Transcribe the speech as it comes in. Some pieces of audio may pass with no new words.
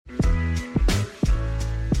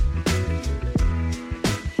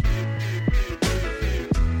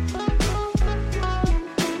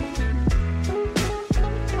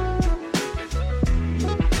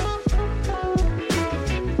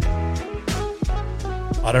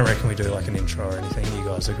I don't reckon we do like an intro or anything. You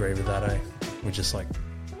guys agree with that, eh? We just like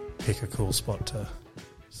pick a cool spot to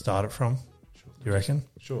start it from. You reckon?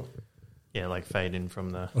 Sure. Yeah, like fade in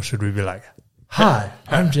from the... Or should we be like, hi,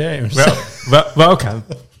 I'm James. Welcome.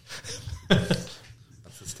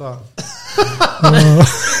 That's the start.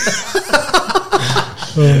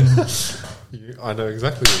 I know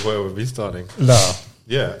exactly where we'll be starting. No.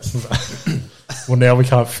 Yeah. Well, now we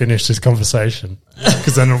can't finish this conversation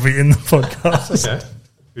because then it'll be in the podcast. Okay.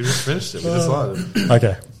 We just finished it. We decided.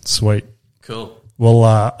 Okay, sweet. Cool. Well,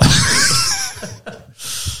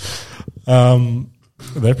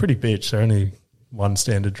 they're pretty bitch. They're only one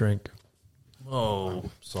standard drink. Oh,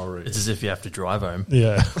 sorry. It's as if you have to drive home.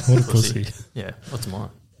 Yeah, what a pussy. Yeah, what's mine?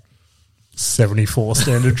 74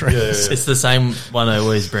 standard drinks. Yeah. It's the same one I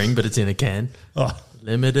always bring, but it's in a can. Oh,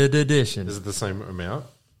 Limited edition. Is it the same amount?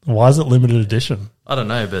 why is it limited edition? I don't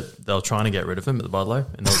know, but they were trying to get rid of them at the Budlow,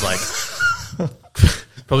 and there was like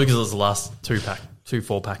probably because it was the last two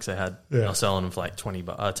 4-packs they had. Yeah. They were selling them for like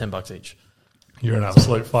 $10 each. You're an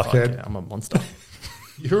absolute Fuck fuckhead. yeah, I'm a monster.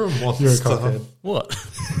 You're a monster. You're a cockhead. What?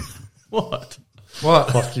 What? What?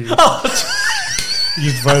 Fuck you.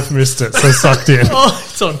 You've both missed it, so sucked in. Oh,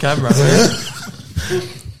 it's on camera.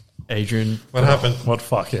 Adrian. What happened? What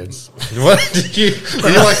fuckheads? What did you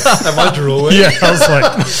like have my drawer? Yeah, I was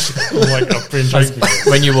like, I've been drinking.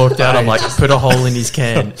 When you walked out, I'm like, put a hole in his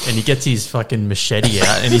can, and he gets his fucking machete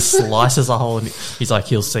out, and he slices a hole, and he's like,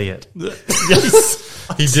 he'll see it.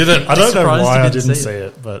 He didn't. I don't know surprised why he I didn't didn't see see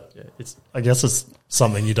it, but It's I guess it's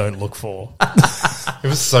something you don't look for. It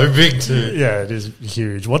was so big too. Yeah, it is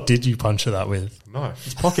huge. What did you puncture that with?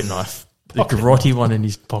 Knife. pocket knife. The grotty one in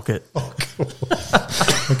his pocket. Oh, cool.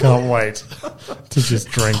 I can't wait to just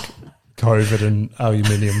drink COVID and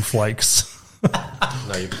aluminium flakes.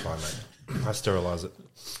 No, you'll be fine, mate. I sterilise it.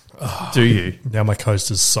 Do you? Now my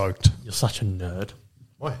coaster's soaked. You're such a nerd.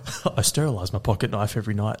 Why? I sterilise my pocket knife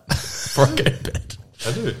every night before I go to bed.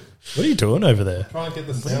 I do. What are you doing over there? Trying to get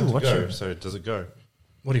the are you sound to go. watching? So does it go?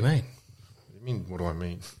 What do you mean? What do you mean? What do I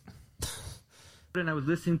mean? And I was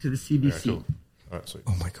listening to the CBC. Yeah, cool. All right, sweet.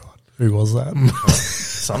 Oh my God. Who was that?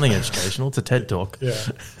 Something educational. It's a TED Talk. Yeah.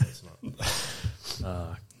 It's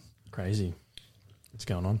not. Crazy. What's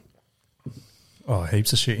going on? Oh,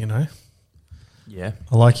 heaps of shit, you know. Yeah.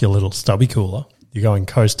 I like your little stubby cooler. You're going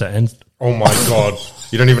coaster and... Oh my God.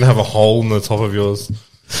 You don't even have a hole in the top of yours.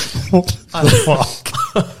 What the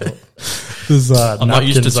fuck? There's I'm not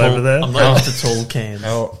used to napkins tall, over there. I'm not used to tall cans.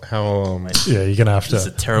 How Yeah, you're going to have to... It's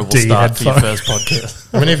a terrible D start for your headphones. first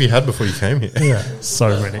podcast. how many have you had before you came here? Yeah,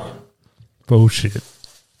 so many. Bullshit.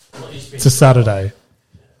 It's a Saturday.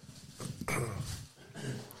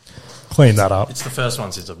 Clean that up. It's the first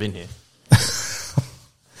one since I've been here.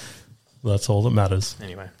 That's all that matters.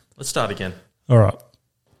 Anyway, let's start again. All right.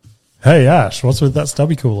 Hey, Ash, what's with that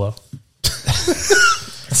stubby cooler?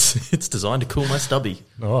 It's designed to cool my stubby.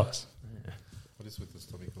 Nice. What is with the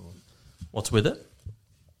stubby cooler? What's with it?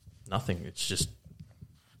 Nothing. It's just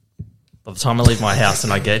by the time I leave my house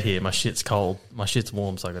and I get here, my shit's cold. My shit's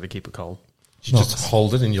warm, so I got to keep it cold. You just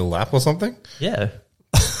hold it in your lap or something? Yeah.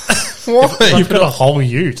 Why? You've got a whole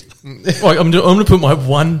ute. Like, I'm going to put my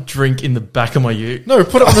one drink in the back of my ute. No,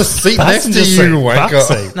 put it on the seat next to Passenger you, seat, back wanker.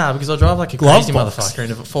 seat. Nah, because I drive like a Glove crazy box. motherfucker,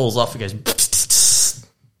 and if it falls off, it goes.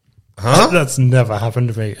 Huh? That's never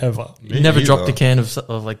happened to me, ever. You never either. dropped a can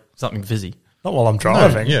of like something fizzy. Not while I'm No,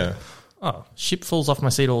 driving. yeah. Oh, shit falls off my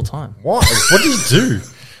seat all the time. What? What do you do? Do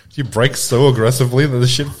you brake so aggressively that the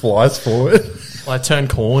shit flies forward? I turn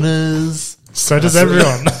corners. So does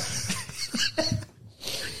everyone.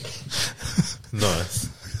 Nice.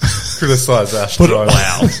 Criticize Ash Put it- driving.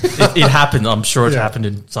 Wow. it happened. I'm sure it's Yeah. happened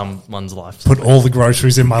in someone's life. Put all the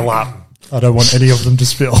groceries in my lap. I don't want any of them to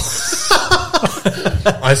spill.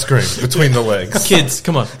 Ice cream between the legs. Kids,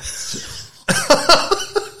 come on.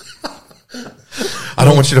 I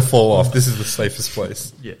don't want you to fall off. This is the safest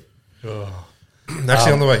place. Yeah.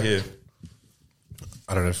 Actually, on the way here,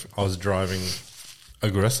 I don't know if I was driving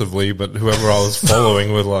aggressively, but whoever I was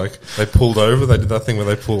following were like, they pulled over. They did that thing where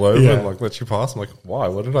they pull over Yeah. and like let you pass. I'm like, why?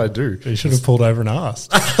 What did I do? You should have pulled over and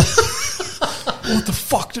asked. What the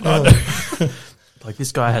fuck did I do? Like,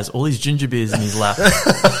 this guy has all these ginger beers in his lap.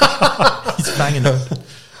 He's banging it.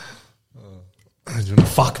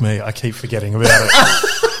 Fuck me. I keep forgetting about it.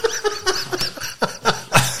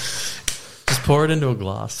 Just pour it into a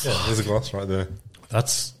glass. Yeah, there's a glass right there.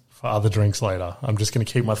 That's for other drinks later. I'm just going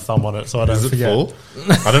to keep my thumb on it so I don't Is it forget. full?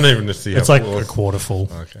 I don't even see It's how like full. a quarter full.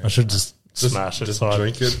 Okay. I should just smash it. Just so I-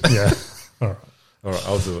 drink it. Yeah. All right. All right,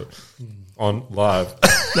 I'll do it on live.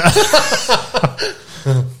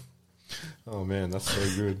 Oh man, that's so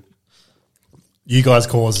good. you guys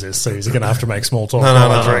caused this, so he's going to have to make small talk. No,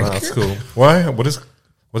 while I drink. that's cool. Why? What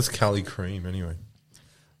is Cali Cream anyway?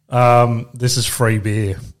 This is free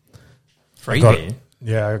beer. Free got- beer.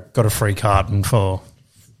 Yeah, I got a free carton for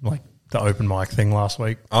like the open mic thing last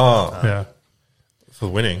week. Oh, Yeah, for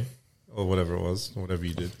winning or whatever it was, whatever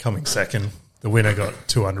you did. coming second. The winner got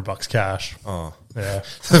 $200 cash. Oh, Yeah.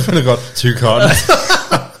 I've only got 2 cartons.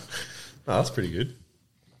 Oh, that's pretty good.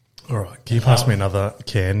 All right. Can you pass me another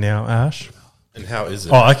can now, Ash? And how is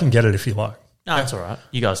it? Oh, I can get it if you like. No, it's all right.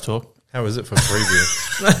 You guys talk. How is it for free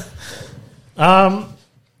beer?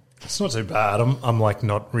 It's not too bad. I'm like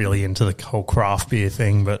not really into the whole craft beer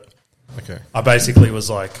thing, but Okay. I basically was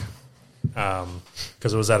like,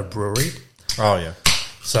 because it was at a brewery, Oh yeah.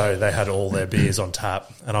 so they had all their beers on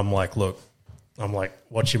tap, and I'm like, look,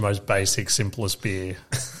 what's your most basic, simplest beer?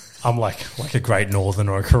 I'm like a Great Northern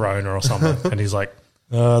or a Corona or something, and he's like,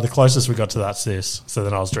 the closest we got to that's this. So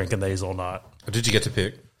then I was drinking these all night. Did you get to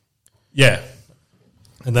pick? Yeah,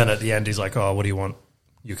 and then at the end he's like, oh, what do you want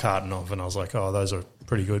your carton of? And I was like, oh, those are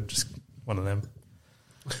pretty good, just one of them.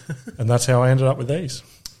 And that's how I ended up with these.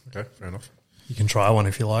 Okay, fair enough. You can try one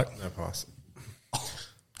if you like. No pass.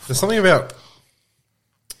 There's something about,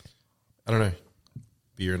 I don't know,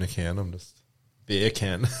 beer in a can. I'm just beer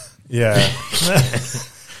can. Yeah.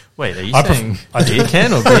 Wait, are you I saying I do- beer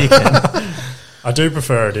can or beer can? I do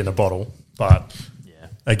prefer it in a bottle, but Yeah.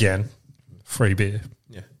 again, free beer.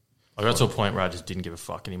 Yeah. I got to a point where I just didn't give a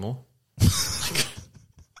fuck anymore.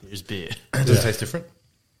 Here's beer. Does it taste different?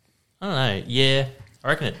 I don't know. Yeah, I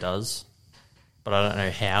reckon it does, but I don't know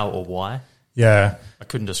how or why. Yeah. I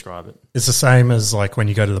couldn't describe it. It's the same as like when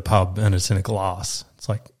you go to the pub and it's in a glass. It's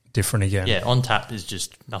like different again. Yeah, on tap is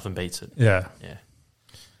just nothing beats it. Yeah. Yeah.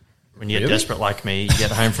 When you get Really? desperate like me, you get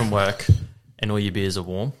home from work and all your beers are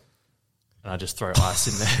warm, and I just throw ice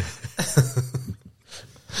in there.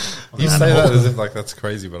 You say that as if like that's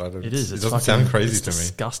crazy, but I don't. It is. It It's doesn't fucking- sound crazy it's to me.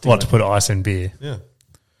 disgusting. What, to put ice in beer? Yeah.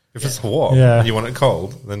 If it's hot Yeah. and you want it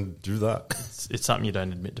cold, then do that. It's something you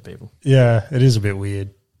don't admit to people. Yeah, it is a bit weird.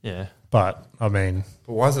 Yeah. But, I mean,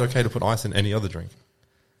 But why is it okay to put ice in any other drink?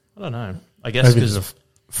 I don't know. I guess maybe because there's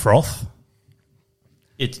a froth.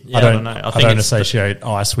 I don't know. I think it's associate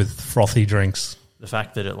ice with frothy drinks. the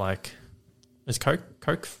fact that it like is Coke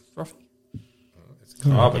frothy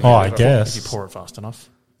Carbon. Oh, I if you guess. pour it fast enough.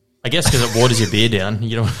 I guess because it waters your beer down.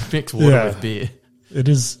 You don't mix water Yeah. with beer. It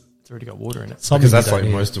is It's already got water in it. something Because that's you don't like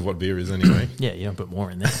need. most of what beer is anyway. Yeah, you don't put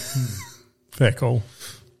more in there. Fair call.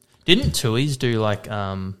 Didn't Tui's do like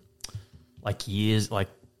years like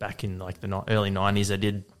back in like the early 90s? They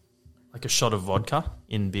did like a shot of vodka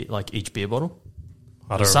in beer, like each beer bottle.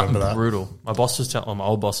 I It don't was something remember that. brutal. My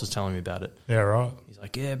old boss was telling me about it. Yeah, right. He's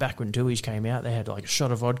like, yeah, back when Tui's came out, they had like a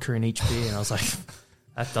shot of vodka in each beer, and I was like,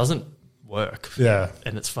 that doesn't work. Yeah.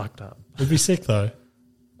 And it's fucked up. It'd be sick, though.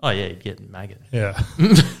 Oh yeah, you'd get maggot. Yeah.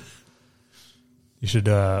 You should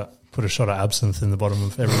put a shot of absinthe in the bottom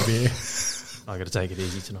of every beer. I got to take it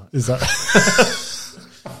easy tonight. Is that?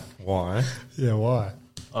 Why? Yeah, why?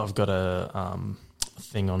 I've got a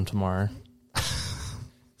thing on tomorrow.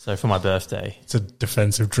 So for my birthday, It's a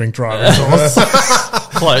defensive drink driving course.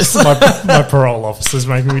 close. my parole officer's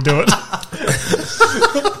making me do it.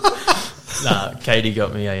 Katie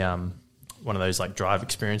got me a one of those like drive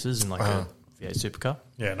experiences in like a V8 supercar.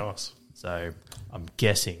 Yeah, nice. So I'm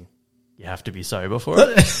guessing you have to be sober for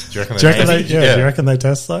it. Do you reckon Do you reckon they? they? Yeah. Do you reckon they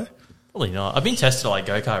test though? Probably not. I've been tested at like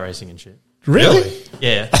go-kart racing and shit. Really?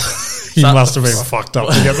 Yeah. You must have been fucked up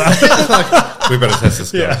to get that. We better test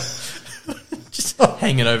this guy. Yeah. Just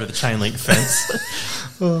hanging over the chain link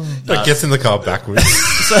fence. Like, gets in the car backwards.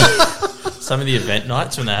 So, some of the event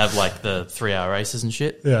nights when they have like the 3-hour races and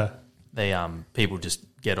shit, Yeah. they people just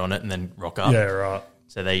get on it and then rock up. Yeah, right.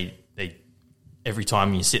 So they every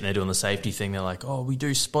time you're sitting there doing the safety thing, they're like, oh, we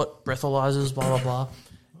do spot breathalyzers, blah, blah, blah.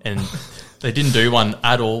 And they didn't do one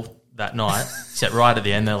at all that night, except right at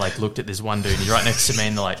the end, they like looked at this one dude, he's right next to me,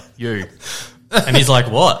 and they're like, you. And he's like,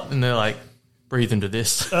 what? And they're like, breathe into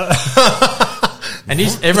this. And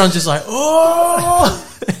everyone's just like, oh.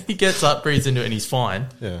 He gets up, breathes into it, and he's fine.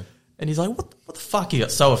 Yeah. And he's like, what the fuck? He got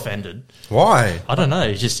so offended. Why? I don't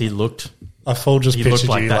know. He looked. I full just He looked pictured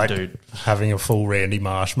like you that like dude. having a full Randy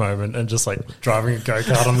Marsh moment and just like driving a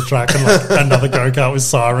go-kart on the track and like another go-kart with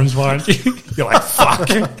sirens behind you. You're like, fuck.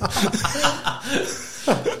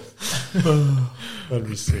 That'd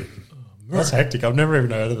be sick. That's hectic. I've never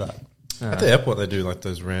even heard of that. At the airport, they do like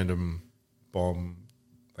those random bomb,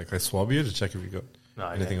 like they swab you to check if you got No,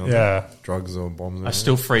 anything on Yeah. drugs or bombs. I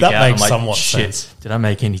still freak That out. makes I'm like, somewhat shit, sense. did I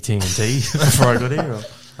make any TNT before I got here? Or?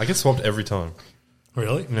 I get swabbed every time.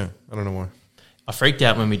 Really? Yeah, I don't know why. I freaked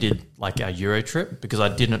out when we did like our Euro trip because I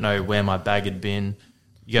didn't know where my bag had been.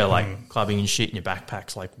 You go like clubbing and shit, and your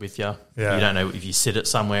backpack's like with you. Yeah. You don't know if you sit it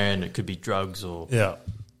somewhere, and it could be drugs or Yeah.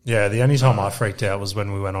 Yeah, the only time I freaked out was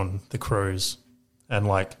when we went on the cruise and,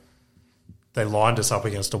 like, they lined us up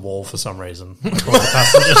against a wall for some reason. Like, all the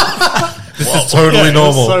passengers. This is totally It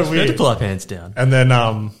was normal. so we had to weird. pull our pants down. And then,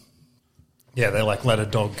 they, like, let a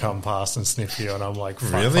dog come past and sniff you, and I'm like,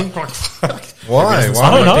 fuck, Really? fuck. Why? Why?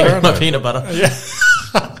 I don't know. My peanut butter.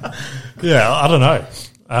 Yeah, I don't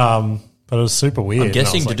know. But it was super weird. I'm and I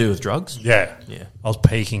guessing was to like, do with drugs. Yeah. Yeah. I was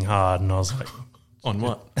peaking hard, and I was like, On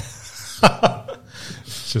what?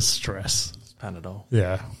 it's just stress. Panadol.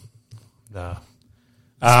 Yeah. Nah.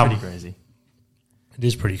 It's pretty crazy. It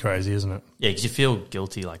is pretty crazy, isn't it? Yeah, because you feel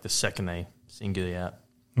guilty like the second they single you out.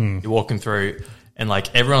 You're walking through, and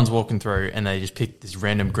like everyone's walking through, and they just pick this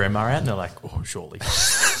random grandma out, and they're like, "Oh, surely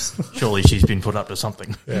she's been put up to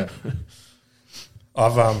something." Yeah.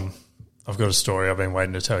 I've got a story I've been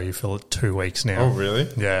waiting to tell you for 2 weeks now. Oh, really?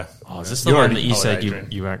 Yeah. Oh, is this the You one already that you told said Adrian.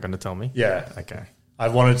 you weren't going to tell me? Yeah. Okay. I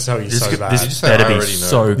wanted to tell you so bad. This you say better I be already know?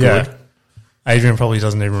 so good. Yeah. Adrian probably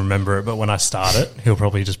doesn't even remember it, but when I start it, he'll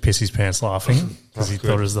probably just piss his pants laughing because he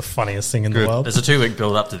thought it was the funniest thing in the world. There's a 2 week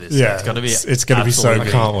build up to this. Yeah, It's got to be. it's gonna be so I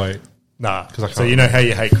absolutely- can't wait. Nah. I So can't. you know how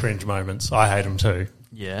you hate cringe moments? I hate them too.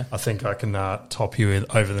 Yeah. I think I can top you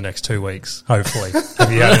over the next 2 weeks, hopefully.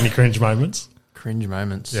 Have you had any cringe moments? Cringe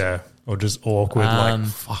moments. Yeah. Or just awkward, Um,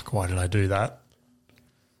 like, fuck, why did I do that?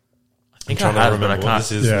 I think I trying to have, but I remember what can't.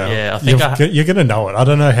 this is. Yeah, I think You're going to know it. I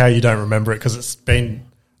don't know how you don't remember it because it's been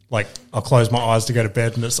like I'll close my eyes to go to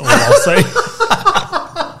bed and it's all I'll see.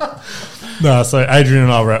 No, so Adrian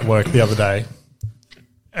and I were at work the other day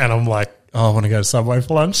and I'm like, oh, I want to go to Subway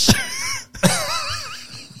for lunch.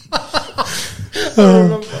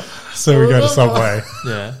 So we go to Subway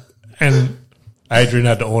Yeah. and Adrian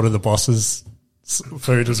had to order the boss's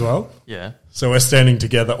food as well. Yeah. So we're standing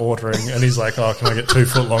together ordering, and he's like, "Oh, can I get 2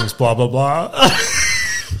 footlongs?" Blah blah blah.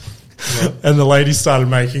 And the lady started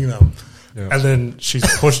making them, and then she's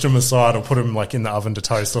pushed them aside or put them like in the oven to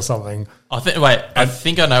toast or something. I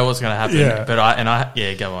think I know what's going to happen. Yeah. But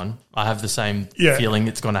go on. I have the same Yeah. feeling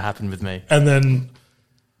it's going to happen with me. And then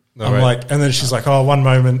and then she's like, "Oh, one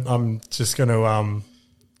moment, I'm just going to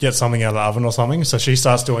get something out of the oven or something." So she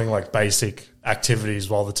starts doing like basic activities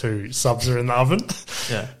while the 2 subs are in the oven.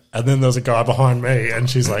 Yeah. And then there's a guy behind me, and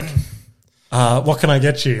she's like, "What can I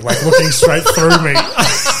get you?" Like looking straight through me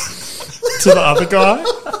to the other guy.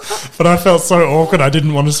 But I felt so awkward, I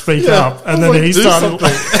didn't want to speak up. And then he started.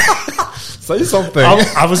 Say something.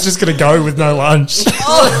 I was just going to go with no lunch.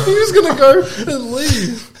 Oh, he was going to go and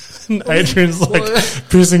leave. And Adrian's like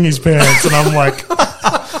pissing his pants, and I'm like,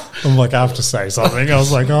 I have to say something. I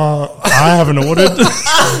was like, oh, I haven't ordered.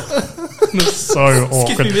 It's so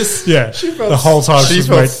awkward. me, miss. Yeah, the whole time She she's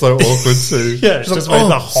felt made, so awkward too. yeah, it's She's just like, made "Oh,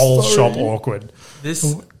 the whole sorry." shop awkward.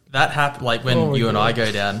 That happened like when you and I go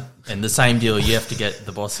down, and the same deal. You have to get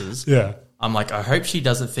the bosses. Yeah. I'm like, I hope she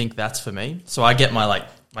doesn't think that's for me. So I get my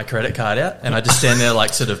credit card out, and I just stand there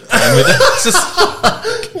like sort of playing with it. It's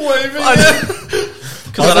just Waving.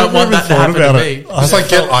 because I don't want that to happen to me. It's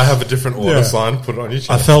like, I have a different order Yeah. sign, put it on your I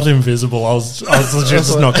chest. felt invisible. I was legit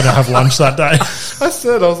just not going to have lunch that day.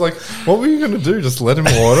 I was like, what were you going to do? Just let him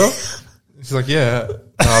order? She's like, yeah,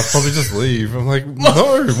 I'll probably just leave. I'm like,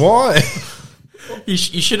 no, why? You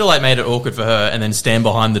should have like made it awkward for her, and then stand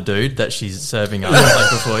behind the dude that she's serving up like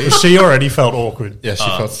before you. She already felt awkward. Yeah, she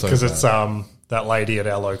felt so Because bad. it's that lady at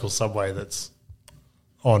our local Subway that's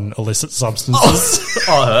on illicit substances.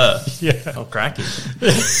 Oh, her. Yeah. Oh, cracky.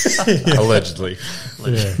 Allegedly.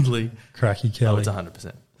 Allegedly. Cracky Oh, Kelly. it's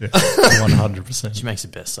 100%. Yeah, 100%. She makes the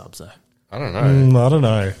best subs though. I don't know. I don't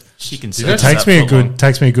know. She can. It serve takes that me a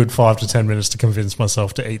footlong. good 5 to 10 minutes to convince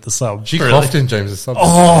myself to eat the sub. She Really? coughed in James's sub.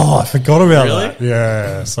 Oh, I forgot about Really? that.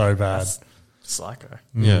 Yeah, so bad. Psycho.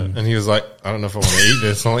 Yeah, and he was like, I don't know if I want to eat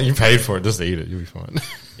this. I'm like, you paid for it, just eat it. You'll be fine.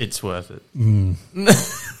 It's worth it.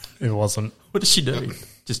 It wasn't. What does she do?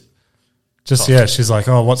 Just, yeah, she's like,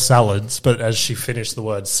 oh, what salads? But as she finished the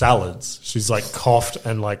word salads, she's like coughed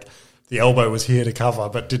and like the elbow was here to cover,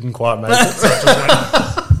 but didn't quite make it. So it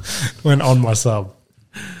just went on my sub.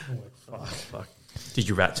 Fuck. Did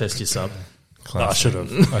you rat test your sub? No, I should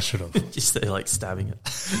have. Just like stabbing it.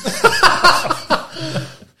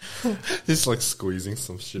 He's like squeezing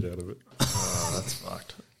some shit out of it. Oh, that's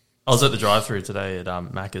fucked. I was at the drive-through today at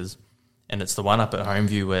Macca's, and it's the one up at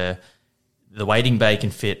Homeview where the waiting bay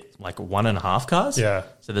can fit like 1.5 cars. Yeah.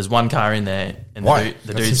 So there's one car in there, and Why?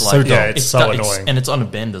 the That's dude's so like, dumb. Yeah, it's so annoying. and it's on a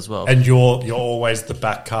bend as well. And you're always the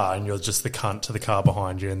back car and you're just the cunt to the car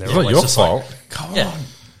behind you. And they're It's not always your just fault. like, come Yeah. on.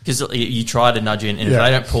 Because you try to nudge in, and if Yeah.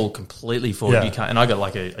 they don't pull completely forward, Yeah. you can't. And I got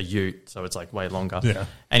like a ute, so it's like way longer. Yeah.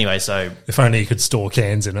 Anyway, so If only you could store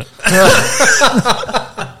cans in it.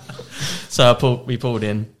 we pulled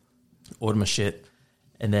in, ordered my shit,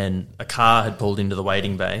 and then a car had pulled into the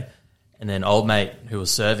waiting bay, and then old mate who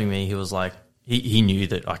was serving me, he was like, he knew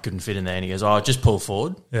that I couldn't fit in there, and he goes, "Oh, just pull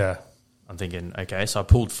forward." Yeah. I'm thinking, okay, so I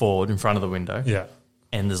pulled forward in front of the window, Yeah.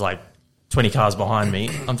 and there's like 20 cars behind me.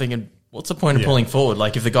 I'm thinking, what's the point of Yeah. pulling forward?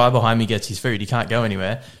 Like, if the guy behind me gets his food, he can't go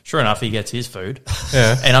anywhere. Sure enough, he gets his food.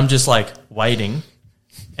 Yeah. And I'm just like waiting.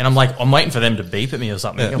 And I'm like, I'm waiting for them to beep at me or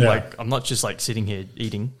something. Yeah. I'm Yeah. like, I'm not just like sitting here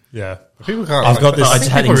eating. Yeah. People can't. I've got this- I I think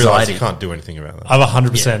just had people realise anxiety. you can't do anything about that. I've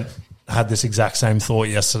 100% had this exact same thought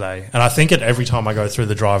yesterday. And I think it every time I go through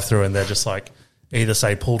the drive-through and they're just like, either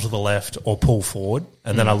say pull to the left or pull forward.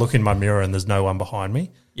 And then I look in my mirror and there's no one behind me.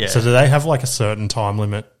 Yeah. So do they have like a certain time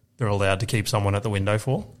limit they're allowed to keep someone at the window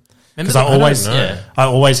for? Because Remember I always, don't know. Yeah. I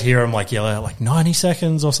always hear them like yell out like 90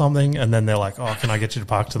 seconds or something. And then they're like, oh, can I get you to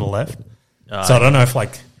park to the left? So I don't know if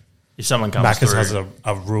like If someone comes Macca's through. has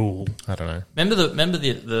a rule. I don't know. Remember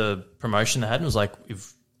the promotion they had? It was like,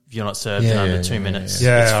 if you're not served in Yeah, under yeah, 2 yeah, minutes,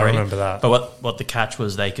 yeah. it's Yeah, I free. remember that. But what the catch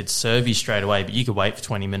was, they could serve you straight away, but you could wait for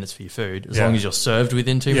 20 minutes for your food as Yeah. long as you're served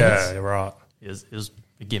within 2 Yeah, minutes. you're right. It was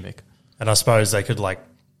a gimmick. And I suppose they could like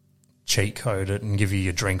cheat code it and give you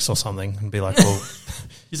your drinks or something and be like, well,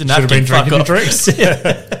 He's a should have been napkin, drinking fuck your off.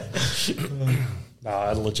 drinks. No,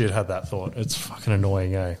 I legit had that thought. It's fucking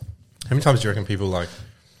annoying, eh? How many times do you reckon people like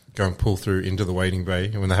go and pull through into the waiting bay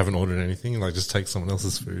when they haven't ordered anything and like just take someone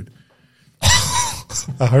else's food?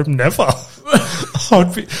 I hope never.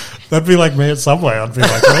 That'd be like me at Subway. I'd be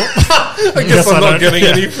like, well, I guess I'm not getting yeah.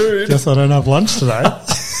 any food. Guess I don't have lunch today.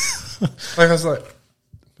 Like I was like,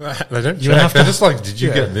 they don't You have check. to- They're just like, did you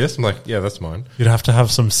yeah. get this? I'm like, yeah, that's mine. You'd have to have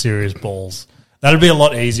some serious balls. That'd be a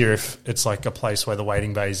lot easier if it's like a place where the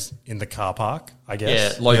waiting bay's in the car park, I Yeah,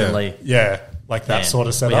 guess. Logan Yeah. Lee. Yeah, like that Man, sort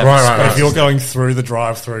of we setup. have Right, right, But right. if you're going through the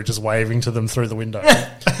drive-through, just waving to them through the window. No. You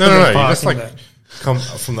just parking like there. come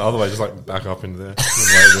from the other way, just like back up into there. And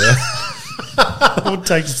wait there. It would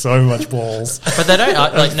take so much balls. But they don't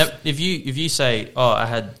like no, if you say, "Oh, I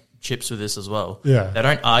had chips with this as well." Yeah. they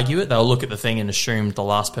don't argue it. They'll look at the thing and assume the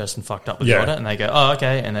last person fucked up with Yeah. the order, and they go, "Oh,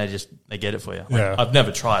 okay," and they get it for you. Like, Yeah. I've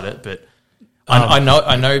never tried it, but I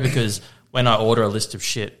know because when I order a list of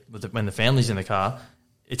shit when the family's in the car,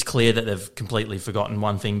 it's clear that they've completely forgotten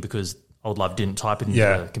one thing because old love didn't type it into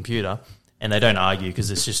Yeah. the computer, and they don't argue because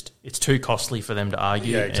it's too costly for them to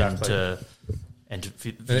argue Yeah, exactly. and for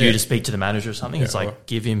you to speak to the manager or something. It's Yeah, like,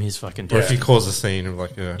 give him his fucking. Or if time. you cause a scene of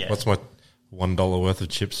like, Yeah. what's my $1 worth of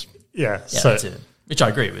chips? Yeah, Yeah, so that's it. Which I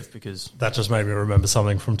agree with because that just made me remember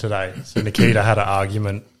something from today. So Nikita had an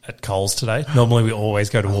argument at Coles today. Normally we always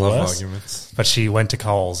go to I love Woolworths, arguments. but she went to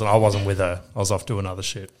Coles and I wasn't with her. I was off doing other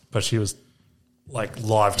shit. But she was like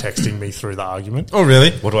live texting me through the argument. Oh,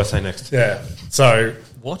 really? What do I say next? Yeah. So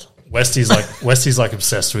what? Westy's like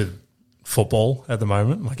obsessed with football at the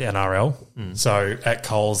moment, like NRL. So at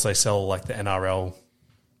Coles they sell like the NRL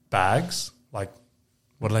bags. Like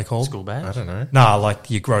what are they called? School bag? I don't know. Nah, like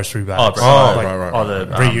your grocery bags. Oh, like right. Oh, the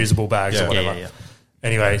reusable bags yeah. or whatever. Yeah.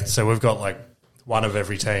 Anyway, so we've got like one of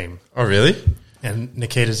every team. Oh, really? And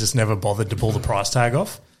Nikita's just never bothered to pull the price tag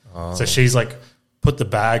off. Oh. So she's like put the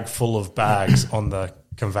bag full of bags on the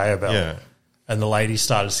conveyor belt. Yeah. And the lady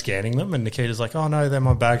started scanning them, and Nikita's like, "Oh no, they're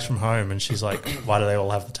my bags from home." And she's like, "Why do they all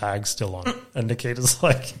have the tags still on?" And Nikita's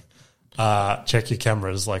like, "Check your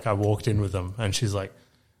cameras." Like I walked in with them, and she's like,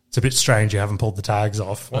 "It's a bit strange you haven't pulled the tags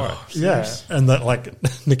off." Why? Yeah, and that like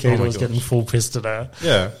Nikita Oh my was gosh. getting full pissed at her.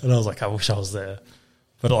 Yeah. And I was like, "I wish I was there,"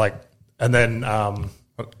 but like, and then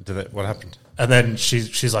What happened? and then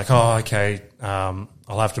she's like, "Oh, okay, I'll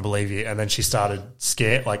have to believe you." And then she started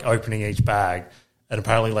like opening each bag, and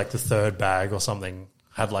apparently like the third bag or something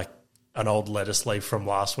had like an old lettuce leaf from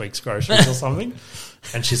last week's groceries or something,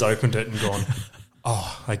 and she's opened it and gone,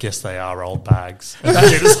 "Oh, I guess they are old bags." And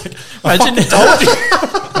she was like, "I Imagine, fucking told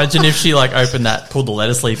you." imagine if she like opened that, pulled the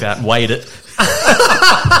lettuce leaf out, and weighed it.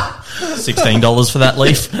 $16 for that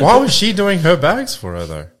leaf. Why was she doing her bags for her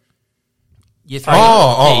though? You throw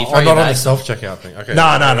Oh, your not on the bags. self-checkout thing. Okay.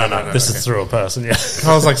 No. This is through a person. Yeah,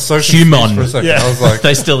 I was like so Human. confused for a second. Yeah. I was like,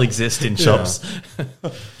 They still exist in shops.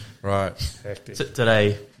 right. hectic.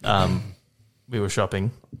 Today, we were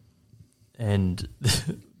shopping, and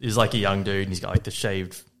he's like a young dude, and he's got like the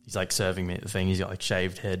shaved. He's like serving me at the thing. He's got like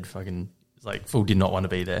shaved head. Fucking, he's like full. Did not want to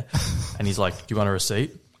be there, and he's like, "Do you want a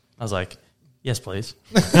receipt?" I was like, "Yes, please."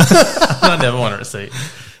 I never want a receipt,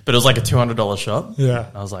 but it was like a $200 shop. Yeah.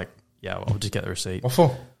 I was like, "Yeah, I'll just get the receipt." What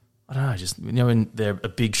for? I don't know, just, you know, when they're a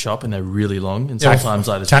big shop and they're really long, and Yeah, sometimes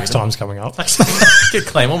I just tax read them. time's coming up. Could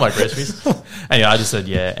claim all my groceries. Anyway, I just said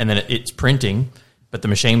yeah, and then it's printing, but the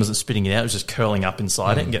machine wasn't spitting it out; it was just curling up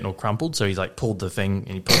inside it and getting all crumpled. So he's like pulled the thing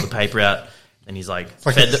and he pulled the paper out, and he's like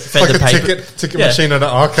Like fed a, the paper ticket Yeah. machine at an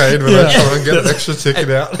arcade where they're trying to get an extra ticket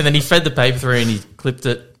out. and then he fed the paper through and he clipped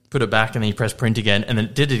it, put it back, and then he pressed print again, and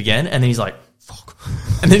then did it again, and then he's like, fuck.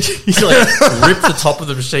 And then he's like ripped the top of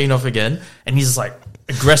the machine off again, and he's just like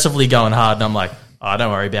aggressively going hard, and I'm like, oh,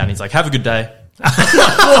 don't worry about it. And he's like, have a good day.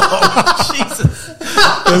 Jesus.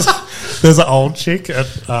 There's an old chick at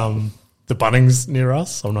the Bunnings near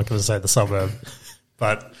us. I'm not going to say the suburb,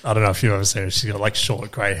 but I don't know if you've ever seen her. She's got like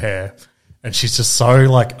short grey hair, and she's just so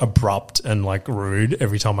like abrupt and like rude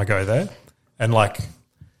every time I go there. And like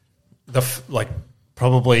like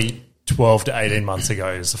probably 12 to 18 months ago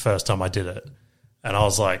is the first time I did it, and I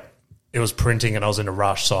was like, it was printing and I was in a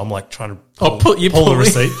rush, so I'm like trying to pull the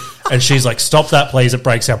receipt, and she's like, stop that please, it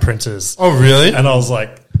breaks our printers. Oh, really? And I was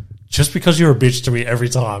like, just because you're a bitch to me every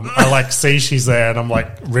time, I like see she's there and I'm like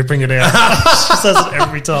ripping it out. She says it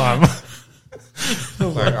every time.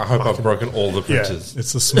 Like, I hope I've broken all the Yeah, printers.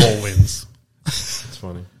 it's the small wins. It's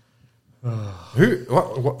funny.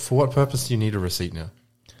 For what purpose do you need a receipt now?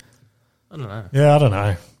 I don't know. Yeah, I don't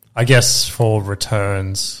know. I guess for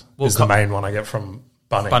returns is the co- main one I get from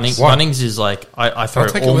Bunnings. Bunnings is like I throw I'll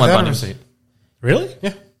take all it my without a Bunnings. receipt. Really?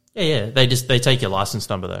 Yeah. Yeah. They take your license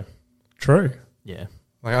number though. True. Yeah,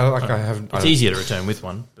 I haven't. it's easier to return with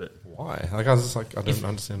one, but Why? Like, I was just like, I don't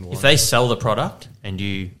understand why. if they sell the product and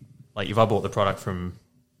you like, if I bought the product from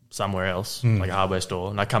somewhere else, like a hardware store,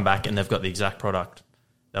 and I come back and they've got the exact product,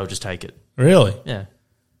 they'll just take it. Really? Yeah,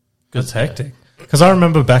 That's hectic. Because I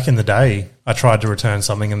remember back in the day, I tried to return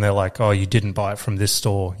something and they're like, oh, you didn't buy it from this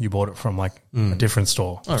store. You bought it from like a different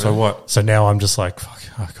store. Oh, So what? So now I'm just like, fuck,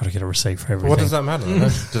 I've got to get a receipt for everything. What does that matter?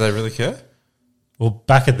 Do they really care? Well,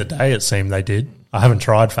 back in the day, it seemed they did. I haven't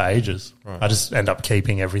tried for ages. I just end up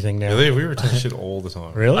keeping everything now. Really? We return shit all the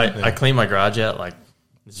time. Really? I cleaned my garage out, like,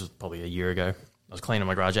 this was probably a year ago. I was cleaning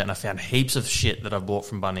my garage out and I found heaps of shit that I've bought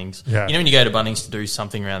from Bunnings. Yeah. You know when you go to Bunnings to do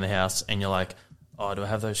something around the house and you're like, oh, do I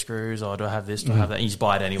have those screws? Oh, do I have this? Do I have that? And you just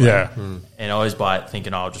buy it anyway. Yeah. And I always buy it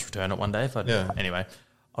thinking, oh, I'll just return it one day. Yeah. Anyway,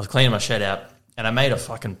 I was cleaning my shed out and I made a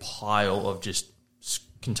fucking pile of just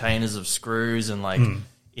containers of screws and like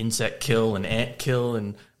insect kill and ant kill.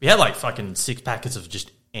 And we had like fucking 6 packets of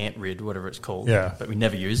just ant rid, whatever it's called. Yeah. But we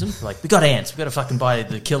never use them. We're like, we got ants. We got to fucking buy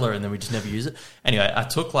the killer, and then we just never use it. Anyway, I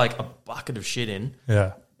took like a bucket of shit in,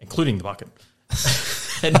 Yeah. including the bucket,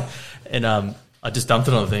 and I just dumped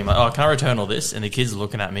it on the thing. I'm like, oh, I can't return all this. And the kid's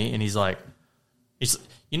looking at me, and he's like,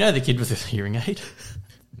 you know, the kid with the hearing aid.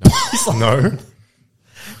 No.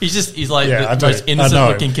 He's like Yeah, I the do. most I innocent know.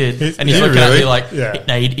 looking kid, and Is he's he looking at really? me like, Yeah.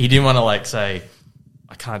 no, he didn't want to like say,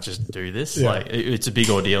 I can't just do this. Yeah. Like it's a big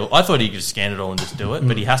ordeal. I thought he could just scan it all and just do it,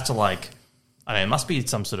 but he has to like, I mean, it must be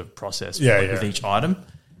some sort of process with each item.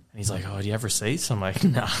 And he's like, oh, do you have receipts? I'm like,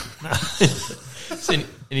 nah. And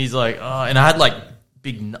he's like, oh, and I had like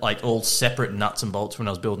big, like all separate nuts and bolts when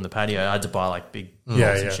I was building the patio. I had to buy like big bolts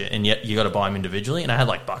and shit, and yet you got to buy them individually. And I had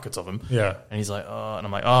like buckets of them. Yeah. And he's like, oh, and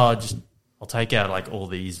I'm like, oh, I'll take out like all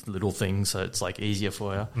these little things so it's like easier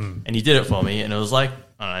for you. And he did it for me, and it was like,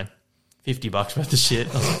 I don't know, $50 worth of shit.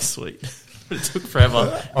 I was like, sweet. But it took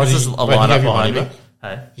forever. There's just a lineup behind me.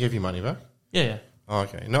 Hey? You gave your money back? Yeah. Oh,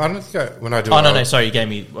 okay. No, I don't think when I do Oh, it, no, sorry. He gave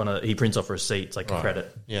me he prints off receipts, like a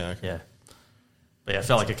credit. Yeah, okay. Yeah. But yeah, I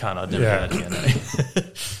felt like a cunt. I'd never do that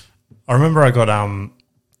again. I remember I got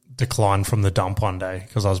declined from the dump one day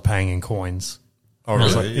because I was paying in coins. Oh, I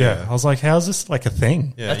was really? like, yeah. I was like, how's this like a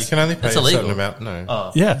thing? Yeah, you can only pay a that's certain illegal. amount. No.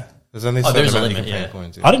 Oh. Yeah. There's only a Oh, certain there's a amount you limit, can pay yeah. in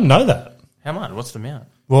coins. Yeah. I didn't know that. How much? What's the amount?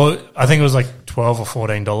 Well, I think it was like $12 or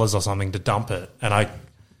 $14 or something to dump it. And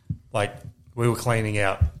we were cleaning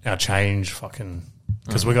out our change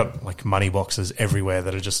because we got like money boxes everywhere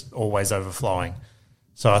that are just always overflowing.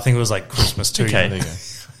 So I think it was like Christmas too. Okay. There you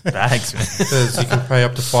go. Bags, man. Says you can pay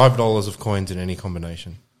up to $5 of coins in any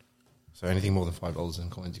combination. So anything more than $5 in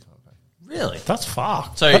coins you can't pay. Really? That's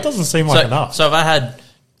fucked. So that doesn't seem like enough. So if I had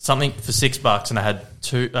something for $6 and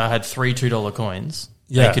I had three $2 coins,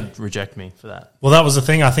 Yeah. they could reject me for that. Well, that was the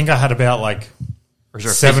thing. I think I had about like Or is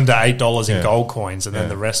there a $7 to $8 in Yeah. gold coins, and then Yeah.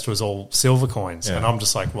 the rest was all silver coins. Yeah. And I'm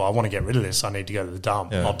just like, well, I want to get rid of this. I need to go to the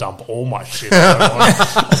dump. Yeah. I'll dump all my shit. I don't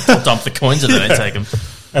want. I'll dump the coins and then take them.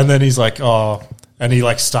 And then he's like, oh, and he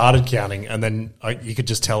like started counting, and then you could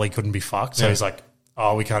just tell he couldn't be fucked. So Yeah. he's like,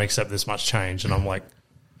 oh, we can't accept this much change. And I'm like,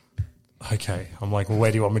 okay. I'm like, well, where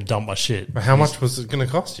do you want me to dump my shit? But how much was it going to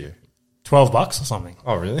cost you? $12 or something.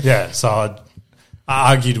 Oh, really? Yeah. So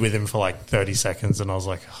I argued with him for like 30 seconds, and I was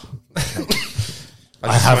like, oh, okay.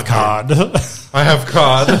 I have card. I have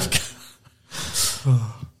card.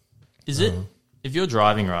 Is it if you're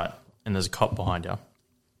driving right and there's a cop behind you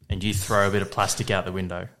and you throw a bit of plastic out the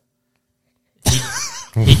window,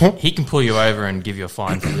 he can pull you over and give you a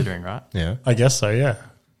fine for littering, right? Yeah. I guess so, yeah.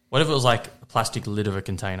 What if it was like a plastic lid of a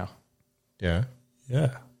container? Yeah.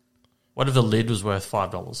 Yeah. What if the lid was worth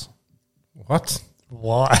 $5? What?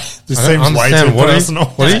 Why? This I don't seems way understand. too What are you- personal.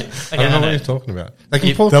 What are you, Okay, I don't know no. what you're talking about. They can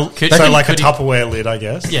You- pull. So Could- like a could he- Tupperware lid, I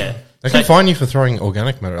guess. Yeah. They can fine you for throwing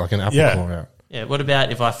organic matter, like an apple Yeah. core out. Yeah. What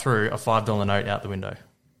about if I threw a $5 note out the window?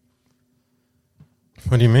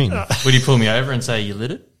 What do you mean? Would you pull me over and say you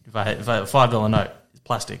littered? If I had a $5 note, it's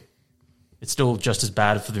plastic. It's still just as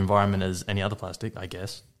bad for the environment as any other plastic, I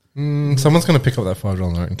guess. Someone's going to pick up that $5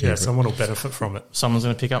 note and keep Yeah, it. someone will benefit from it. Someone's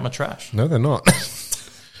going to pick up my trash. No, they're not.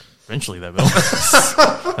 Eventually they will.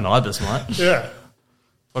 An ibis might. Yeah.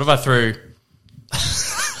 What if I threw...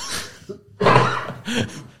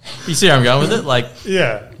 You see where I'm going with it? Like,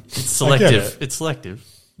 Yeah. it's I get selective. it. It's selective.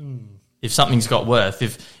 If something's got worth,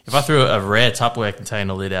 if I threw a rare Tupperware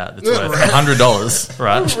container lid out that's worth $100,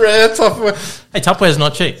 right? Rare Tupperware. Hey, Tupperware's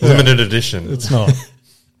not cheap. Limited edition. It's not.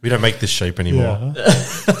 We don't make this shape anymore.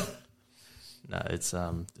 Yeah. No, it's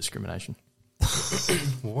discrimination.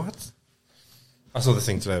 What? I saw this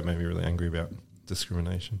thing today that made me really angry about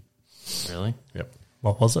discrimination. Really? Yep.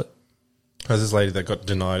 What was it? There's this lady that got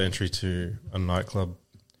denied entry to a nightclub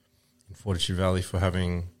in Fortitude Valley for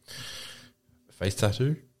having a face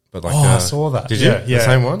tattoo. But like, I saw that. Did Yeah, you? yeah. The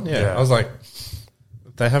same one? Yeah. Yeah. I was like,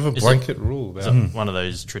 they have a Is blanket rule about. One of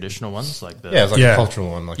those traditional ones, like the. Yeah, it's like Yeah. a cultural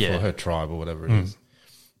one, like Yeah. for her tribe or whatever it is.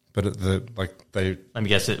 But they Let me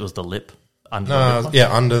guess, it was the lip under the no, lip one?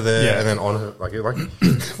 yeah, under there, Yeah. and then on her, like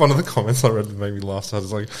one of the comments I read that made me laugh. So I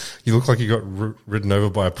was like, "You look like you got ridden over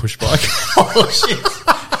by a push bike." Oh shit!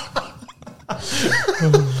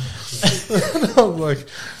 And I was like,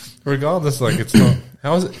 regardless, like it's not.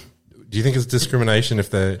 How is it? Do you think it's discrimination if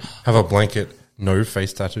they have a blanket no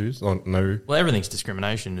face tattoos or no? Well, everything's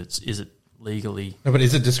discrimination. Is it legally? No, but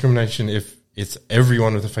is it discrimination if it's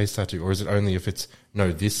everyone with a face tattoo, or is it only if it's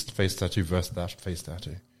no this face tattoo versus that face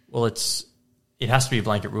tattoo? Well, it has to be a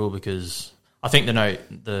blanket rule because I think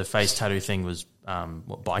the face tattoo thing was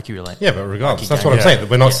bikie related. Yeah, but regardless, Bikie that's gang. what I'm Yeah. saying.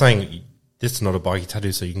 We're not saying this is not a bikie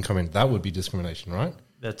tattoo, so you can come in. That would be discrimination, right?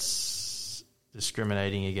 That's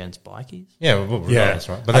discriminating against bikies. Yeah, well, regardless,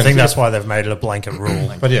 Yeah. right? I think that's why they've made it a blanket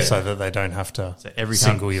rule, But yeah. so that they don't have to So every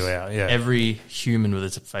single you out. Yeah. Every human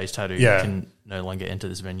with a face tattoo Yeah. can no longer enter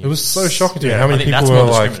this venue. It was so shocking to me Yeah, how I many think people that's were more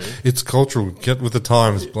like, discriminative. "It's cultural, get with the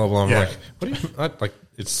times." Blah blah. I'm Yeah. like, what do you like?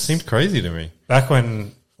 It seemed crazy to me. Back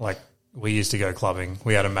when like we used to go clubbing,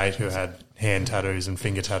 we had a mate who had hand tattoos and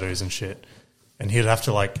finger tattoos and shit, and he'd have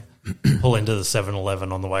to like pull into the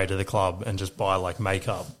 7-Eleven on the way to the club and just buy like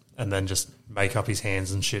makeup and then just make up his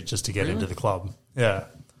hands and shit just to get into the club. Yeah.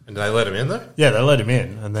 And did they let him in though? Yeah, they let him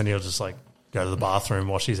in, and then he'll just like go to the bathroom,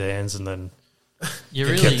 wash his hands, and then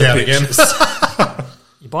You're get really the Out again.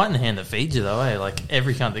 you're biting the hand that feeds you, though. Eh? Like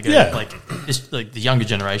every cunt that goes, Yeah. like the younger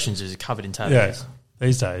generations is covered in tattoos. yeah,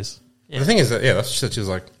 these days. The thing is that that's shit. She was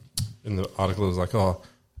like in the article. It was like, "Oh,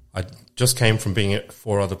 I just came from being at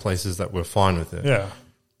 4 other places that were fine with it." Yeah,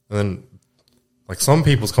 And then like some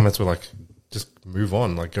people's comments were like, "Just move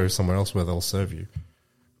on, like go somewhere else where they'll serve you."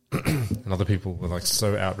 And other people were like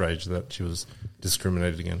so outraged that she was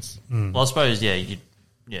discriminated against. Well, I suppose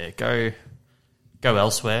go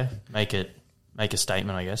elsewhere, make a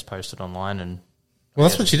statement, I guess, post it online, and Well,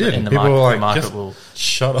 that's what she did. in the People market, were like, the market "Just will.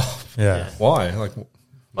 shut up." yeah. Why? Like,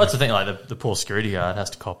 Well, that's the thing. Like the poor security guard has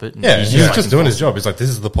to cop it. And yeah, he's like just doing his job. He's like, "This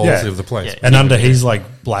is the policy Yeah. of the place." Yeah. And under his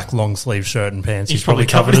like black long sleeve shirt and pants, he's probably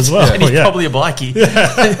covered covered as well. and he's Yeah. probably a bikie.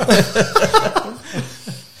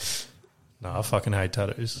 No, I fucking hate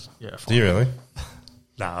tattoos. Yeah, Do you really?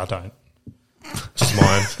 No, I don't. Just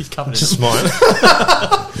mine. he's covered. Just mine.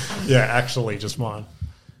 Yeah, actually, just mine.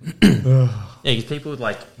 Yeah, because people with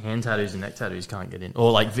like hand tattoos and neck tattoos can't get in,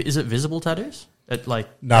 or like is it visible tattoos? At, like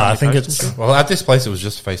No, down I your think coast and it's stuff? Well, at this place, it was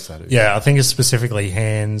just face tattoos. yeah. I think it's specifically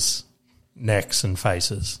hands, necks, and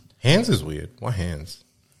faces. Hands is weird. Why hands?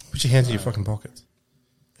 Put your hands in your fucking pockets.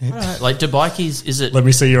 Alright, like do bikies? Is it Let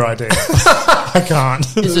me see your ID. I can't.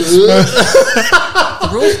 is it the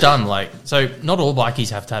rule's done? Like so, not all bikies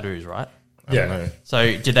have tattoos, right? I don't Yeah. know.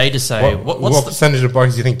 So did they just say What what's the percentage of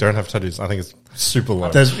bikes do you think don't have tattoos? I think it's super low.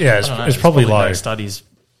 There's, yeah, it's, I don't know, it's there's probably no low. studies,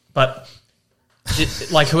 but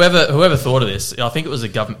like whoever thought of this, I think it was a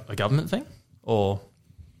government thing, or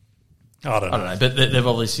I don't I don't know, but they've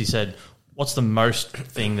obviously said what's the most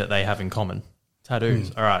thing that they have in common?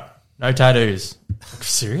 Tattoos. All right, no tattoos.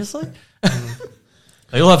 Seriously?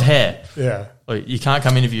 They all have hair. Yeah. Or you can't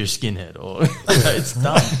come in if you're a skinhead, or it's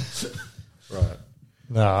done. Right.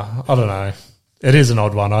 Nah, I don't know. It is an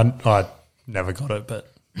odd one. I never got it, but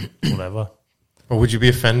whatever. Or would you be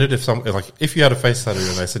offended if you had a face tattoo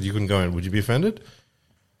and they said you couldn't go in? Would you be offended?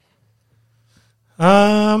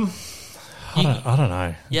 I don't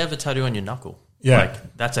know. You have a tattoo on your knuckle. Yeah.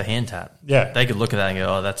 Like, that's a hand tat. Yeah. They could look at that and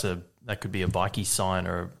go, oh, that could be a bikie sign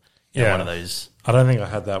or one of those. I don't think I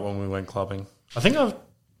had that when we went clubbing. I think I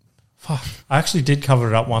actually did cover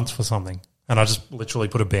it up once for something, and I just literally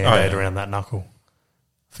put a Band-Aid around that knuckle.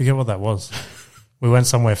 Forget what that was. We went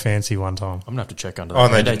somewhere fancy one time. I'm going to have to check under Oh,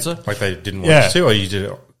 the and Band-Aid, sir. they didn't want you to, or you did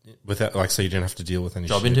it without, so you didn't have to deal with any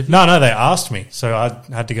Job shit? interview? No, they asked me, so I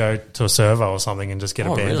had to go to a servo or something and just get a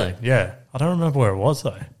Band-Aid. Really? Yeah. I don't remember where it was,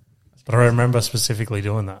 though, but I remember specifically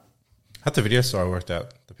doing that. At the video store I worked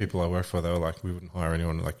at, the people I worked for, they were like, we wouldn't hire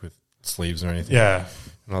anyone like with sleeves or anything. Yeah.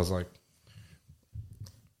 And I was like,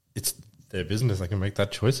 it's their business. They can make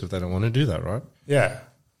that choice if they don't want to do that, right? Yeah.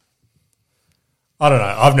 I don't know.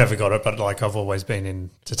 I've never got it, but like I've always been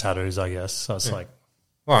into tattoos, I guess. So it's like,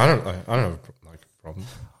 Well, I don't have a problem.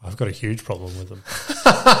 I've got a huge problem with them.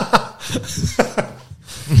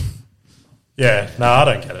 Yeah, no, I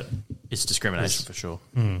don't get it. It's discrimination for sure.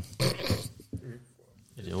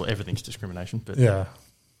 Everything's discrimination, but Yeah.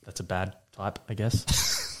 that's a bad type, I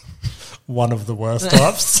guess. One of the worst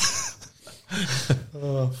types.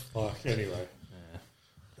 Oh, fuck. Anyway.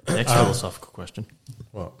 Next philosophical question.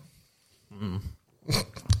 What?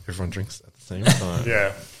 Everyone drinks at the same time.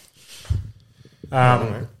 Yeah.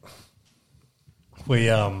 I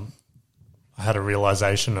had a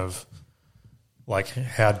realization of like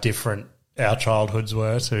how different our childhoods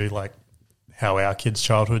were to like how our kids'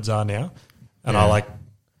 childhoods are now. And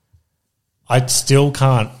I still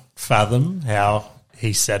can't fathom how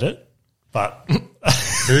he said it, but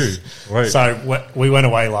Who? Wait. so we went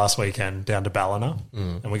away last weekend down to Ballina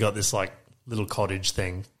and we got this like little cottage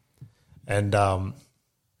thing and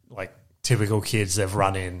like typical kids, they've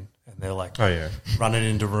run in and they're like running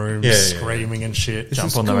into rooms, screaming and shit.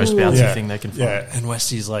 Jump on the most bouncy thing they can find. Yeah, and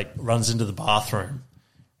Westy's like runs into the bathroom.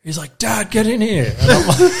 He's like, Dad, get in here. And I'm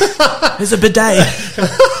like, There's a bidet.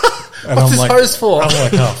 and What's I'm this like, hose for? I'm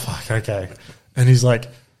like, oh, fuck, okay. And he's like,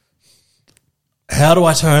 how do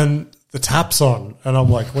I turn the taps on? And I'm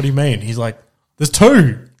like, what do you mean? He's like, there's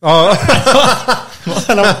two.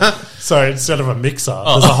 So instead of a mixer,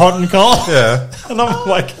 there's a hot and cold. Yeah. And I'm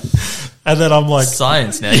like, and then I'm like,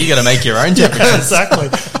 Science now. You got to make your own temperatures. exactly.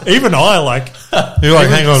 Even I like, You're like,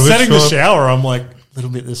 hang on, setting which the one? shower, I'm like, a little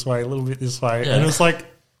bit this way, a little bit this way. Yeah. And it's like,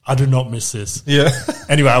 I do not miss this. Yeah.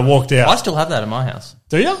 Anyway, I walked out. I still have that in my house.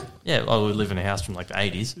 Do you? Yeah, well, we live in a house from like the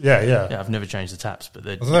 80s. Yeah. Yeah, I've never changed the taps, but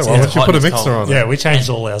they're. I don't know, why don't you put a mixer on it? Yeah, we changed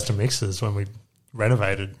all ours to mixers when we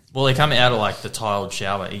renovated. Well, they come out of like the tiled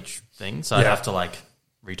shower each thing, so I'd have to like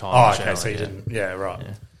retile Oh, the shower. okay, so you yeah. didn't. Yeah, right.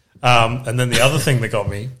 Yeah. And then the other thing that got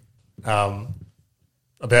me,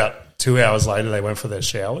 about 2 hours later, they went for their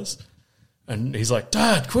showers. And he's like,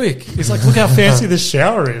 Dad, quick. He's like, look how fancy this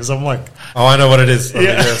shower is. I'm like, Oh, I know what it is. Yeah.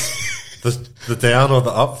 Yes. The down or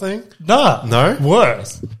the up thing? nah. No?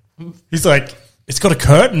 Worse. He's like, it's got a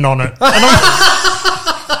curtain on it. And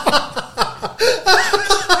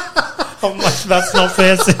I'm like, that's not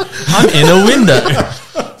fancy. I'm in a window.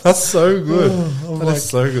 That's so good. That's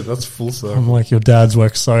so good. That's full circle. I'm like, your dad's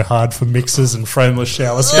worked so hard for mixers and frameless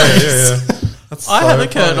shower Yeah, screens. yeah. That's I so have a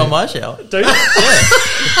curtain funny. on my shower. Do you?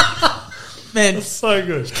 Man, So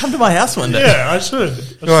good. come to my house one day. Yeah, I should.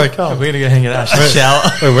 You're like, We're going to go hang at Ash's shower.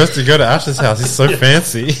 wait, where's to go to Ash's house? He's so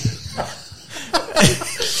fancy.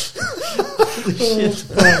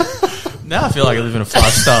 Now I feel like I live in a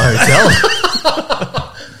 5-star hotel.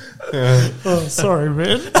 Oh, sorry,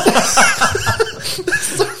 man.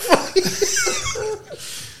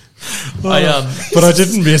 But I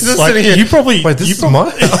didn't miss. Just Like, sitting here. you probably. Wait, this you is my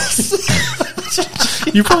house.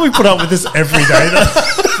 You probably put up with this every day. Then.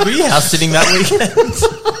 Were you house sitting that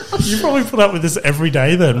weekend? You probably put up with this every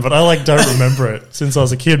day then, but I like don't remember it since I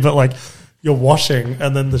was a kid. But like, you're washing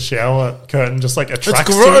and then the shower curtain just like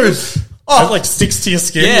attracts gross. to you. Oh, it like sticks to your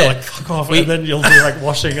skin. Yeah. You're like, fuck off, and then you'll be like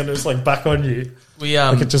washing and it's like back on you. We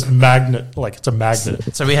Like it's just magnet. Like it's a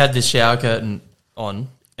magnet. So we had this shower curtain on,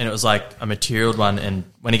 and it was like a material one, and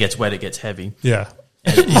when it gets wet, it gets heavy. Yeah.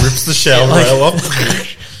 Rips the shower like- rail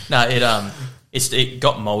off. No, it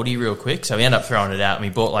got moldy real quick, so we ended up throwing it out, and we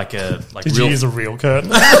bought like a Did you use a real curtain?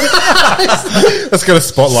 Let's get a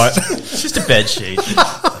spotlight. it's just a bed sheet.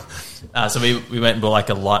 So we went and bought like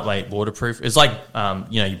a lightweight waterproof. It's like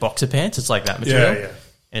your boxer pants. It's like that material, Yeah.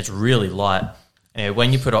 and it's really light. And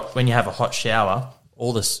when you have a hot shower,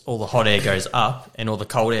 all the hot air goes up, and all the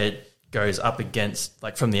cold air goes up against,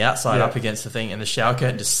 like from the outside Yeah. up against the thing, and the shower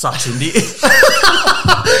curtain just sucks into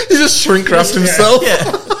it. He just shrink wrapped himself. Yeah.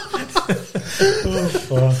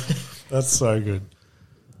 That's so good.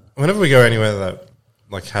 Whenever we go anywhere that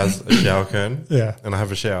like has a shower curtain, Yeah. and I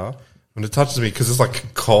have a shower, when it touches me because it's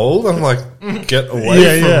like cold, I'm like, get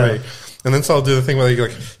away from me. And then so I'll do the thing where you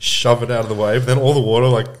like shove it out of the way, but then all the water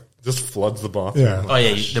like just floods the bathroom. Yeah. Oh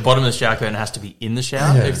yeah, the bottom of the shower curtain has to be in the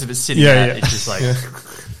shower Yeah. because if it's sitting Yeah, out, yeah. it's just like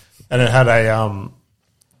And it had a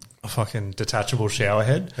fucking detachable shower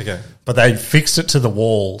head. Okay. But they fixed it to the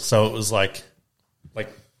wall, so it was like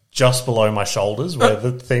just below my shoulders where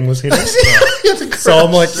the thing was hitting. So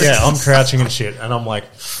I'm like, I'm crouching and shit, and I'm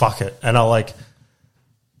like, fuck it. And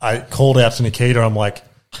I called out to Nikita, I'm like,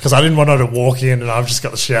 because I didn't want her to walk in and I've just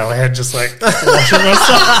got the shower head just like washing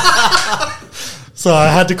myself. So I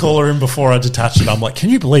had to call her in before I detached it. I'm like, can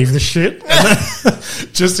you believe this shit? And then,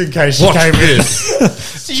 just in case she came in.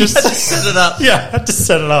 so you had to set it up. Yeah, I had to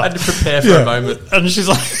set it up. I had to prepare for a moment. And she's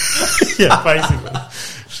like, basically.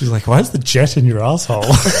 She's like, why is the jet in your asshole? I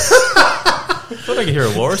thought I could hear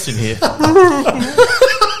a walrus in here.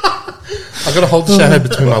 I've got to hold the shower head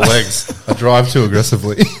between my legs. I drive too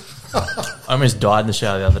aggressively. I almost died in the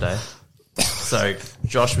shower the other day. So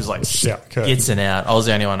Josh was like skitzing out. I was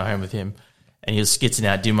the only one at home with him. And he was skitzing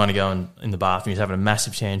out, didn't want to go in the bath. And he was having a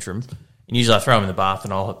massive tantrum. And usually I throw him in the bath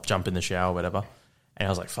and I'll jump in the shower or whatever. And I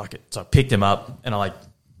was like, fuck it. So I picked him up and I like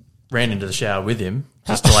ran into the shower with him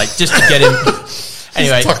just to get him.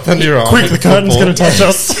 Anyway, tucked under your arm. Quick, the curtain's going to touch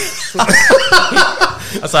us.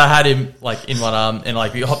 So I had him like in one arm and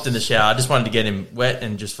like we hopped in the shower. I just wanted to get him wet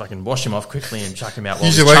and just fucking wash him off quickly and chuck him out.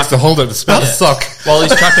 Use your legs to hold it. The spell suck. While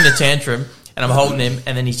he's chucking a tantrum and I'm holding him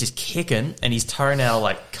and then he's just kicking and his toenail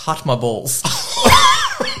like cut my balls.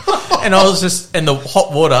 And I was just in the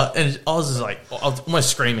hot water and I was just like, I was almost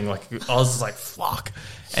screaming. Like I was just like, fuck.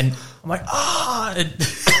 And I'm like, and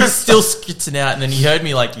he's still skitzing out. And then he heard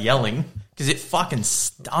me like yelling because it fucking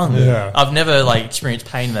stung. Yeah. I've never like experienced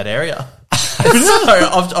pain in that area. So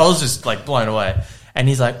I was just like blown away. And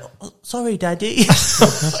he's like, oh, sorry, Daddy.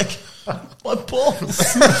 Like, my balls.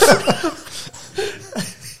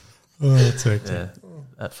 That's hectic. Yeah,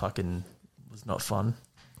 that fucking was not fun.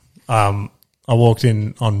 I walked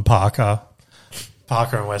in on Parker.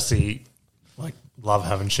 Parker and Westy like love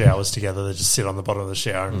having showers together. They just sit on the bottom of the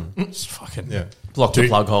shower and just fucking Block the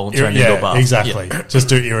plug hole and turn into a bath. Exactly. Yeah. Just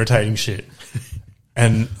do irritating shit.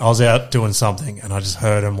 And I was out doing something and I just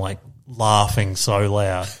heard him like laughing so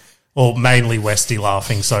loud. Or mainly Westy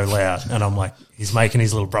laughing so loud. And I'm like, he's making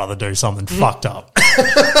his little brother do something fucked up.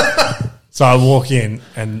 So I walk in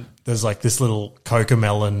and there's like this little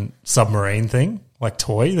Cocomelon submarine thing, like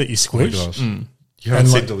toy that you squish. Oh my gosh. You And haven't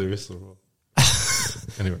seen like- Delirious or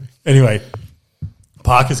Anyway,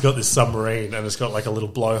 Parker's got this submarine and it's got like a little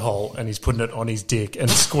blowhole and he's putting it on his dick and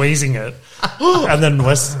squeezing it. and then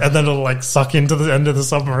it'll like suck into the end of the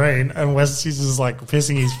submarine and Westy's just like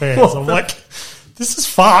pissing his pants. I'm like, this is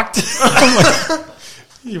fucked. I'm like,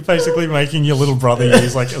 you're basically making your little brother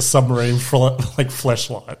use like a submarine like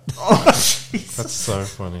fleshlight. That's so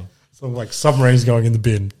funny. So I'm like, submarine's going in the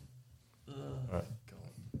bin. Alright,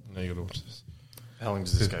 now you got to watch this. How long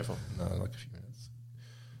does this go for? No, like a few minutes.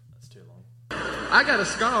 That's too long. I got a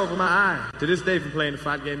scar over my eye to this day from playing the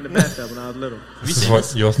fight game in the bathtub when I was little. Have you This is seen what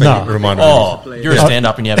this? your thing No. reminded me. Oh, you're a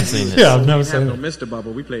stand-up and you haven't seen this. Yeah, I've never We didn't seen have it. no Mr.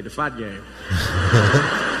 Bubble. We played the fight game.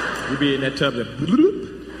 We be in that tub that.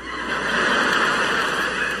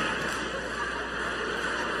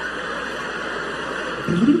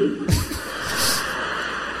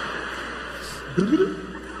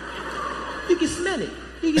 You can smell it.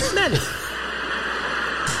 You can smell it.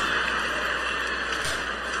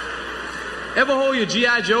 Ever hold your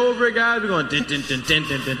G.I. Joe over it, guys? We're going din din din din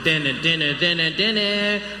din din din din din din din din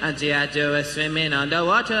din. And G.I. Joe is swimming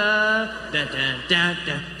underwater. Dun dun dun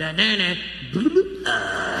dun dun dun dun.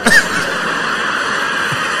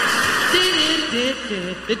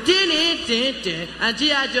 And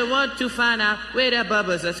G.I. Joe want to find out where the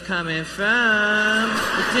bubbles is coming from.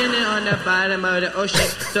 It's on the bottom of the ocean,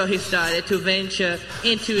 so he started to venture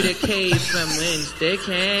into the cave from whence they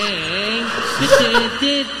came.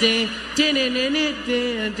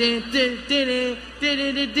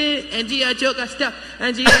 And G.I. Joe got stuck,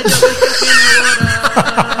 and G.I. Joe got stuck in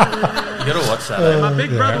the water. You gotta watch that. My big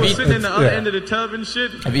brother was Have you- sitting in the other end of the tub and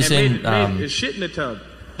shit. Have you and seen, made his shit in the tub?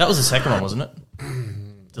 That was the second one, wasn't it?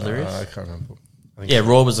 Delirious? I can't remember. I think Yeah,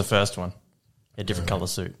 Raw was the first one. A different colour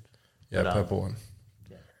suit. Yeah, But, purple one.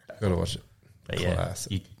 Gotta watch it. But yeah,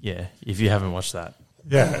 Classic. if you haven't watched that.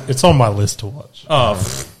 Yeah, it's on my list to watch. Oh,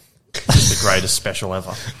 it's the greatest special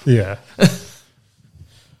ever. Yeah.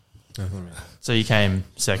 So you came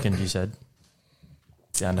second, you said?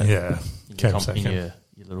 Down at Yeah, in came your, second. in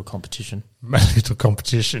your little competition. My little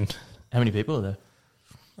competition. How many people are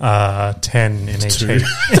there? 10 in each heat.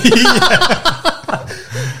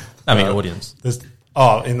 I mean, audience.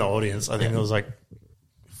 In the audience, I think there was like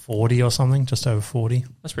 40 or something, just over 40.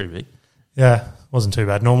 That's pretty big. Yeah, wasn't too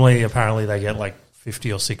bad. Normally, apparently, they get like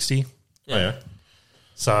 50 or 60. Oh, yeah.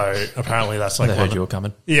 So apparently that's like They heard you were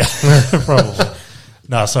coming. Yeah, probably.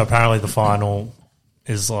 No, so apparently the final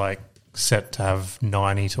is like set to have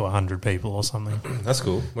 90 to 100 people or something. That's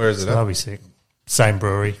cool. Where is it So at? that'll be sick. Same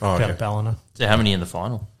brewery, Oh, down okay. at Ballina. So how many in the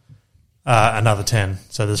final? Another 10.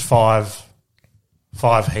 So there's five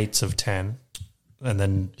heats of 10, and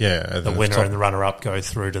then Yeah. the winner and the runner-up go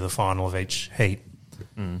through to the final of each heat.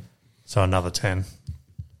 So another 10.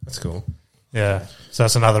 That's cool. Yeah. So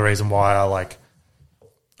that's another reason why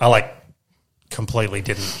I completely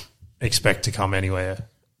didn't expect to come anywhere.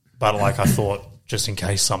 But I thought just in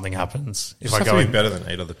case something happens, if Just I have go to in, be better than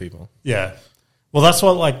 8 other people. yeah. Well, that's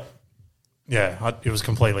what it was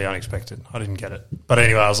completely unexpected. I didn't get it. But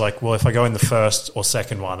anyway, I was like, well, if I go in the first or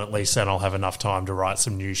second one, at least then I'll have enough time to write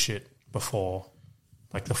some new shit before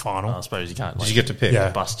the final. I suppose you can't Did you get to pick? Yeah.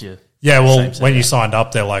 bust you. Yeah, well, Same set, when you yeah. signed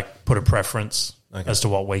up, they're like, put a preference Okay. as to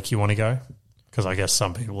what week you want to go. Because I guess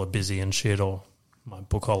some people are busy and shit or might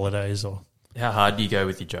book holidays or... How hard do you go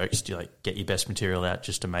with your jokes? Do you get your best material out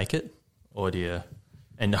just to make it? Or do you...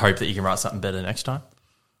 And hope that you can write something better next time?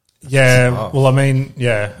 Yeah, well, I mean,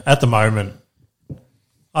 yeah, at the moment,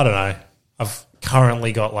 I don't know. I've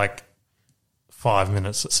currently got 5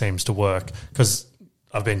 minutes that seems to work because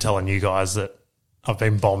I've been telling you guys that I've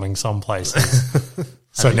been bombing some places.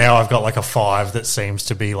 So now I've got a 5 that seems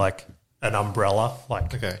to be an umbrella.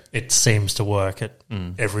 Okay. It seems to work at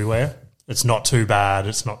everywhere. It's not too bad.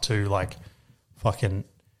 It's not too fucking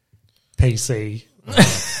PC.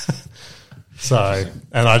 So,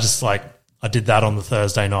 and I just I did that on the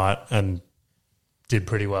Thursday night and did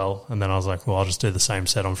pretty well. And then I was like, well, I'll just do the same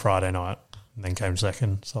set on Friday night, and then came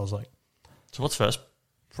second. So I was like, So what's first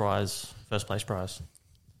place prize?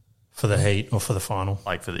 for the heat or for the final,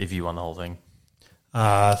 If you won the whole thing.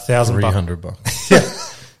 $1,000 $300.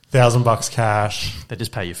 $1,000 cash. They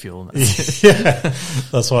just pay your fuel. And that's Yeah,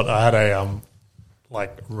 that's what I had a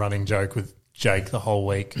running joke with Jake the whole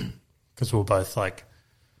week because we were both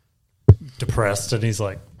depressed, and he's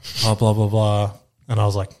like, oh, blah blah blah, and I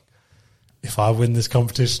was like, if I win this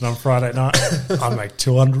competition on Friday night, I make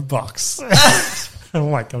 $200.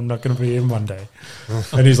 I'm like, I'm not going to be in one day,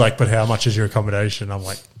 and he's like, but how much is your accommodation? I'm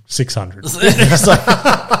like, 600. He's like,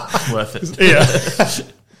 worth it. yeah.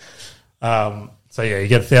 So yeah, you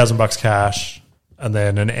get $1,000 cash, and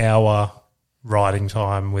then an hour writing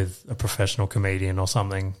time with a professional comedian or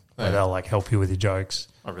something where they'll help you with your jokes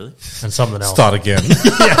Oh, really? and something else. Start again.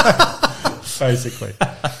 Basically.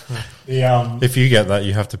 If you get that,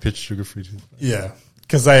 you have to pitch Sugar Free Tuesday. Yeah,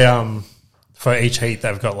 because they for each heat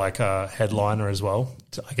they've got a headliner as well.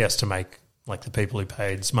 I guess to make the people who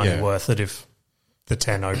paid's money Yeah. worth it if the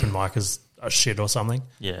 10 open micers are shit or something.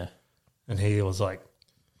 Yeah. And he was fucking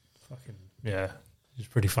yeah, he's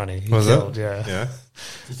pretty funny. He Was killed, it? Yeah. Yeah. Do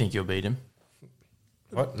you think you'll beat him?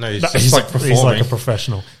 What? No, he's No, just he's performing. he's like a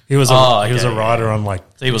professional. He was Oh, he was a okay, writer yeah. on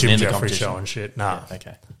So he wasn't Jim in the Jeffrey competition? show and shit. Nah,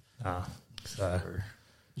 Okay. nah. So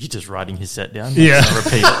You're just writing his set down? Yeah. Just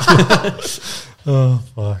repeat it. oh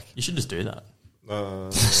fuck. You should just do that.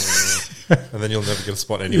 And then you'll never get a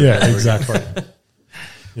spot anywhere. Yeah, exactly.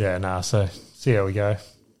 Yeah, nah. So see how we go.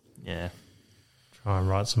 Yeah. Try and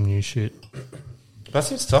write some new shit. That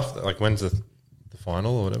seems tough. When's the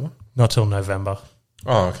final or whatever? Not till November.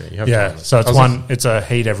 Oh, okay. You have Yeah, time. so I it's was one. It's a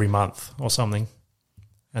heat every month or something,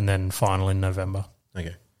 and then final in November.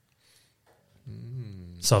 Okay.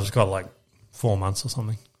 So I've got 4 months or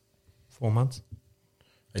something. 4 months.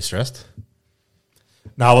 Are you stressed?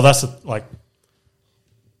 No, well, that's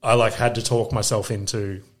I had to talk myself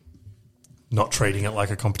into not treating it like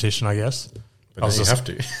a competition, I guess. But I was now you just-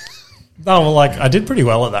 have to. No, well, I did pretty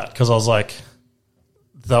well at that because I was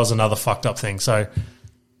that was another fucked up thing. So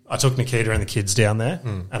I took Nikita and the kids down there,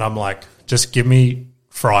 and I'm like, just give me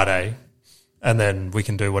Friday, and then we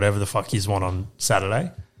can do whatever the fuck you want on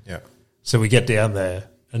Saturday. Yeah. So we get down there,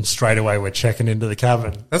 and straight away we're checking into the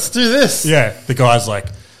cabin. Let's do this. Yeah, the guy's like,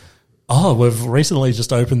 oh, we've recently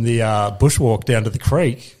just opened the bushwalk down to the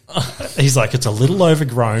creek. He's like, it's a little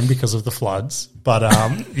overgrown because of the floods, but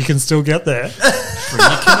you can still get there. Bring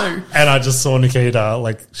your canoe. And I just saw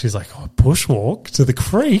Nikita, she's like, oh, bushwalk to the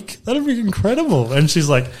creek? That'd be incredible. And she's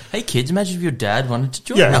like, Hey, kids, imagine if your dad wanted to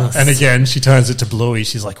join yeah. us. And again, she turns it to Bluey.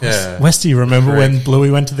 She's like, Yeah. Westy, you remember Creek. when Bluey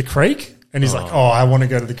went to the creek? And he's like, oh, I want to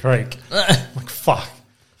go to the creek. I'm like, fuck.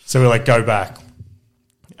 So we like go back,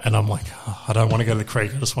 and I'm like, oh, I don't want to go to the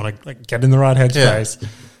creek. I just want to like get in the right headspace.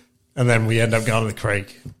 And then we end up going to the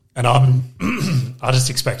creek, and I just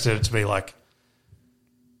expected it to be like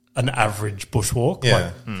an average bushwalk.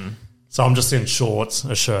 Yeah. Like, so I'm just in shorts,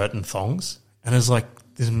 a shirt, and thongs, and it's like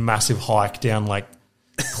this massive hike down like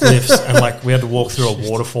cliffs, and like we had to walk through a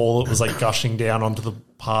waterfall that was like gushing down onto the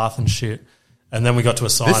path and shit. And then we got to a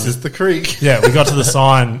sign. This is the creek. Yeah, we got to the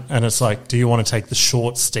sign, and it's like, do you want to take the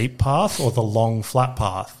short, steep path or the long, flat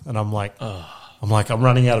path? And I'm like, I'm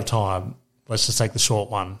running out of time. Let's just take the short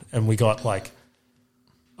one. And we got like,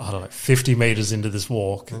 I don't know, 50 meters into this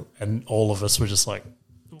walk, and all of us were just like,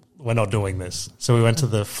 we're not doing this. So we went to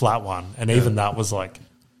the flat one, and even that was like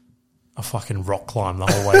a fucking rock climb the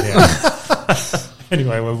whole way down.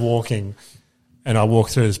 Anyway, we're walking, and I walk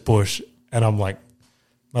through this bush, and I'm like,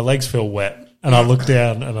 my legs feel wet. And I look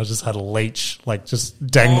down, and I just had a leech, like, just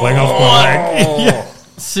dangling off my leg. Yeah.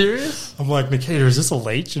 Serious? I'm like, Nikita, is this a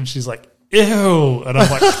leech? And she's like, ew. And I'm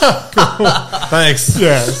like, cool. Thanks.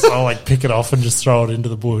 Yeah. So I, like, pick it off and just throw it into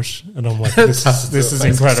the bush. And I'm like, this is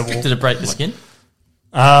incredible. Did it break the skin?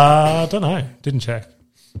 I don't know. Didn't check.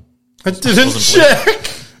 I didn't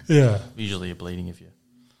check. Yeah. Usually you're bleeding if you...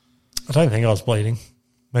 I don't think I was bleeding.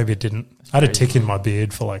 Maybe it didn't. I had a tick in my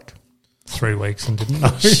beard for, like, 3 weeks and didn't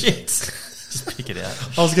know. Shit. Just pick it out.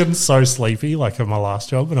 I was getting so sleepy, like at my last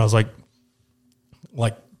job, and I was like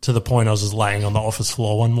to the point I was just laying on the office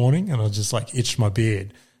floor one morning, and I just like itched my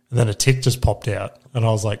beard, and then a tick just popped out, and I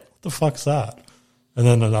was like, "What the fuck's that?" And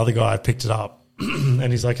then another guy picked it up, and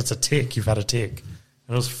he's like, "It's a tick. You've had a tick,"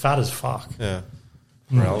 and it was fat as fuck. Yeah.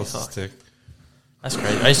 Paralysis tick. That's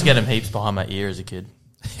crazy. I used to get them heaps behind my ear as a kid.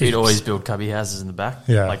 We'd always build cubby houses in the back,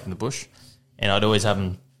 like in the bush, and I'd always have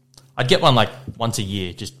them. I'd get one like once a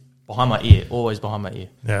year, just behind my ear, always behind my ear.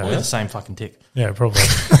 Yeah. Always the same fucking tick. Yeah, probably.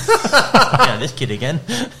 Yeah, this kid again.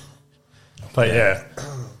 But yeah,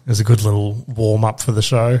 it was a good little warm up for the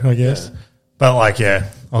show, I guess. Yeah. But like, yeah,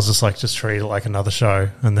 I was just like, just treat it like another show.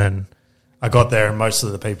 And then I got there, and most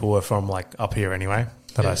of the people were from like up here anyway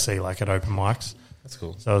that I see like at open mics. That's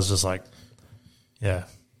cool. So I was just like, yeah,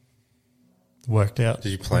 worked out.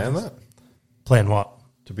 Did you plan that? Plan what?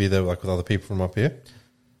 To be there like with other people from up here?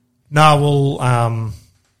 No, well,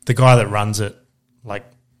 the guy that runs it, like,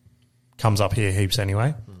 comes up here heaps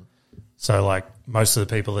anyway. So, like, most of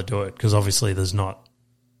the people that do it, because obviously there's not,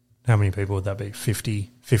 how many people would that be? 50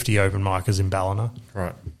 open micers in Ballina.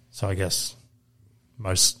 Right. So I guess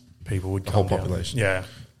most people would come whole down. population. Yeah.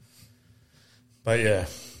 But, yeah,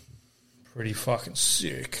 pretty fucking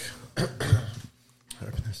sick.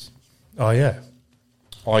 Open this. Oh, yeah.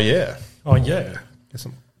 Oh, yeah. Oh, yeah. Get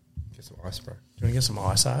some ice, bro. Do you want to get some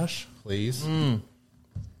ice ash? Please.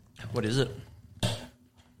 What is it?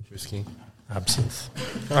 Whiskey. Absinthe.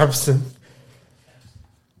 Absinthe.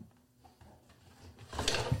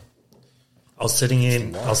 I was sitting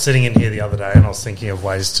in here the other day, and I was thinking of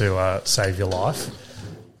ways to save your life.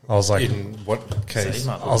 I was like, In what case?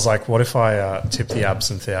 I was like, what if I tip the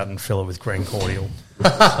absinthe out and fill it with green cordial?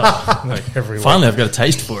 Like every week. Finally, I've got a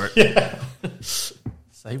taste for it. Yeah.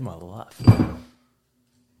 Save my life.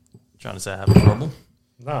 Trying to say I have a problem?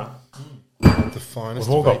 Nah, The finest.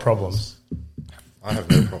 we've all got of problems. I have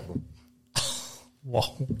no problem.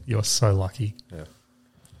 Wow, you're so lucky. Yeah.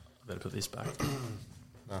 I better put this back.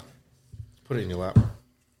 Nah. Put it in your lap.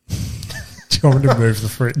 Do you want me to move the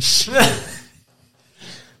fridge?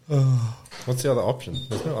 What's the other option?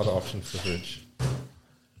 There's no other option for the fridge.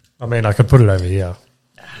 I mean, I could put it over here.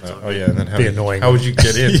 Oh yeah, and then Be annoying. How would you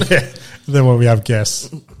get in? Yeah. And then when we have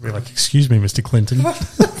guests, we're like, "Excuse me, Mr. Clinton."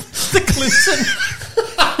 The Clinton.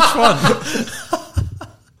 Which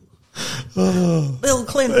one? Bill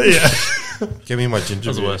Clinton. Yeah. Give me my ginger That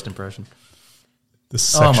was the beer. worst impression. The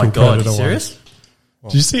sexual Oh my god, predator you one. serious?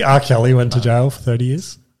 Did you see R. Kelly went to jail for 30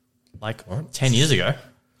 years? Like 10 years ago.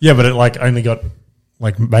 Yeah, but it like only got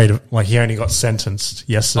like he only got sentenced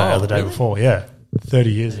yesterday Oh, or the day really? before. Yeah,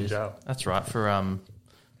 30 years in jail. That's right, for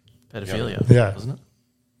pedophilia, Yeah. wasn't it?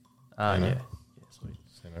 Yeah. Yeah, sweet.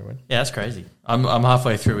 Say no word. Yeah, that's crazy. I'm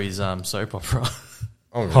halfway through his soap opera.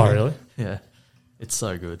 Oh really? Oh, really? Yeah. It's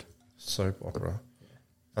so good. Soap opera.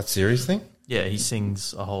 That serious thing? Yeah, he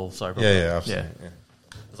sings a whole soap opera. Yeah, I've seen it, yeah.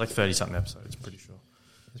 It's like 30-something episodes, pretty sure.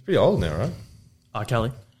 It's pretty old now, right? R.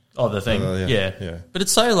 Kelly? Oh, the thing. Yeah. Yeah. But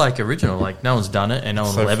it's so, like, original. Like, no one's done it, and no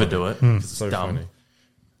one So will ever funny. do it. Hmm. 'cause it's So dumb. funny.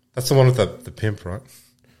 That's the one with the pimp, right?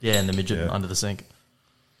 Yeah, and the midget Yeah. under the sink.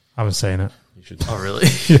 I haven't seen it. You should. Oh, really?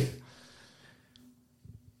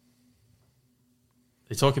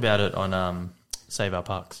 They talk about it on Save Our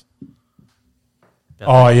Parks. About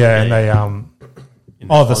Oh that. yeah, and they In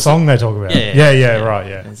the closet. song they talk about. Yeah. Yeah, right,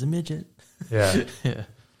 yeah. There's a midget. Yeah. Yeah.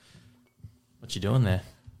 What you doing there?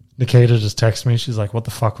 Nikita just texted me. She's like, "What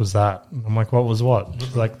the fuck was that?" And I'm like, "What was what?"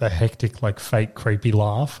 She's like, "The hectic, like fake, creepy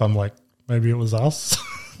laugh." I'm like, "Maybe it was us."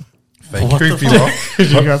 Fake creepy laugh. Did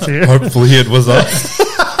you guys hear? Hopefully it was us.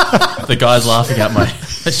 The guy's laughing at my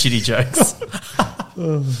shitty jokes.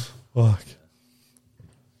 Fuck.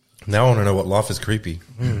 Now I want to know what laugh is creepy.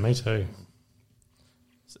 Me too.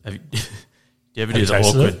 Do you ever Have do you the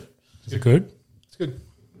tasted awkward? it? Is it good? It's good.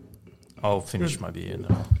 I'll finish my beer.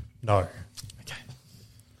 No. Okay.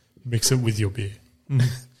 Mix it with your beer. You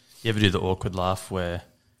ever do the awkward laugh where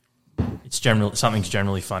something's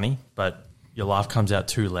generally funny, but your laugh comes out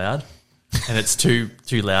too loud, and it's too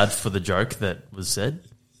loud for the joke that was said,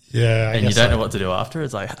 Yeah, and you don't know what to do after?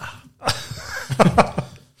 It's like,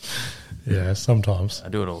 Yeah, sometimes. I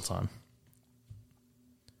do it all the time.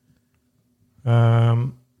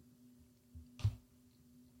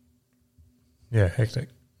 Yeah, hectic.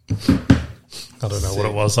 I don't know what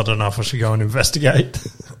it was. I don't know if I should go and investigate.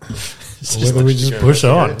 Or whether we just push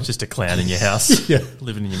on. It's just a clown in your house, Yeah.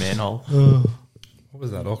 living in your manhole. What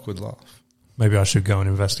was that awkward laugh? Maybe I should go and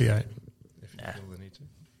investigate. If you Nah. feel the need to.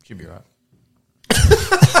 Should be right.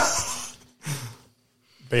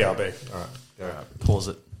 BRB. All right. Go. Pause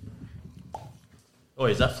it. Oh,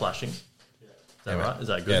 is that flashing? Is that Yeah, right? mate. Is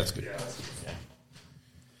that good? Yeah, it's good.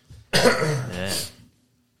 Yeah.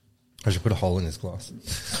 I should put a hole in his glass.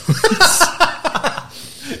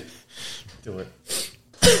 Do it.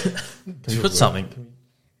 Can you put something? Can we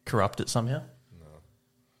corrupt it somehow?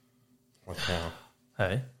 Like how?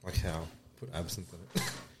 Hey, Like how? Put absinthe in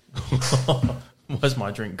it. why's my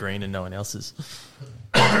drink green and no one else's?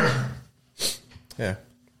 Yeah.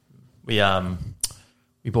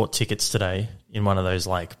 We bought tickets today in one of those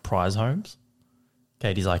like prize homes.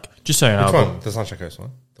 Katie's like, just so you know, Which one? The Sunshine Coast one?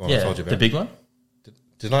 The one I yeah, told you about? the big one.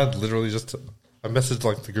 Didn't I literally just... I messaged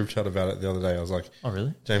like the group chat about it the other day. I was like, Oh,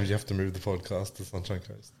 really? James, you have to move the podcast to Sunshine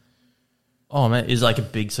Coast. Oh man, it's like a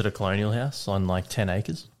big sort of colonial house on like 10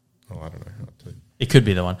 acres. Oh, I don't know how to... It could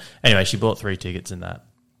be the one. Anyway, she bought 3 tickets in that,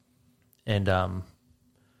 and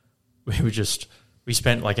we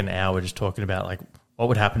spent like an hour just talking about like what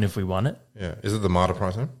would happen if we won it. Yeah. Is it the Martyr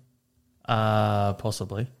Prize home?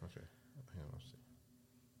 Possibly. Okay. Hang on, I'll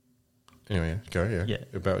see. Anyway, go, yeah. Yeah.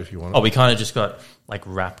 About if you want Oh, it. we kind of just got like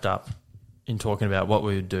wrapped up in talking about what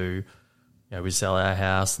we would do. You know, we'd sell our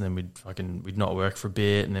house and then we'd not work for a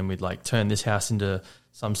bit and then we'd like turn this house into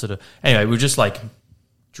some sort of... Anyway, we were just like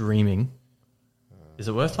dreaming. Is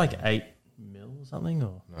it worth like 8 mil or something?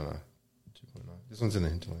 Or No. 2.9. This one's in the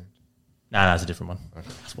hinterland. no, it's a different one. Okay.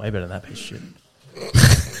 It's way better than that piece of shit.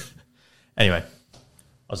 Anyway, I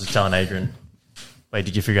was just telling Adrian, wait,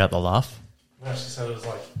 did you figure out the laugh? No, she said it was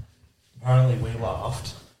like, apparently we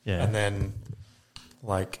laughed. Yeah. And then,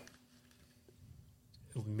 like,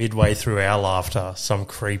 midway through our laughter, some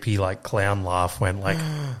creepy, like, clown laugh went like,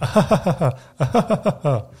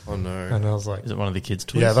 Oh, no. and I was like, Is it one of the kids'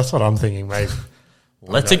 toys? yeah, that's what I'm thinking, maybe.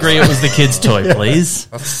 Let's agree it was the kids' toy, please.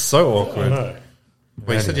 That's so I awkward. know.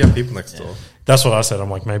 Well, you said you have people next door. That's what I said. I'm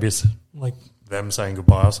like, maybe it's like them saying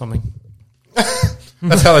goodbye or something.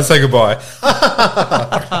 That's how they say goodbye.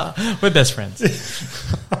 We're best friends.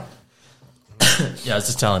 Yeah, I was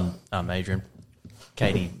just telling Adrian.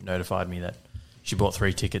 Katie notified me that she bought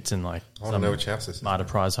 3 tickets in like I want to know which house this is. Martyr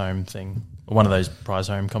Prize Home thing, or one of those prize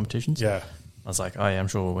home competitions. Yeah. I was like, oh yeah, I'm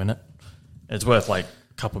sure we'll win it. It's worth like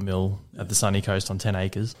a couple mil at the sunny coast on 10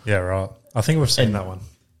 acres. Yeah, right. I think we've seen that one.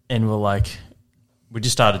 And we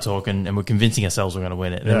just started talking and we're convincing ourselves we're going to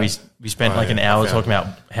win it. And then Yeah. we spent Oh, like an yeah, hour I talking about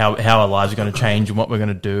how our lives are going to change and what we're going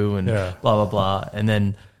to do and Yeah. blah, blah, blah. And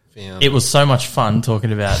then Found. it was so much fun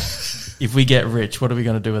talking about if we get rich, what are we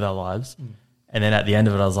going to do with our lives? And then at the end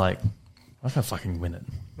of it, I was like, I'm going to fucking win it.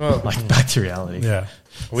 Well, Like back to reality. Yeah.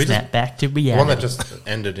 we just, Snap back to the reality. one that just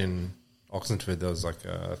ended in Oxenford, there was like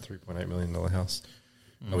a $3.8 million house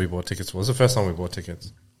that we bought tickets for. It was the first time we bought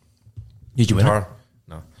tickets. Did you win it? Tara,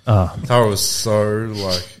 no. Oh. Tara was so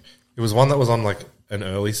like, it was one that was on like an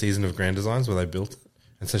early season of Grand Designs where they built it.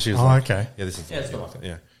 And so she was Oh, like, okay. yeah, this is Yeah, it's the one.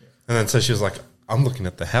 yeah. And then so she was like, I'm looking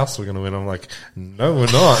at the house we're going to win. I'm like, no,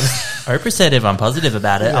 we're not. Oprah said if I'm positive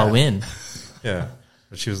about it, I'll win. Yeah.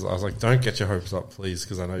 But I was like, don't get your hopes up, please,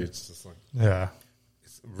 because I know it's just like, Yeah.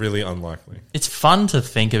 it's really unlikely. It's fun to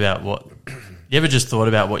think about what... You ever just thought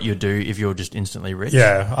about what you'd do if you're just instantly rich?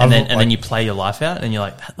 Yeah, And then like- you play your life out and you're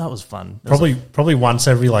like, that was fun. That was Probably once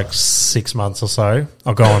every like 6 months or so,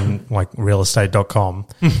 I'll go on like realestate.com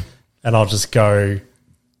and I'll just go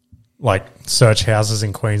like search houses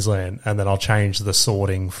in Queensland and then I'll change the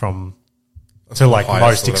sorting from to like highest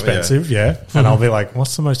most or whatever, expensive, yeah. And I'll be like,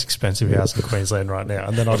 what's the most expensive house in Queensland right now?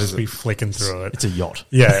 And then I'll just be flicking through it. It's a yacht.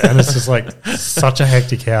 Yeah, and it's just like such a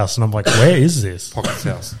hectic house. And I'm like, where is this? Pocket's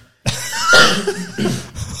house.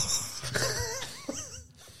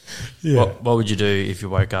 Yeah. What would you do if you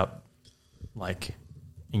woke up like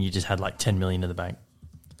and you just had like 10 million in the bank?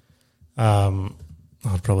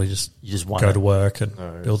 I'd probably just You just won go it. to work and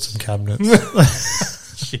No, build some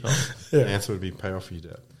cabinets. Sure. The answer would be pay off your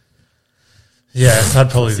debt. Yeah,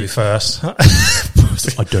 that'd probably be first.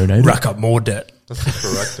 I donate Rack up more debt. That's the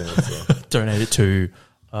correct answer. donate it to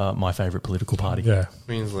my favourite political party. Yeah.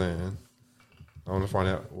 Queensland. I want to find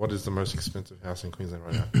out what is the most expensive house in Queensland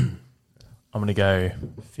right now. I'm going to go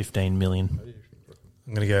 15 million.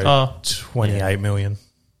 I'm going to go Oh, 28 million.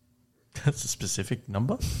 That's a specific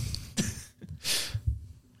number.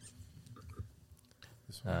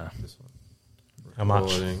 This one. How much?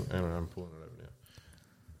 Recording. Hang on, I'm pulling it over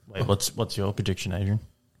now. Wait, what's your prediction, Adrian?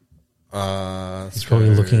 He's probably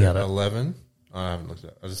looking at it. 11. I haven't looked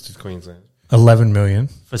at it. I just did Queensland. 11 million.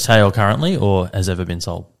 For sale currently or has ever been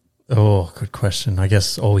sold? Oh, good question. I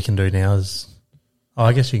guess all we can do now is... Oh,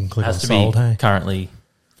 I guess you can click on Has to sold, be hey? currently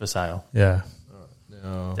for sale. Yeah.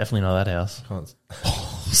 No. Definitely not that house. Can't.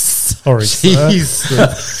 Sorry, sir.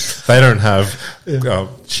 Jeez. They don't have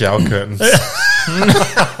shower curtains.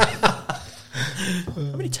 How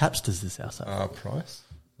many taps does this house have? Price?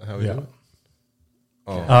 How we Yeah. do it?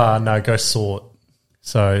 Oh, No, go sort.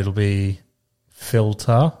 So it'll be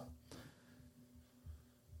filter.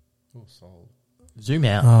 sold. Zoom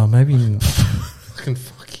out. Oh, maybe Fucking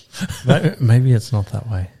fuck. maybe it's not that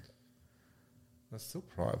way. That's still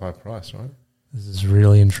by price, right? This is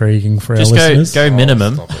really intriguing for Just our go listeners.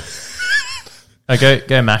 minimum. Stop it.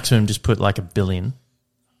 Go maximum. Just put like $1 billion.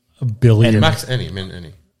 $1 billion. Max any, min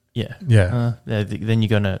any. Yeah. Yeah. Then you're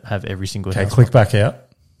going to have every single Okay, house. click back out.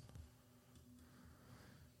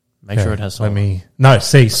 Make sure it has Let sold. me... No,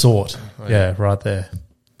 see, sort. Yeah, right there.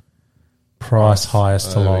 Price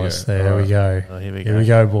highest to there we lowest. go. There we go. Oh, here we Here go. we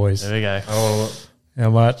go, boys. There we go. Oh, How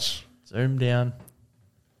much? Zoom down.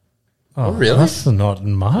 Oh, really? That's not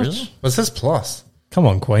much. Really? well, it says plus. Come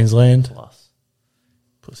on, Queensland. Plus.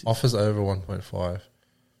 Pussy. Offers over 1.5.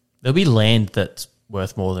 There'll be land that's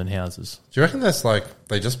worth more than houses. Do you reckon that's like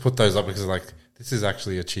they just put those up because like this is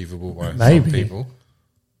actually achievable by Maybe. some people?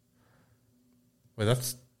 Well,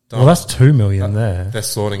 that's dumb. Well, that's 2 million there. Their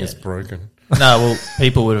sorting is broken. No, well,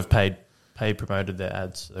 people would have paid promoted their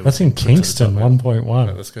ads. So they That's would in put it to the Kingston, top. 1.1.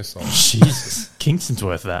 Right, let's go sold. Jesus. Kingston's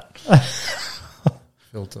worth that.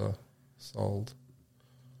 Filter sold.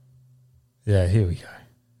 Yeah, here we go.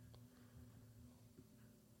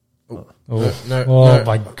 Oh, Oh, no, oh no.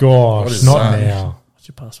 my gosh, What is not that? now. What's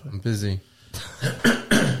your password? I'm busy.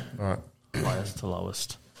 All right. Highest to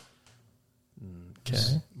lowest. Okay.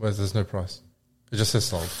 Where's there's no price? It just says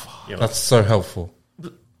sold. Yeah, That's so helpful.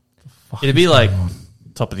 It'd be like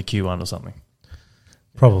top of the Q1 or something.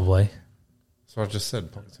 Probably. So I just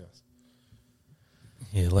said Pocket's house.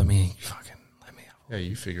 Yeah, let me Yeah,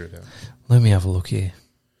 you figure it out. have a look here.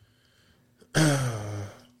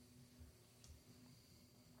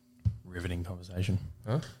 Riveting conversation.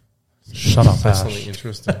 Huh? Shut up, Say something Ash.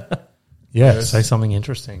 interesting. Yeah, Yes. say something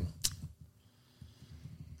interesting.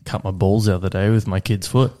 Cut my balls the other day with my kid's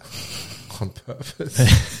foot. On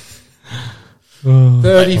purpose.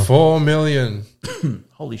 34 million.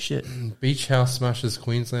 Holy shit. Beach House smashes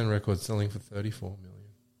Queensland record selling for 34 million.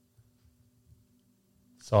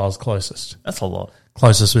 So I was closest. That's a lot.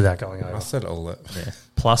 Closest without going I over. said 11. Yeah.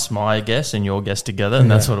 Plus my guess and your guess together, and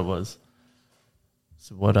that's what it was.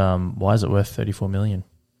 So what? Why is it worth 34 million?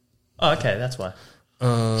 Oh, okay, that's why.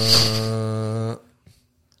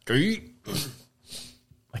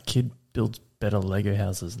 My kid builds better Lego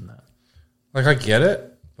houses than that. Like, I get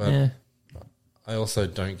it, but Yeah, I also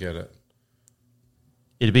don't get it.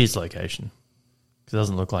 it'd be its location because it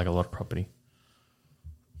doesn't look like a lot of property.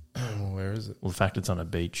 Where is it? Well, the fact it's on a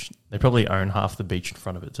beach, they probably own half the beach in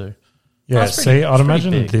front of it too. Yeah, That's pretty- see, I'd it's pretty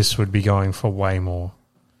imagine big. this would be going for way more.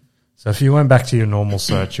 So if you went back to your normal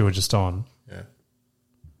search you were just on, Yeah.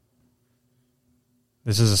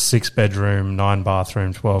 this is a 6-bedroom,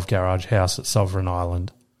 9-bathroom, 12 garage house at Sovereign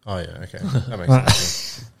Island. Oh, yeah, okay. That makes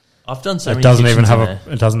sense. I've done so It many. doesn't even evictions have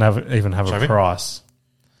in a. It doesn't even have Show a me. price.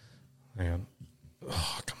 Hang on.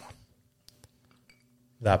 Oh, come on.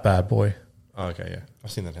 That bad boy. Oh, okay, yeah.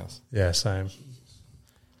 I've seen that house. Yeah, same.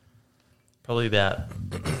 probably about.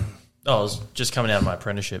 I was just coming out of my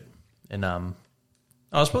apprenticeship, and I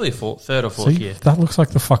was probably third or fourth See, year. that looks like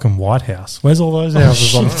the fucking White House. Where's all those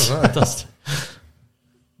houses on? It does.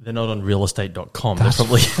 They're not on realestate.com. That's They're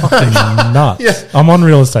probably fucking nuts. I'm on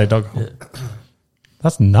realestate.com.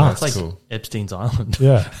 That's nuts. It's like cool. Epstein's Island.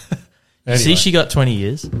 Yeah. You see, she got 20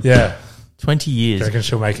 years. Yeah. 20 Do years. you reckon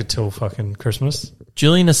she'll make it till fucking Christmas?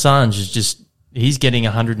 Julian Assange is just, he's getting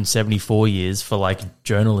 174 years for like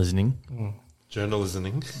journalisming.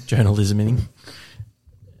 Journalisming.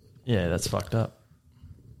 Yeah, that's fucked up.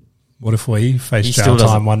 What if we face He jail still doesn't-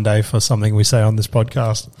 time one day for something we say on this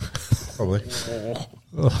podcast? Probably.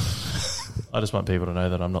 I just want people to know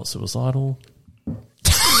that I'm not suicidal.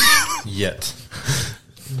 Yet.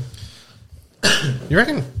 You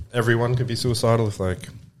reckon everyone could be suicidal if like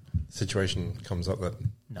a situation comes up that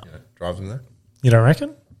No. drives them there? You don't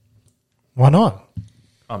reckon? Why not?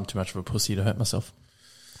 I'm too much of a pussy to hurt myself.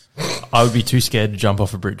 I would be too scared to jump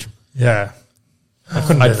off a bridge. Yeah. I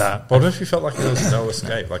couldn't do that. What if you felt like there was no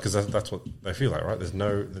escape? Like, because that's what they feel like, right? There's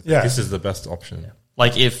no. Yeah. This is the best option.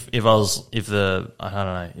 Like if I was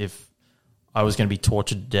going to be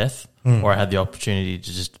tortured to death, or I had the opportunity to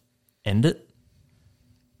just end it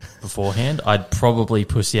beforehand, I'd probably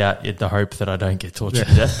pussy out in the hope that I don't get tortured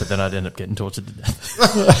to death, but then I'd end up getting tortured to death.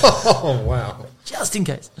 Oh wow! Just in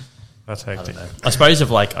case. That's hectic. I suppose if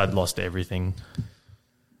like I'd lost everything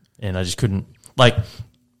and I just couldn't, like,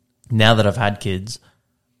 now that I've had kids,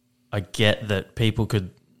 I get that people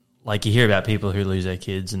could, like, you hear about people who lose their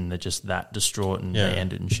kids and they're just that distraught and they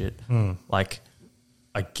end it and shit. Like,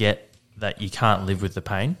 I get that you can't live with the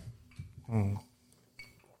pain. I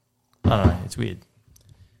don't know, it's weird.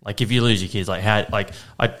 Like, if you lose your kids, like, how, like,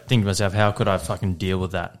 I think to myself, how could I fucking deal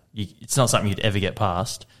with that? It's not something you'd ever get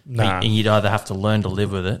past. Nah. And you'd either have to learn to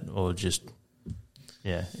live with it or just,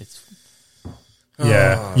 yeah, it's,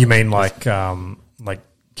 Yeah. You mean like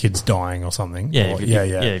kids dying or something? yeah, Or, yeah,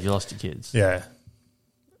 if you lost your kids. Yeah.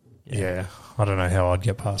 Yeah. I don't know how I'd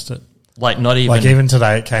get past it. Like, not even, Like even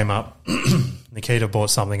today it came up. Nikita brought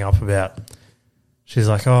something up about, she's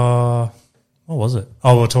like, oh, what was it?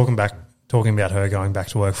 Oh, we're talking about her going back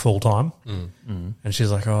to work full time. And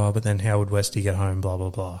she's like, oh, but then how would Westy get home, blah, blah,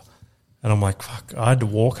 blah. And I'm like, fuck, I had to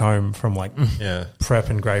walk home from like prep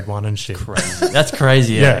and grade 1 and shit. crazy. That's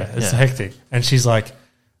crazy. Yeah, it's hectic. And she's like,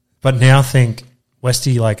 but now think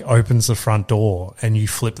Westy like opens the front door and you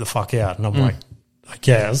flip the fuck out. And I'm like, I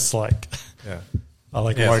guess, like, I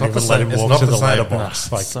like Yeah, won't it's not even the let same- him it's walk not to the the same.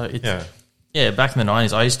 letterbox. Like, So it's, yeah, back in the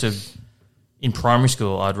 90s, I used to, in primary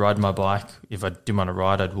school, I'd ride my bike. If I didn't want to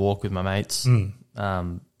ride, I'd walk with my mates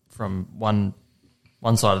from one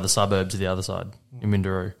side of the suburb to the other side in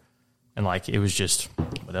Minderoo. And, like, it was just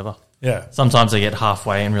whatever. yeah. Sometimes I get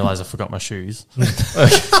halfway and realise I forgot my shoes. You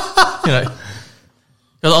know.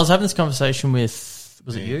 'Cause I was having this conversation with,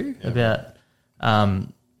 was it you? About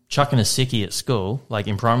chucking a sickie at school, like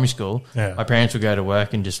in primary school. Yeah. My parents would go to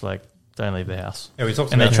work and just, like, don't leave the house. Yeah, we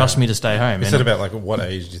talked And they about trust me to stay home. We And said about like what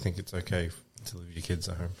age do you think it's okay to leave your kids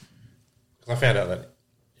at home? Because I found out that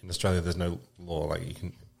in Australia there's no law like you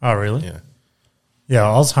can. Oh, really? Yeah, Yeah,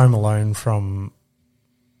 I was home alone from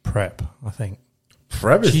prep, I think.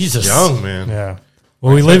 prep is Jesus. young, man. Yeah.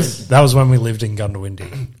 Well, that was when we lived in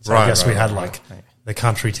Gundawindi. So I Right, guess we right, had right. like the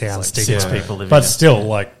country town like stigma. 6 people living But there. still,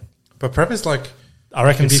 like, But prep is like I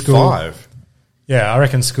reckon maybe school. 5. Yeah, I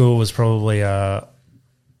reckon school was probably a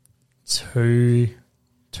 2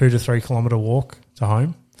 to 3 kilometre walk to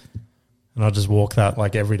home. And I'd just walk that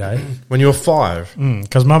like every day. When you were 5,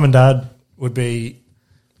 Because mum and dad would be.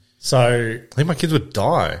 So I think my kids would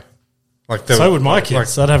die. Like they would my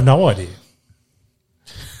kids. I'd have no idea.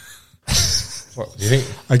 What, do you think?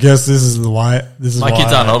 I guess this is why. my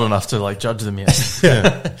kids aren't old enough to, like, judge them yet.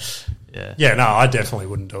 Yeah. Yeah, no, I definitely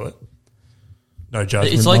wouldn't do it. No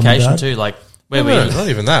judgment. It's Mum and location, Dad. too. Like, where No, we not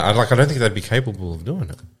even that. I don't think they'd be capable of doing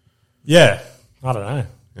it. Yeah, I don't know.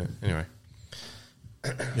 Yeah. Anyway,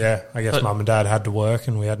 Yeah, I guess But- mum and dad had to work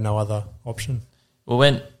and we had no other option. Well,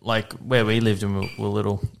 when, like, where we lived when we were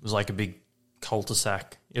little, it was like a big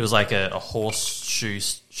cul-de-sac. It was like a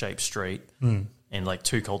horseshoe-shaped street and, like,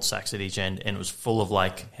 2 cul-de-sacs at each end, and it was full of,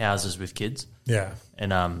 like, houses with kids. Yeah.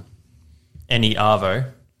 And any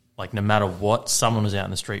arvo, like, no matter what, someone was out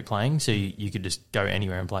in the street playing, so you could just go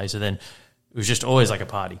anywhere and play. So then it was just always like a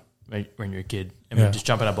party when you're a kid. And Yeah. we'd just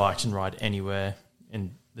jump on our bikes and ride anywhere,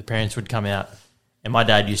 and the parents would come out. And my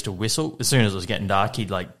dad used to whistle. As soon as it was getting dark,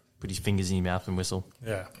 he'd, like, put his fingers in his mouth and whistle.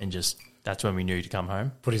 Yeah. And just, that's when we knew to come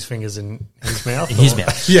home. Put his fingers in his mouth. In his or-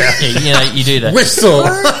 mouth. Yeah. Yeah, you know, you do that. whistle.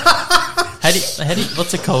 How do you,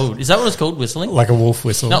 what's it called? Is that what it's called, whistling? Like a wolf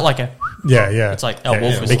whistle. Not like a, yeah, yeah. it's like a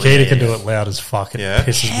wolf whistle. Nikita Yeah, can yeah. do it loud as fuck. It Yeah.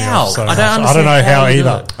 pisses me How? off so I much. don't I don't understand know how how you do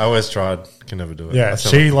either. it. I always tried. Can never do it. Yeah, That's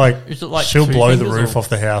she how- like, Is it like she'll 2 blow the fingers roof or- off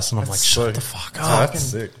the house, and I'm like, so- shut the fuck Oh, up. that's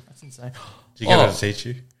sick. That's insane. Do you get her Oh. to teach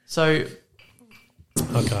you? So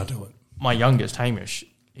I can't do it. my youngest, Hamish,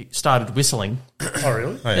 he started whistling. Oh,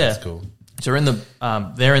 really? Oh, yeah, Yeah. that's cool. So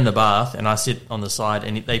they're in the bath, and I sit on the side,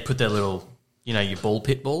 and they put their little, your ball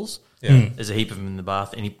pit balls. Yeah. There's a heap of them in the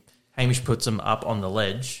bath, and Hamish puts them up on the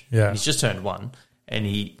ledge. Yeah. He's just turned 1, and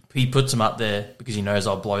he puts them up there because he knows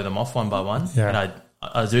I'll blow them off one by one. Yeah. And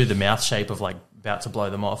I do the mouth shape of like about to blow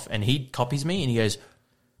them off, and he copies me, and he goes.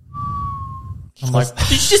 I'm like, did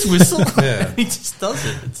you just whistle? Yeah. He just does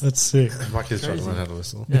it. That's sick. My kids trying to learn how to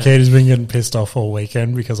whistle. Nikita's been getting pissed off all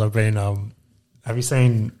weekend because I've been. Have you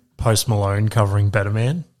seen Post Malone covering Better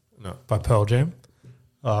Man? No. By Pearl Jam.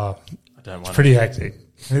 I don't want It's pretty hectic.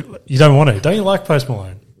 You don't want to. Don't you like Post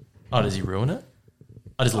Malone? Oh, does he ruin it?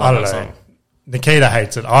 I just I love don't that know. song. Nikita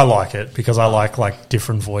hates it. I like it because I like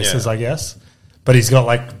different voices, Yeah. I guess. But he's got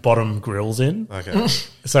like bottom grills in. Okay.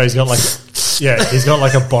 So he's got like, he's got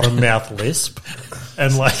like a bottom mouth lisp.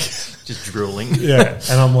 And like, Just drooling. yeah.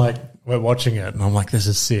 And I'm like, we're watching it. And I'm like, this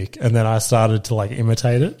is sick. And then I started to like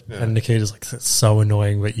imitate it. Yeah. And Nikita's like, that's so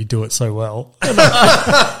annoying, but you do it so well.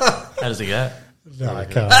 How does it go? No, I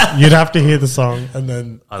can't. You'd have to hear the song, and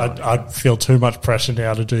then I don't I'd feel too much pressure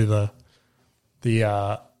now to do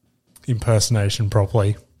the impersonation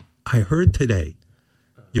properly. I heard today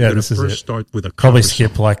you're Yeah, going this to is first it. start with a Probably cover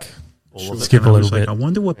skip song. like All of it. skip And a I was little like, bit. I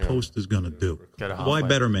wonder what Post is going to do. Go to Why halfway.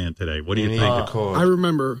 Better Man today? What do You you need think? the chord. I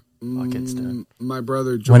remember get stoned. my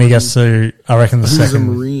brother Jordan, When he gets to, I reckon the he was a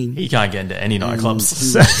second. Marine. He can't get into any and nightclubs.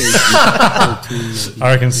 he was stationed in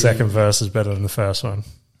I reckon second verse is better than the first one.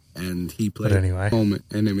 and he played But anyway. a moment,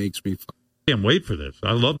 and it makes me. Can't wait for this.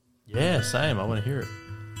 I love. Yeah, same. I want to hear it.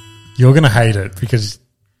 You're gonna hate it because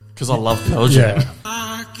Because I love Belgium.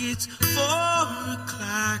 yeah, It's 4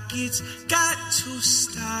 o'clock, it's got to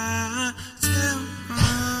stop. Tell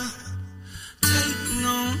her, take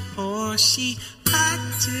no more, she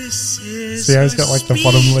practices. See how he's got, like, the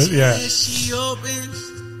bottom lip? Yeah. She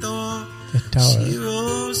opens the door, the she tower.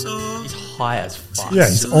 rolls off. He's high as fuck. Yeah,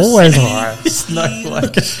 he's always high. It's no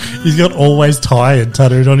like. He's got always tired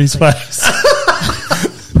tattooed on his face.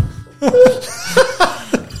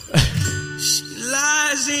 She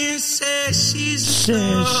lies and says she's in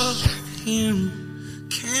love with him.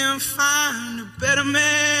 Can't find a better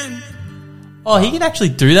man. Oh, he can actually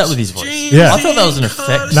do that with his voice. Yeah. I thought that was an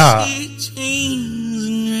effect. Nah.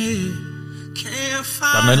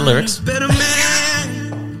 Don't know the lyrics. Better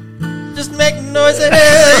man. Just make noise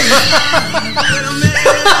ahead. Better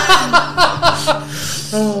man.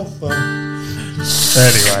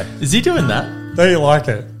 Anyway, Is he doing that? don't you like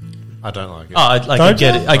it? I don't like it. Oh, I Don't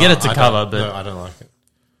get you? it. I get it's a I cover, don't- but no, I don't like it.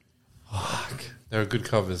 There are good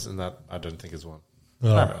covers, and that I don't think is one.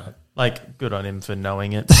 like, good on him for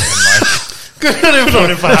knowing it. And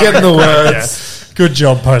like, Getting the words. Good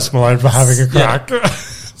job, Post Malone, for having a crack.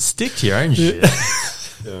 stick to your own shit.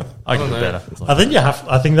 Yeah. I can don't do know. better. I think you have.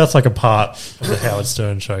 I think that's like a part of the Howard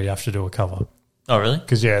Stern show. You have to do a cover Oh, really?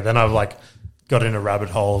 because then I've like got in a rabbit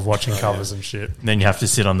hole of watching covers and shit. And then you have to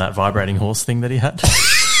sit on that vibrating horse thing that he had.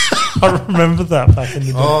 I remember that back in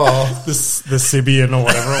the day. Oh, The Sibian or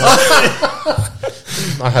whatever it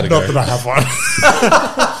was. I had a Not go, that I have one.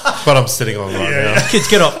 but I'm sitting on right now. Kids,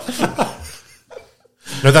 get up.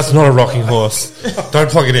 No, that's not a rocking horse. Don't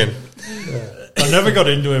plug it in. I never got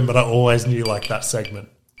into him, but I always knew like that segment.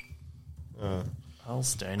 Oh,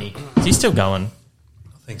 Stoney. Is he still going?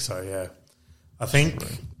 I think so. Yeah, I think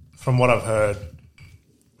from what I've heard,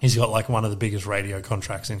 he's got like one of the biggest radio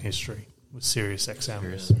contracts in history with Sirius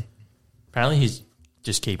XM. Apparently he's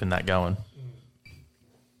just keeping that going.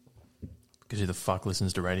 Because who the fuck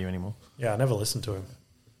listens to radio anymore? Yeah, I never listened to him.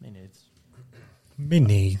 Me needs. Me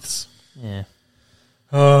needs. Yeah.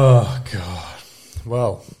 Oh God.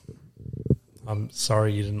 Well, I'm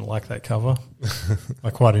sorry you didn't like that cover. I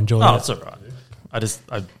quite enjoyed Oh, it. it's all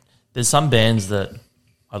right. There's some bands that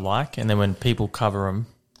I like, and then when people cover them,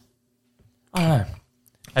 I don't know.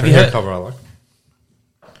 Have you heard? cover I like?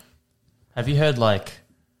 Have you heard like?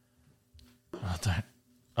 Oh, don't.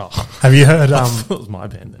 Oh, Have you heard? it was my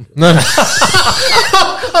band then.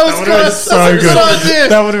 That would have been so good.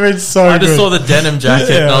 That would have been so I just good. saw the denim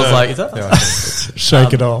jacket, and I was like, "Is that?"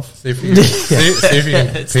 Shake it off. See if you can, see if you can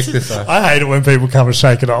pick this up. I hate it when people come and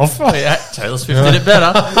shake it off. Yeah, Taylor Swift did it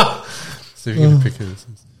better. See if you can pick who this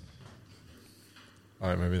is. All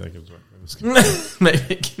right, maybe that gives away. Maybe skip.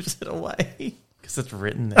 Maybe it gives it away because it's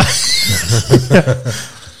written there.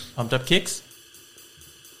 Pumped Up Kicks.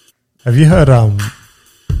 Have you heard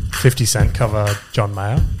 50 Cent cover John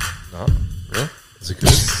Mayer? No, really? Is it good?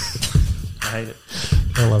 I hate it.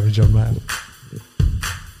 I love you, John Mayer.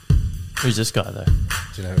 Who's this guy though?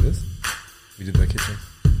 Do you know who it is? We did that kitchen.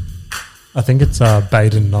 I think it's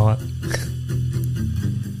Baden Knight.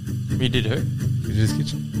 You did who? We did his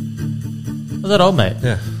kitchen. Was that old mate?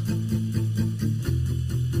 Yeah.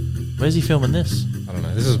 Where's he filming this? I don't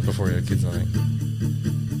know. This is before he had kids, I think.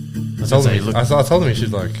 I say, look- told him he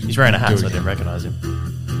should like. He's wearing a hat, do so I it didn't again. recognise him.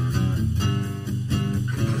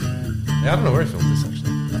 Yeah, I don't know where he filmed this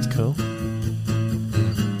actually. That's cool.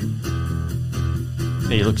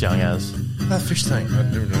 Yeah, he looks young as. That fish tank. I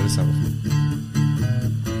didn't even notice that before.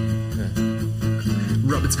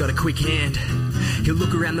 Robert's got a quick hand. He'll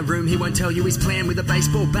look around the room, he won't tell you his plan. With a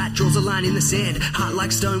baseball bat, draws a line in the sand. Heart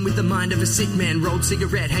like stone with the mind of a sick man. Rolled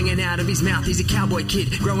cigarette hanging out of his mouth. He's a cowboy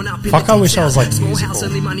kid, growing up in Fuck, the I wish I was, like, small musical. house,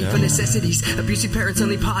 only money for necessities. Abusive parents,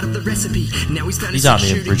 only part of the recipe. Now he's found These his aren't the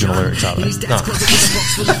shooting original gun. lyrics, are they? In his dad's closet with a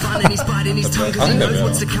box full of fun, and he's biting his tongue because he knows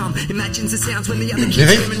what's to come. Imagines the sounds when the other kids think-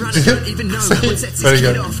 scream and run and don't even know what sets There his you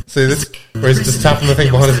kid go. off. See this? Where he's just tapping the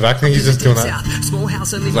thing behind his back. I think he's just doing that. Small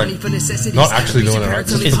house, only He's like, money for necessities. not actually doing it, right?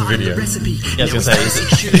 Abusive It's parents, a only video. part of the recipe. Yeah, I was Now gonna he's say,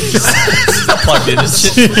 found his shooting gun. He's not plugged in. It's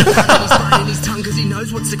shit.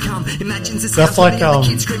 That's like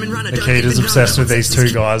Nikita's obsessed with these two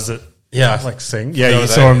guys that Yeah, like sing. Yeah, you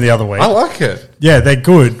saw them the other week. I like it. Yeah, they're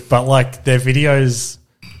good, but like their videos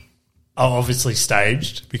are obviously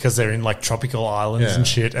staged because they're in like tropical islands Yeah. and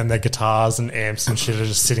shit, and their guitars and amps and shit are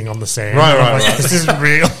just sitting on the sand. Right, And I'm right, like, right. This isn't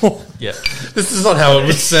real. Yeah. This is not how it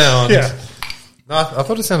would sound. Yeah. No, I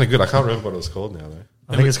thought it sounded good. I can't remember what it was called now though.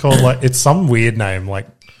 I think it's called like it's some weird name like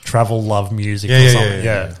Travel Love Music or something.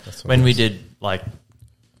 Yeah. That's what When it we is. did like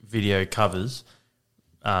video covers,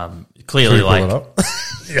 Can clearly you pull like it up?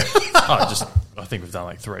 I think we've done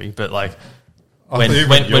like 3, but like I when thought you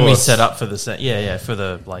when, meant when we yours. set up for the set, for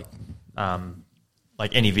the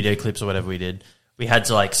like any video clips or whatever we did, we had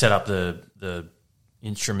to like set up the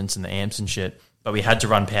instruments and the amps and shit, but we had to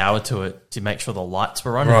run power to it to make sure the lights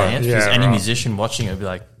were on Right. the amps Yeah, because any right. musician watching it would be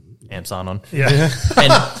like, amps aren't on. Yeah.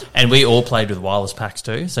 and we all played with wireless packs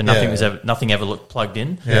too, so nothing Yeah. nothing ever looked plugged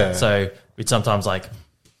in. Yeah. So we'd sometimes like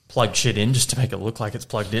plug shit in just to make it look like it's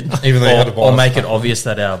plugged in, Even though you had a or wireless make it pack. obvious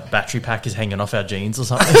that our battery pack is hanging off our jeans or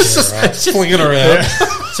something. Fling it around.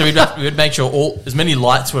 So we'd make sure as many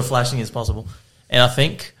lights were flashing as possible. And I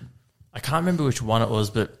think I can't remember which one it was,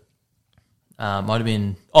 but might have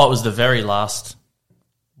been. Oh, it was the very last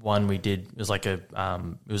one we did. It was like it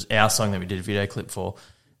was our song that we did a video clip for,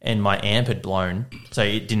 and my amp had blown, so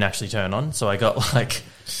it didn't actually turn on. So I got like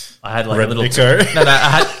I had like Red a little Nico.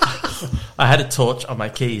 I had a torch on my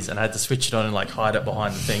keys and I had to switch it on and like hide it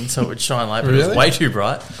behind the thing so it would shine light, but it was Really? way too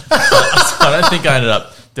bright. So I don't think I ended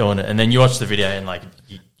up doing it. And then you watch the video and like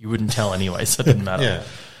you wouldn't tell anyway, so it didn't matter. Yeah.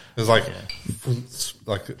 It was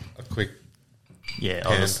like a quick Yeah,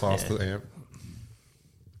 hand past the amp.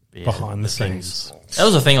 Behind the scenes. That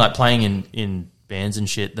was the thing, like playing in bands and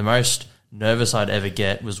shit. The most nervous I'd ever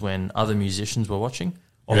get was when other musicians were watching,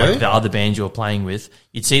 or Really? like the other bands you were playing with.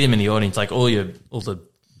 You'd see them in the audience, like all the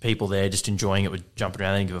people there just enjoying it, would jump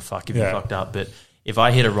around. They didn't give a fuck if you Yeah. fucked up. But if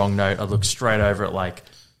I hit a wrong note, I'd look straight over it, like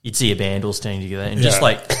you'd see a band all standing together, and just Yeah.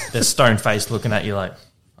 like they're stone faced looking at you, like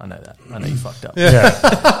I know that, I know you fucked up. Yeah.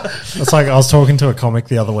 It's like I was talking to a comic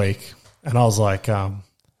the other week and I was like,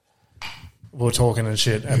 we were talking and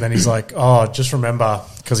shit. And then he's like, oh, just remember,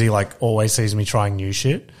 because he like always sees me trying new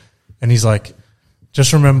shit. And he's like,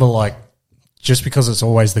 just remember, like, just because it's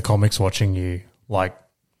always the comics watching you, like,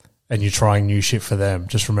 and you're trying new shit for them,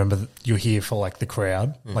 just remember that you're here for like the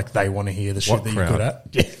crowd. Like they want to hear the shit What that crowd? you're good at.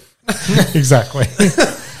 Yeah. Exactly.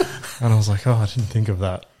 And I was like, oh, I didn't think of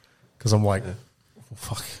that. Because I'm like, well,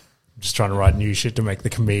 fuck. I'm just trying to write new shit to make the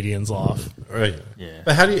comedians laugh. Right. Yeah.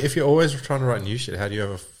 But how do you, if you're always trying to write new shit, how do you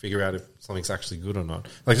ever figure out if something's actually good or not?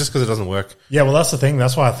 Like just because it doesn't work. Yeah, well, that's the thing.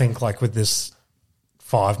 That's why I think like with this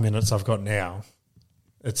 5 minutes I've got now,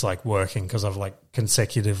 it's like working because I've like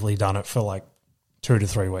consecutively done it for like 2 to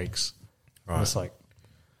 3 weeks. Right. It's like,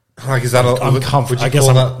 Like is that I'm would comfort- you I guess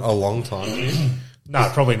call I'm- that a long time to you? no,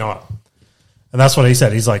 probably not. And that's what he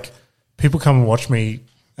said. He's like, people come and watch me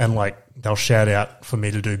and like they'll shout out for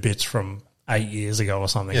me to do bits from 8 years ago or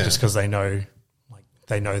something just because they know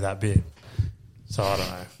that bit. So I don't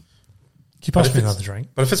know. Can you pass if me it's- another drink?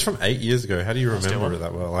 But if it's from 8 years ago, how do you remember it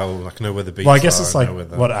that well? I will like know where the beats Well, I guess are, it's like know where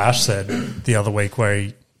the- what Ash said the other week where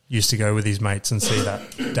he used to go with his mates and see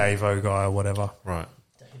that Dave-O guy or whatever. Right.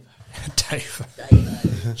 Dave.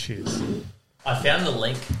 Cheers. I found the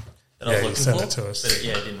link that I Yeah, you was sent looking it for, to us. but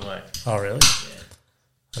it didn't work. Oh, really?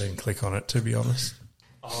 I didn't click on it, to be honest.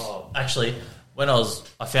 Oh, actually,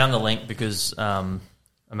 I found the link because a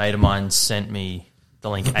mate of mine sent me the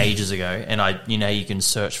link ages ago, and you can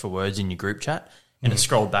search for words in your group chat, and it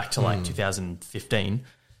scrolled back to like 2015,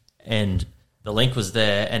 and the link was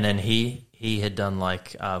there, and then he had done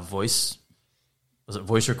like voice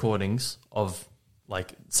recordings of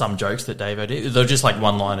like some jokes that Dave did. They're just like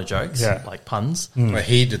one-liner jokes, Yeah. like puns. Like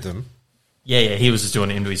he did them. Yeah, he was just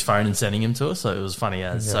doing it into his phone and sending him to us, so it was funny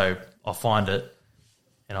as. So I'll find it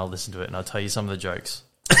and I'll listen to it and I'll tell you some of the jokes.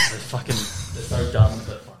 They're so dumb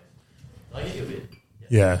but funny. Can I get you a bit?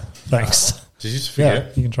 Yeah, thanks. Did you just Yeah,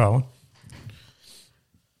 forget? you can try one.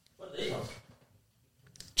 What are these ones?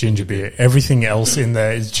 Ginger beer. Everything else in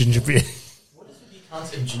there is ginger beer. What is with you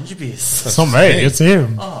cunts and ginger beers? It's not me, it's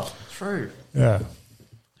him. Oh, true. Yeah.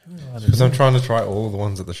 Because I'm trying to try all the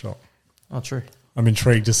ones at the shop. Oh, true. I'm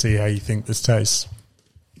intrigued to see how you think this tastes.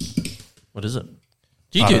 What is it?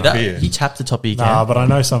 Do you I do don't that? know. You tap the top of your can? Nah, but I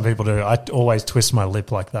know some people do. I always twist my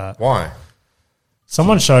lip like that. Why?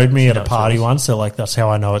 Someone showed me at a it's party yours? once. They're like, that's how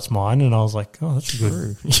I know it's mine. And I was like, oh, that's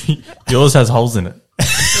good. Yours has holes in it.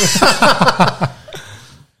 I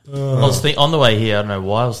was on the way here, I don't know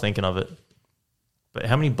why I was thinking of it, but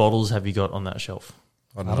how many bottles have you got on that shelf?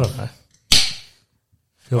 I I don't know.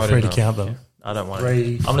 Feel I free don't to know. count them. I don't want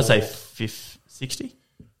 3, I'm going to say 4. 60?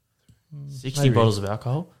 60 maybe. bottles of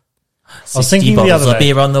alcohol? I was thinking the bottles other of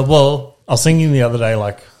day. beer on the wall. I was thinking the other day,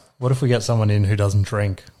 like, what if we get someone in who doesn't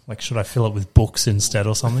drink? Like, should I fill it with books instead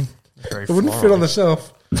or something? Very It wouldn't fit floral. on the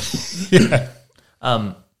shelf. Yeah.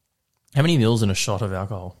 How many mils in a shot of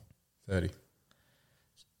alcohol? 30.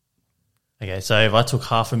 Okay, so if I took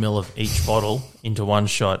half a mil of each bottle into one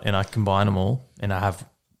shot and I combine them all and I have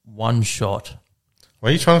one shot. Why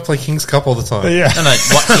are you trying to play King's Cup all the time? Yeah. No,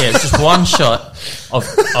 just one shot of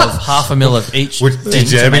half a mil of each. Would thing you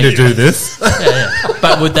dare me to make- do this? Yeah.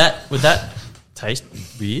 But would that taste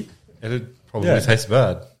weird It'd probably Yeah. taste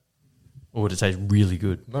bad. or would it taste really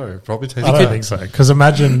good? No, it probably tastes I don't bad. think so. Because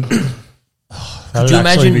imagine, that'd you actually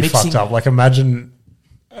imagine be mixing- fucked up. Like, imagine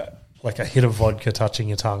like a hit of vodka touching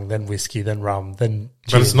your tongue, then whiskey, then rum, then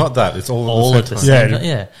gin. But it's not that. It's all All at at the the same same time. time.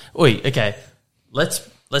 Yeah. Oi, okay.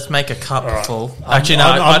 Let's make a cup All right. full. Actually, no.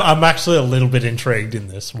 I'm actually a little bit intrigued in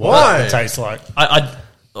this. What Why? it tastes like. I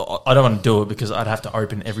don't want to do it because I'd have to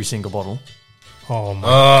open every single bottle. Oh my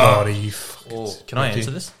god, are you Oh, can I Lucky.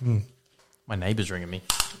 answer this? My neighbour's ringing me.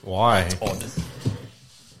 Why? Odd.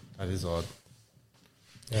 That is odd.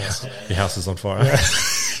 yes. Your house is on fire.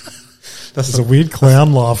 There's a weird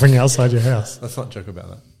clown laughing outside your house. Let's not joke about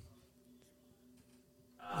that.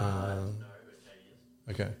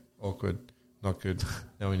 Okay. Awkward. Not good.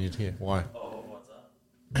 Now we need to hear. Why? Oh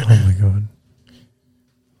my god.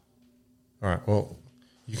 All right. Well,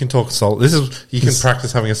 you can talk solo. You can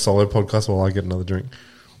practice having a solo podcast while I get another drink.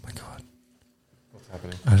 Oh my god. What's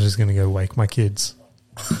happening? I was just gonna go wake my kids.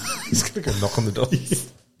 He's going to go knock on the door.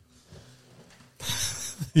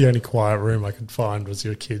 The only quiet room I could find was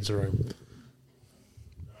your kids' room.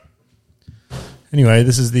 Anyway,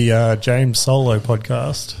 this is the James Solo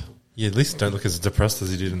podcast. Yeah, at least don't look as depressed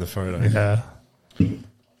as you did in the photo. Yeah. Wait,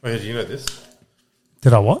 do you know this?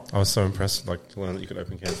 Did I what? I was so impressed, like, to learn that you could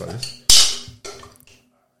open cans like this.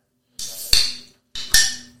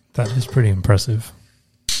 That is pretty impressive.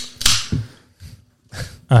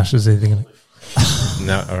 Ash is eating it.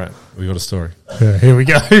 Now, all right, we got a story. Yeah, here we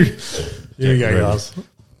go. Here we go, ready. guys.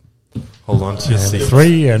 Hold on to your And a seat.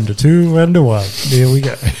 3 and a 2 and a 1. Here we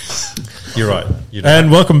go. You're right. You know. And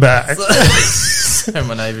welcome back. And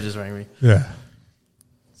my neighbour just rang me. Yeah.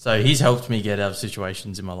 So he's helped me get out of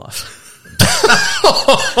situations in my life. no,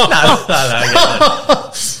 I get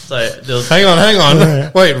that. So there was, Hang on.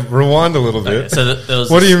 Yeah. Wait, rewind a little bit. okay, so there was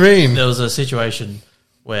What do you mean? There was a situation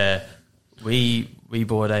where we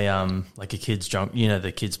bought a like a kids junk, you know,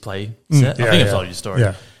 the kids play set. I think I've told you the story.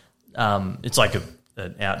 Yeah. It's like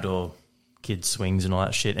an outdoor kids swings and all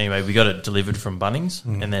that shit. Anyway, we got it delivered from Bunnings,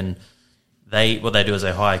 and then what they do is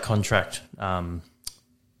they hire contract what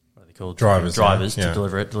are they called, Drivers, to yeah.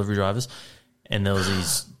 deliver it, delivery drivers. And there was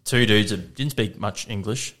these two dudes that didn't speak much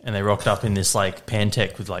English, and they rocked up in this like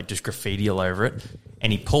Pantech with like just graffiti all over it.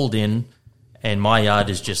 And he pulled in, and my yard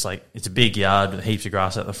is just like, it's a big yard with heaps of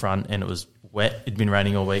grass at the front, and it was wet. It'd been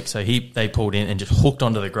raining all week, so they pulled in and just hooked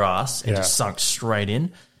onto the grass and just sunk straight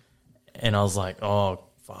in. And I was like, oh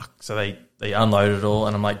fuck! So they unloaded it all,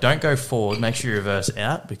 and I'm like, don't go forward. Make sure you reverse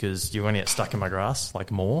out because you're going to get stuck in my grass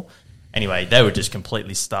like more. Anyway, they were just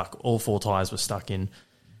completely stuck. All 4 tires were stuck in.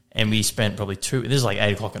 And we spent probably this is like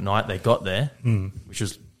 8 o'clock at night. They got there, which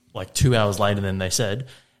was like 2 hours later than they said.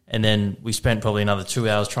 And then we spent probably another 2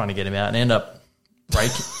 hours trying to get them out and I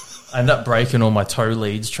ended up breaking all my tow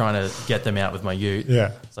leads trying to get them out with my ute.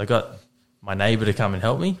 Yeah. So I got my neighbour to come and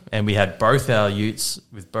help me. And we had both our utes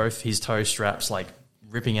with both his tow straps like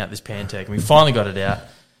ripping out this Pantech. And we finally got it out.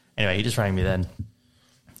 Anyway, he just rang me then.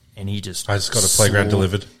 And he just... I just got a playground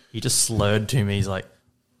delivered. He just slurred to me. He's like,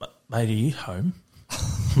 mate, are you home?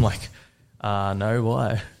 I'm like, no, why?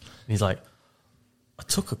 And he's like, I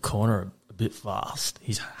took a corner a bit fast.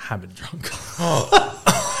 He's hammered drunk.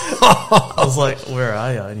 I was like, where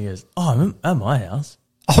are you? And he goes, oh, I'm at my house.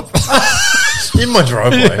 In my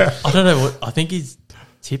driveway. I don't know what. I think he's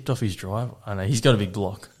tipped off his drive. I know he's got a big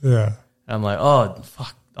block. Yeah. And I'm like, oh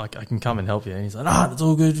fuck, I can come and help you. And he's like, no, it's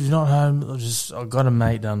all good. You're not home. I've got a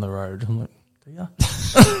mate down the road. I'm like, do ya?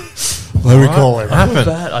 Let me call him. What happened?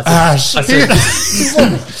 Bad. Ah, shit.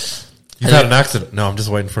 I said, You've had an accident. No, I'm just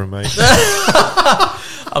waiting for a mate.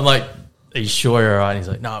 I'm like, are you sure you're all right? And he's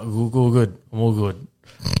like, no, all good. I'm all good.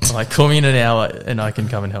 I'm like, call me in an hour and I can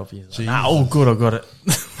come and help you. He's like, nah, all good. I got it.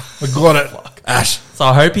 I got it. Ash, So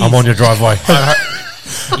I hope I'm on your driveway.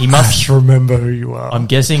 he must Just remember who you are. I'm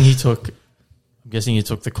guessing he took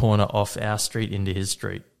the corner off our street into his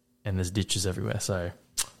street, and there's ditches everywhere. So,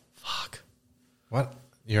 fuck. What?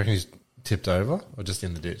 You reckon he's tipped over or just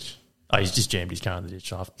in the ditch? Oh, he's just jammed his car in the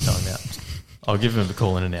ditch. I'll have to tell him out. I'll give him a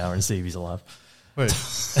call in an hour and see if he's alive. Wait.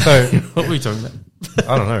 So, What were we talking about?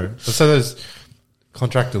 I don't know. So those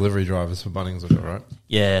contract delivery drivers for Bunnings are right?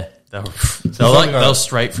 Yeah, they were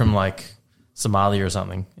straight from like Somalia or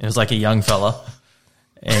something. It was like a young fella,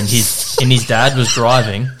 and his dad was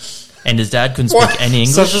driving, and his dad couldn't speak any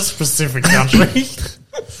English. Such a specific country.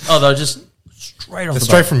 Oh, they were just straight off They're the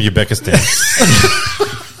straight from Uzbekistan.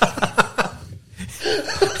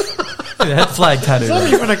 They had flag tattooed.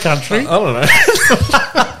 Not even a country. I don't know.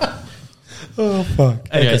 Oh, fuck.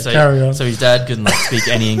 Anyway, Okay, carry on. so his dad couldn't like speak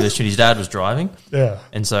any English, and his dad was driving. Yeah.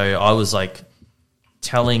 And so I was like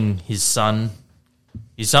telling his son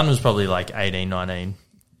was probably like 18, 19,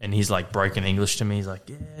 and he's like broken English to me. He's like,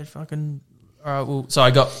 yeah, fucking, all right, well. So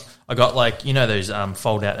I got like, you know, those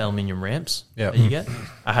fold out aluminium ramps that you get?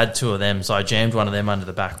 I had 2 of them. So I jammed one of them under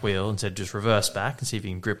the back wheel and said, just reverse back and see if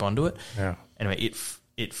you can grip onto it. Yeah. Anyway,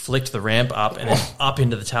 it flicked the ramp up and then up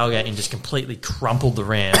into the tailgate and just completely crumpled the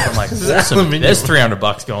ramp. I'm like, awesome, there's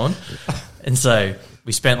 $300 gone. And so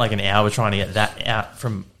we spent like an hour trying to get that out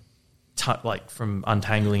from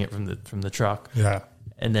untangling it from the truck. Yeah.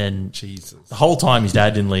 And then the whole time his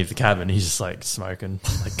dad didn't leave the cabin. He's just like smoking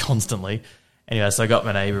like constantly. Anyway, so I got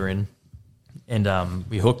my neighbour in and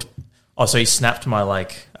we hooked. Oh, so he snapped my I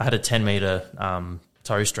had a 10-meter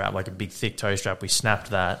toe strap, like a big thick toe strap. We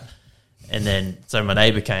snapped that. And then, so my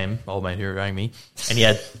neighbour came, old mate who rang me, and he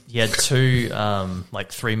had 2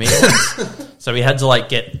 3-meter ones. So we had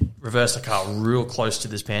to reverse the car real close to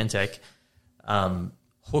this Pantech,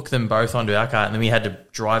 hook them both onto our car, and then we had to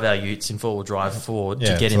drive our utes in 4-wheel drive forward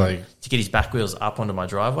to get his back wheels up onto my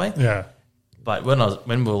driveway. Yeah. But when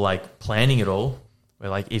we were planning it all, we're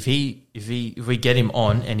like, if we get him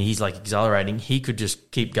on and he's accelerating, he could just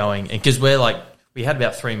keep going, and because we had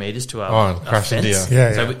about 3 meters to our fence.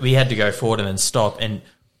 Yeah, so we had to go forward and then stop, and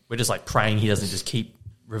we're just praying he doesn't just keep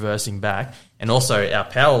reversing back. And also our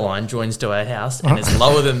power line joins to our house and it's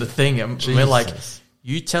lower than the thing. And we're like,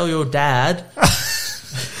 you tell your dad.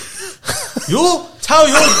 You'll tell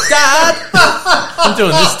your dad. I'm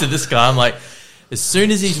doing this to this guy. I'm like, as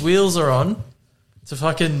soon as his wheels are on, to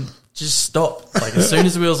fucking just stop. As soon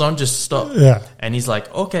as the wheels on, just stop. Yeah. And he's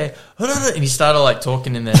like, okay. And he started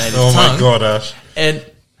talking in their native tongue. Oh my God, Ash. And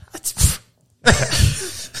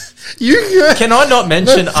You can I not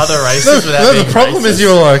mention other races without being the problem racist? is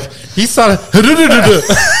you're he started.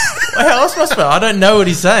 How else am I supposed? I don't know what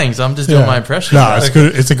he's saying, so I'm just doing my impression. No, it's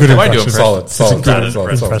good. It's a good I won't do impression.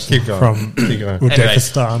 impression. Solid. Keep going. From Keep going.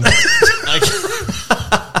 Uzbekistan.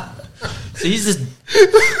 So he's just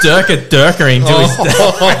Durkering to his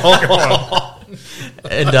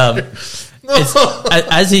and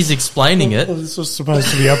as he's explaining it, This was supposed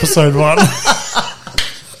to be episode 1.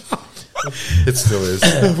 It still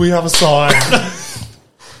is. We have a sign.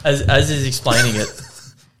 as he's explaining it,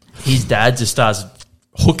 his dad just starts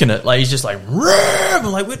hooking it. He's just like,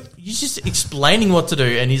 I'm like, what? He's just explaining what to do,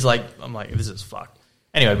 and he's like, I'm like, this is fucked.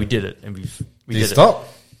 Anyway, we did it, and we did Stop.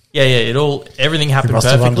 it. Yeah. Everything You happened must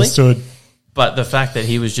have perfectly. understood. But the fact that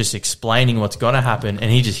he was just explaining what's going to happen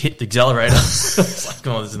and he just hit the accelerator, it's like,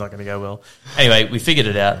 oh, this is not going to go well. Anyway, we figured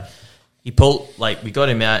it out. He pulled, we got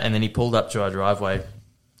him out, and then he pulled up to our driveway,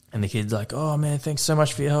 and the kid's like, oh, man, thanks so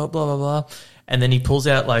much for your help, blah, blah, blah. And then he pulls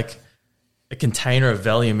out, a container of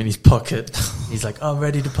Valium in his pocket. He's like, oh, I'm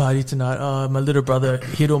ready to party tonight. Oh, my little brother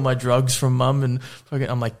hid all my drugs from mum. And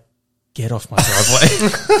I'm like, get off my driveway.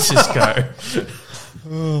 Just go.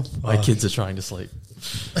 Oh, my kids are trying to sleep.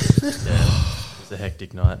 Yeah, it was a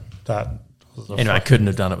hectic night. That was a Anyway, I couldn't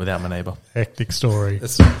have done it without my neighbour. hectic story.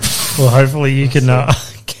 Well, hopefully you can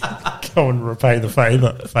go and repay the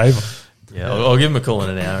favour. Yeah, I'll give him a call in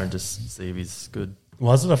an hour and just see if he's good.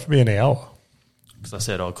 Why does it have to be an hour? Because I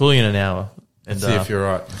said I'll call you in an hour and See if you're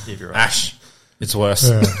right. See if you're right. Ash, It's worse.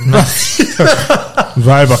 Yeah.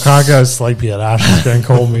 Babe, I can't go to sleep yet. Ash is going to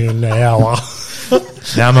call me in an hour.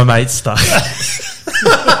 Now my mate's stuck.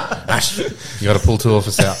 Ash, you got to pull two of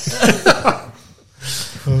us out.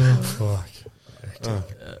 Oh, fuck.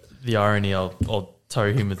 The irony, I'll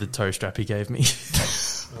tow him with the tow strap he gave me.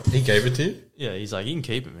 He gave it to you? Yeah, he's like, you can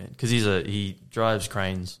keep it, man, because he drives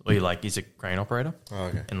cranes, or he's a crane operator. Oh,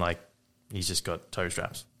 okay. And like he's just got tow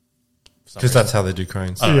straps. Because that's how they do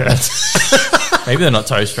cranes. Yeah. Maybe they're not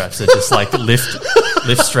tow straps; they're just like lift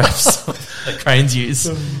straps that cranes use.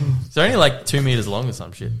 They're only like 2 meters long or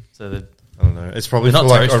some shit. So they're, I don't know. It's probably They're for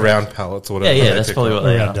not like toast around pallets or whatever. yeah, they that's pick probably up. what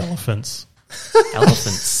they Around are. elephants.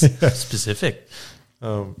 Elephants specific.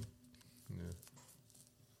 Oh,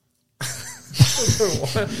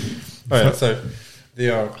 yeah, so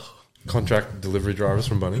the contract delivery drivers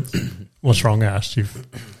from Bunnings. What's wrong, Ash?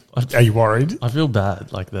 Are you worried? I feel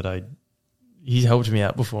bad, like that. He helped me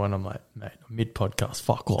out before, and I'm like, mate, I'm mid podcast,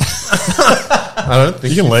 fuck off. I don't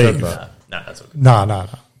think You can said leave. that. No, that's okay. No.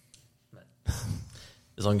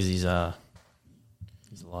 As long as he's alive.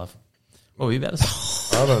 What were you about to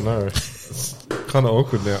say? I don't know. It's kind of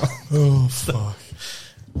awkward now. Oh, fuck.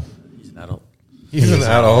 He's an adult. He's an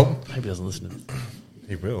adult. Maybe he doesn't listen to me.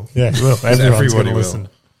 He will. Yeah, he will. Everyone's everybody going to will. listen.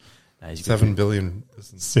 No, he's good. 7 billion.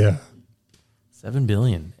 Yeah. 7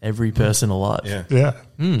 billion. Every person alive. Yeah. Yeah.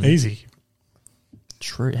 Easy.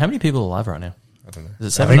 True. How many people are alive right now? I don't know.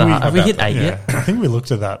 Is it I 7 think and a half? Have we about hit that. 8 Yeah. yet? I think we looked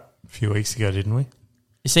at that a few weeks ago, didn't we?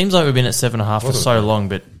 It seems like we've been at 7.5 for Was it? so long,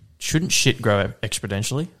 but shouldn't shit grow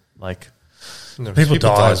exponentially? Like, No, People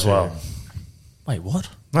die as well. wait, what?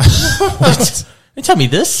 What? You tell me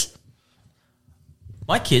this?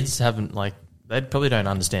 My kids haven't, like, they probably don't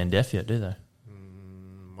understand death yet, do they?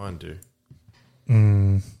 Mine do.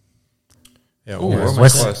 Yeah, Ooh, almost. we're We're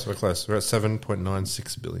almost close. We're close. We're at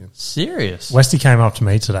 7.96 billion. Serious? Westy came up to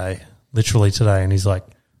me today, literally today, and he's like,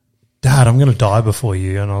 Dad, I'm going to die before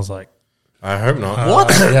you. And I was like, I hope not. What?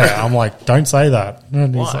 Yeah, I'm like, don't say that.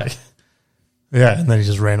 And he's Why? like, yeah, and then he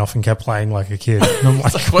just ran off and kept playing like a kid. And I'm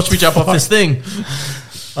like, Watch me jump off this thing.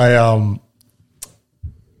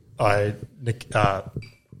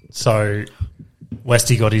 So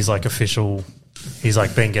Westy got his like official, he's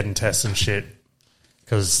like been getting tests and shit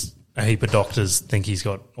because a heap of doctors think he's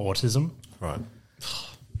got autism. Right. He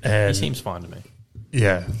And seems fine to me.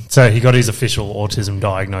 yeah, so he got his official autism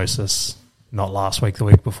diagnosis not last week, the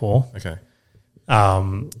week before. Okay.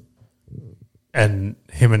 And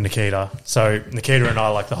him and Nikita. So Nikita and I,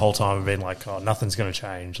 like, the whole time have been like, oh, nothing's going to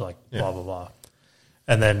change, like, blah, blah, blah.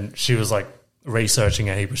 And then she was, like, researching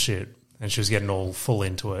a heap of shit, and she was getting all full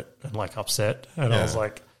into it and, like, upset. And I was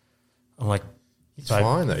like, He's babe,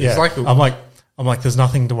 fine, though. yeah. He's like, I'm like, there's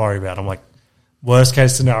nothing to worry about. I'm like,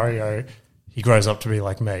 worst-case scenario, he grows up to be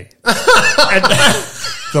like me. And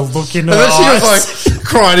the look in her and then she eyes. was like,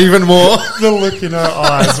 crying even more. The look in her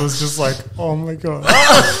eyes was just like, oh, my God.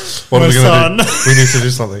 What are we My going to do? We need to do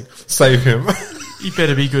something. Save him. You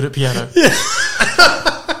better be good at piano.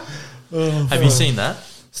 Have you seen that?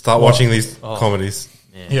 Start watching these comedies.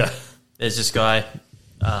 Yeah. There's this guy,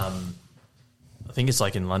 I think it's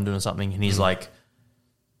like in London or something, and he's like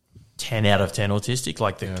 10 out of 10 autistic,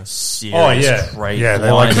 like the serious, great, Yeah, they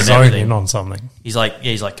blind like and zone everything. in on something. He's like,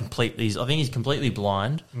 completely. I think he's completely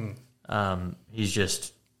blind. He's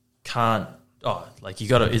just can't. Oh, like you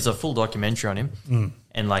got to. It's a full documentary on him,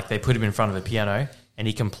 and like they put him in front of a piano, and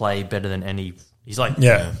he can play better than any. He's like,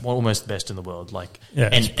 almost the best in the world. Like,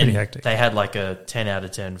 it's pretty hectic. They had like a 10 out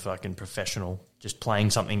of 10 fucking professional just playing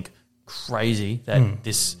something crazy that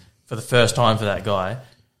this for the first time for that guy,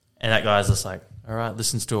 and that guy's just like, all right,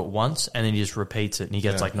 listens to it once, and then he just repeats it, and he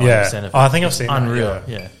gets like 90% of it. Oh, I think I've seen that, unreal.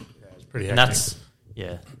 yeah. Yeah. It's pretty And hectic.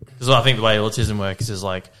 that's, because I think the way autism works is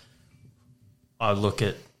like, I look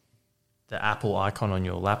at the Apple icon on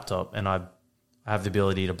your laptop and I have the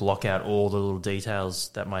ability to block out all the little details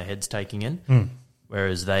that my head's taking in,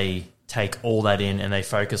 whereas they take all that in and they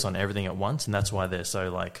focus on everything at once, and that's why they're so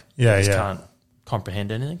like, they just can't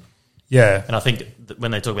comprehend anything. Yeah. And I think when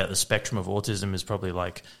they talk about the spectrum of autism is probably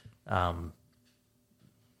like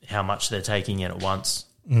how much they're taking in at once.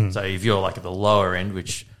 So if you're like at the lower end,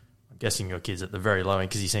 which I'm guessing your kid's at the very low end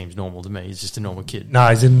because he seems normal to me. He's just a normal kid. No,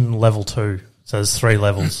 he's in level 2. So there's 3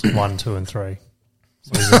 levels, 1, 2, and 3.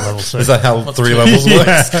 So he's in level 2. Is that how 3 levels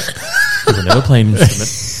works? I've never played an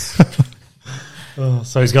instrument.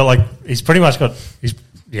 So he's got like, he's pretty much got, he's,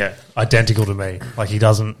 identical to me. Like he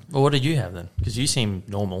doesn't. Well, what did you have then? Because you seem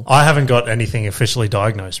normal. I haven't got anything officially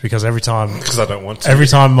diagnosed because every time Because I don't want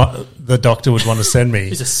to. the doctor would want to send me,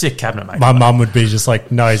 He's a sick cabinet maker. my mum would be just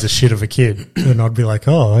like, no, he's a shit of a kid. And I'd be like,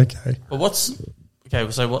 oh, okay. Well, so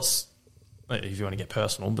what's if you want to get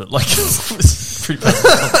personal, but like it's pretty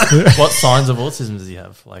personal. What signs of autism does he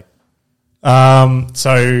have? Like,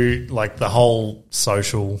 so like the whole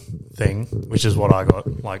social thing, which is what I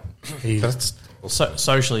got. Like That's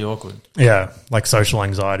socially awkward. yeah, like social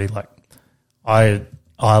anxiety. Like I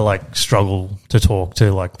like struggle to talk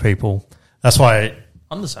to like people. That's why.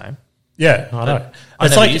 I'm the same. Yeah, I know. I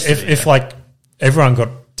It's never like used to be, if like everyone got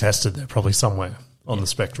tested, they're probably somewhere on the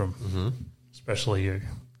spectrum, especially you.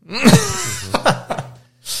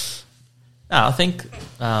 No, I think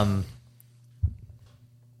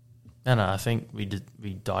I think we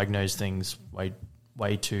diagnose things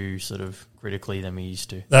way too sort of critically than we used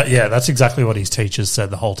to. That's exactly what his teachers said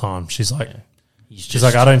the whole time. She's like, He's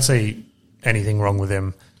I don't see anything wrong with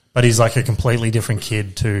him, but he's like a completely different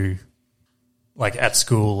kid to like at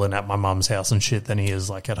school and at my mum's house and shit than he is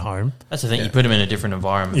like at home. That's the thing. You put him in a different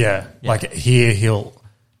environment. Yeah, like here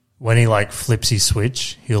when he like flips his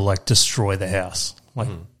switch, he'll like destroy the house, like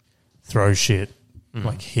throw shit,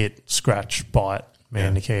 like hit, scratch, bite,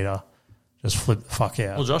 Nikita, just flip the fuck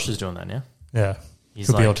out. Well, Josh is doing that now. Yeah, He's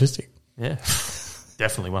could be like- autistic. Yeah,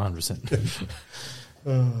 definitely 100%.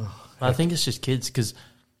 I think it's just kids because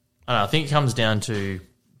I think it comes down to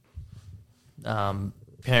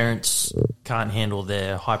parents can't handle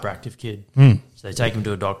their hyperactive kid, so they take him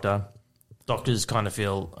to a doctor. Doctors kind of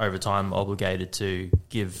feel over time obligated to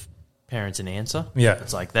give parents an answer. Yeah.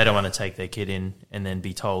 It's like they don't want to take their kid in and then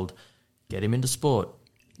be told, get him into sport,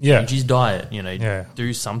 Yeah, change his diet, Yeah.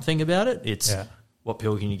 do something about it. It's Yeah. what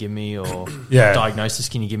pill can you give me or Yeah. diagnosis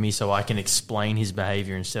can you give me so I can explain his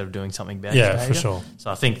behavior instead of doing something about Yeah, his for behavior. sure.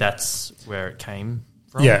 So I think that's where it came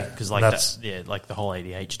from. Yeah, Because like that's- like the whole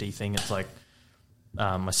ADHD thing, it's like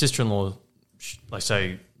my sister-in-law,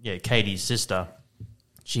 Katie's sister,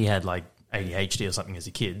 she had like ADHD or something as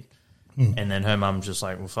a kid. And then her mum's just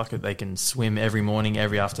like, well, fuck it, they can swim every morning,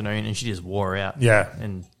 every afternoon, and she just wore out. Yeah.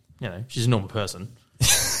 And, she's a normal person.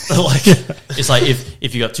 But like, it's like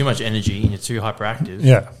if you got too much energy and you're too hyperactive,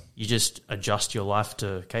 Yeah. you just adjust your life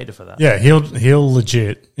to cater for that. Yeah, he'll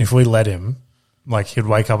legit, if we let him, like he'd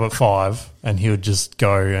wake up at 5 and he would just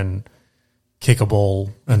go and kick a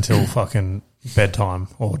ball until fucking bedtime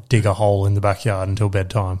or dig a hole in the backyard until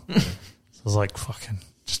bedtime. So I was like, fucking,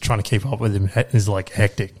 just trying to keep up with him is like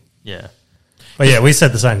hectic. Yeah. But yeah, we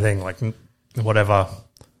said the same thing, like whatever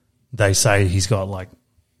they say he's got, like,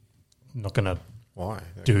 not going to why.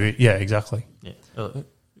 do it. Yeah, exactly. Yeah.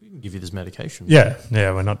 We can give you this medication. Yeah,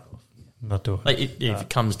 we're not doing Like if it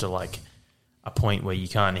comes to like a point where you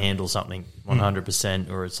can't handle something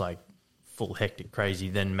 100% or it's like full hectic crazy,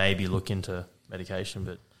 then maybe look into medication.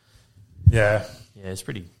 But Yeah. yeah,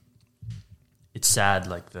 it's sad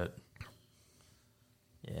like that.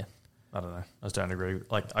 Yeah, I don't know. I just don't agree.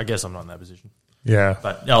 Like, I guess I'm not in that position. Yeah.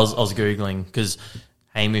 But I was Googling because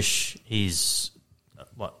Hamish, he's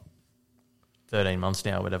 13 months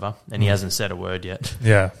now or whatever, and he hasn't said a word yet.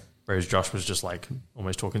 Yeah. Whereas Josh was just like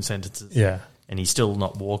almost talking sentences. Yeah. And he's still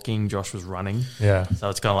not walking. Josh was running. Yeah. So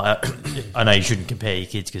it's kind of like, I know you shouldn't compare your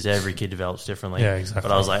kids because every kid develops differently. Yeah, exactly.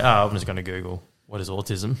 But I was like, I'm just going to Google what is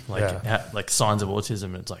autism, like Yeah. like signs of autism.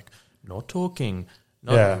 And it's like not talking,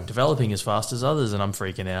 not Yeah. developing as fast as others, and I'm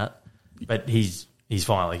freaking out. But he's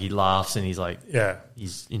fine. Like he laughs and he's like, Yeah.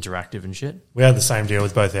 he's interactive and shit. We had the same deal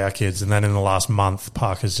with both our kids, and then in the last month,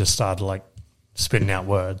 Parker's just started like spitting out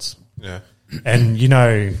words. Yeah. And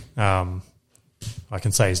I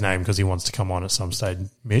can say his name because he wants to come on at some stage.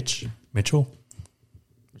 Mitchell,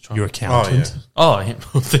 your accountant. Oh, I'm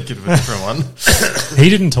thinking of a different one. He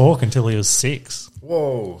didn't talk until he was 6.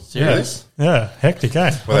 Whoa. Serious? Yeah, hectic,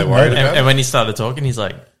 eh? Were they worried about And when he started talking, he's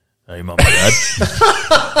like, "Hey, mum, dad."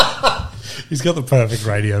 He's got the perfect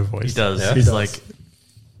radio voice. He does. Yeah. He's He does. like,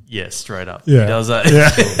 yeah, straight up. Yeah. He does that.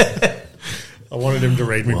 Yeah. I wanted him to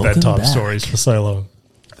read me Welcome bedtime back. stories for so long.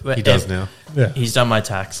 But He does now. Yeah, He's done my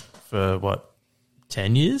tax for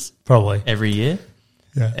 10 years? probably. Every year.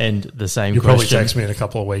 Yeah. And the same You'll probably question. text me in a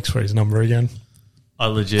couple of weeks for his number again. I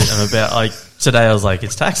legit am about, like, today I was like,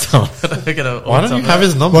 it's tax time. Why don't you have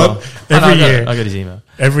his number? Well, every year, I got his email.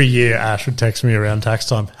 every year, Ash would text me around tax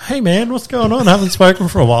time. Hey man, what's going on? I haven't spoken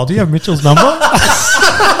for a while. Do you have Mitchell's number?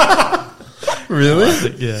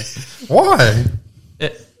 Really? Yeah. Why?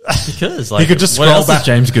 Because, like, He could just what scroll else back. is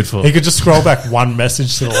James good for? He could just scroll back one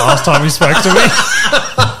message to the last time he spoke to me.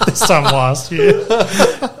 This time last year.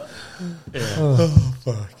 Oh,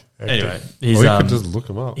 fuck. Okay. Anyway, he's, Or you could just look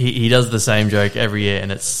him up. he does the same joke every year,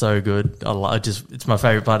 and it's so good. It's my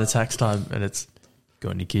favorite part of tax time, and it's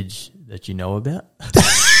got any kids that you know about?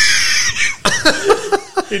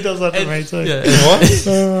 He does that to me too. Yeah,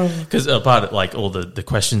 What? because part of like all the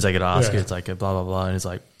questions they get asked, Yeah. it's like a blah blah blah, and it's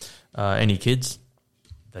like any kids.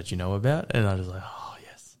 that you know about? And I was like, oh,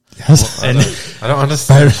 yes. Yes. And I don't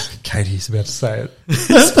understand. Katie's about to say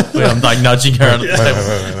it. I'm like nudging her on the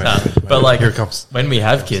table. Wait. But like, Here it comes. when we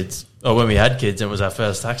have kids, or when we had kids and it was our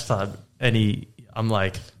first tax time, and I'm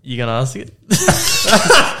like, you going to ask it?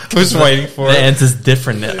 I was waiting for The it. answer's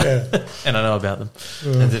different now. And I know about them.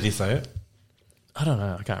 And did he say it? I don't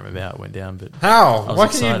know. I can't remember how it went down, but How? I was Why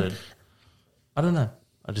excited. I don't know.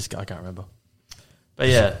 I can't remember. But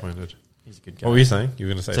yeah, Disappointed. he's a good guy. What were you saying? You were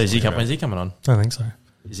going to say So is he something when's he coming on? I think so.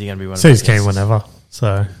 Is he going to be one So of he's our keen guests? whenever.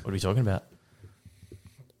 So What are we talking about?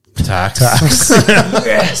 about tax.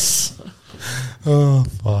 yes. Oh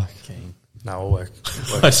fuck. Keen. No, we'll work.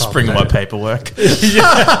 I spring my paperwork. Can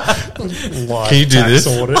you do this?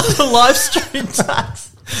 Live stream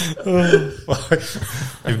tax.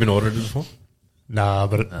 Have you been audited before? Nah,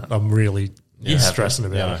 but I'm really You have. stressing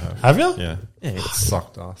about Yeah, it. I have. you? Yeah. Yeah. It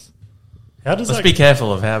sucked ass. How does Let's that? be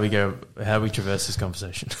careful of how we traverse this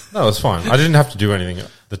conversation. No, it's fine. I didn't have to do anything.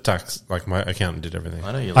 The tax, like my accountant did everything.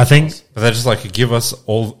 I know you. I think But they're just like, give us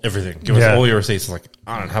everything. Give us Yeah. all your receipts. I'm like,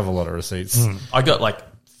 I don't have a lot of receipts. I got like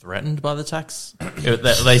threatened by the tax.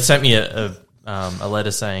 They sent me a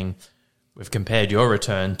letter saying we've compared your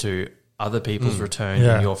return to other people's return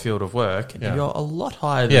Yeah. in your field of work, and Yeah. you're a lot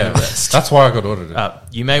higher than Yeah, the rest. that's why I got audited.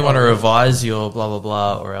 You may want to revise your blah blah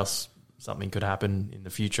blah, or else something could happen in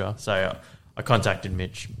the future. So I contacted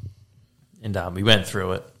Mitch, and we went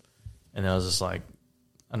through it, and I was just like,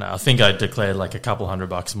 I don't know, I think I declared like a couple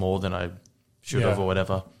 $100 more than I should have Yeah. or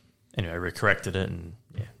whatever. Anyway, we corrected it, and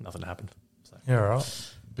yeah, nothing happened. So. yeah, right.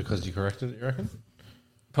 Because you corrected it, you reckon?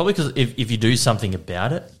 Probably because if you do something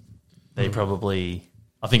about it, they probably.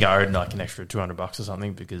 I think I owed like an extra $200 or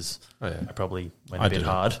something because I probably went I a bit did it.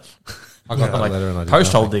 hard. I got I'm that like, letter and I did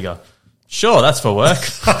post hole nothing. digger. Sure, that's for work.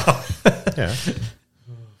 Yeah.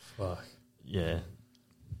 Fuck. Yeah.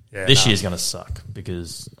 Yeah. This nah. year's going to suck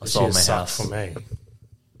because I This sold year my sucked house. for me.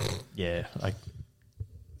 Yeah. Like,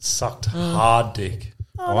 Sucked hard dick.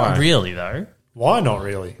 not really, though. Why not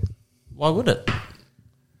really? Why would it?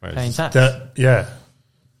 Wait, Paying tax.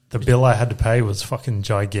 The bill I had to pay was fucking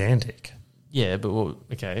gigantic. Yeah, but well,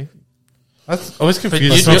 okay. That's always you- confusing.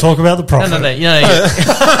 Let's not talk about the profit.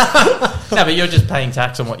 No, but you're just paying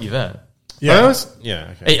tax on what you've earned. Yeah.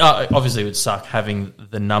 Okay. It, obviously, it would suck having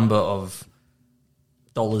the number of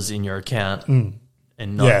dollars in your account and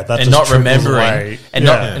not, Yeah, that and just not triples remembering away. and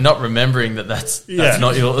Yeah. not and not remembering that's Yeah.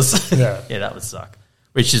 not yours. Yeah. Yeah, that would suck.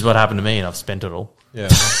 Which is what happened to me, and I've spent it all. Yeah.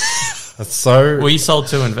 That's so. We sold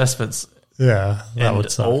 2 investments, Yeah, that and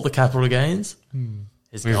would suck. all the capital gains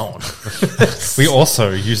is gone. We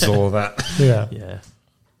also used all of that. yeah. Yeah.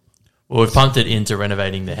 Well, we've pumped it into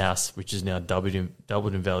renovating the house, which is now doubled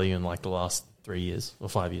in value in like the last 3 years or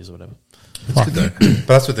 5 years or whatever. But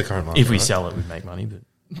that's with the current market. If we right? sell it, we'd make money. But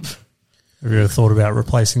Have you ever thought about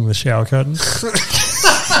replacing the shower curtains?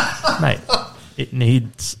 mate, it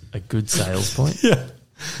needs a good sales point. Yeah.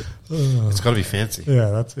 It's got to be fancy.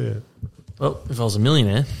 Yeah, that's it. Well, if I was a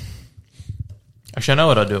millionaire, actually, I know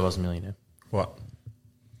what I'd do if I was a millionaire. What?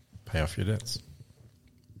 Pay off your debts.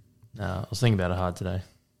 No, I was thinking about it hard today.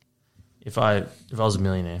 If I was a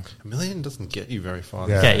millionaire, $1 million doesn't get you very far.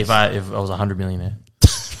 Yeah. okay. If I was a 100 millionaire,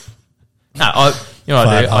 no, you know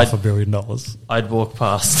what If I I'd had do? $500 million. I'd walk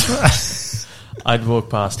past. I'd walk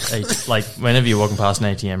past like whenever you're walking past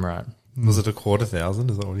an ATM, right? Was it $250,000?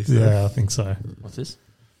 Is that what he said? Yeah, I think so. What's this?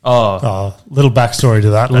 Oh, Little backstory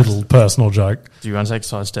to that, little personal joke. do you want to take a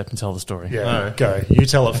side step and tell the story? Yeah, go. You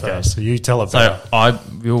tell it first. So you tell it So better.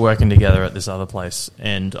 we were working together at this other place,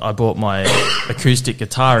 and I bought my acoustic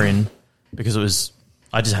guitar in because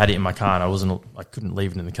I just had it in my car, and I couldn't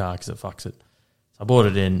leave it in the car because it fucks it. So I bought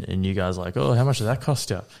it in, and you guys were like, oh, how much did that cost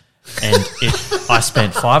you? And I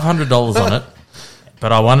spent $500 on it,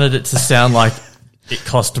 but I wanted it to sound like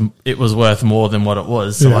it was worth more than what it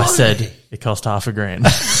was. So I said it cost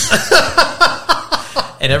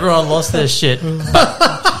 $500,000. And everyone lost their shit. But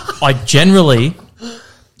I generally,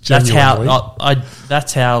 that's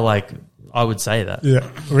how like I would say that. Yeah.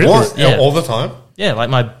 Really? What? Yeah. All the time? Yeah, like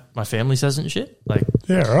my family says and shit. Like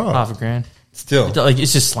Yeah, right. $500,000. Still. Like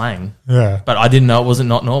it's just slang. Yeah. But I didn't know it wasn't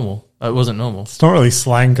not normal. It wasn't normal. It's not really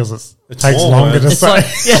slang because it takes more longer to words. say. Like,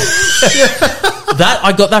 that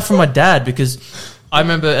I got that from my dad because I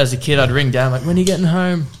remember as a kid I'd ring down like, when are you getting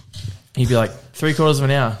home? He'd be like 3/4 of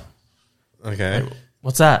an hour. Okay.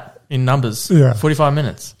 What's that in numbers? Yeah. 45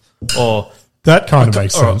 minutes. Or That kind of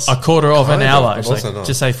makes or sense. a quarter of an Kind of, hour. but It's also like, not.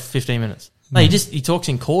 just say 15 minutes. No, he talks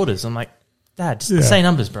in quarters. I'm like, Dad, just Yeah. say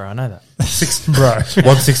numbers, bro. I know that. Bro.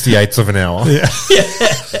 1/68 of an hour. Yeah.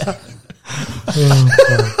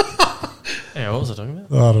 Anyway, what was I talking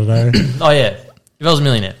about? I don't know. Oh, yeah. If I was a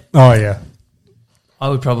millionaire, Oh, yeah. I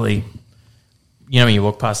would probably, when you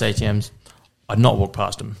walk past ATMs, I'd not walk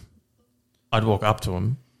past them. I'd walk up to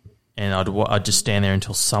them, and I'd just stand there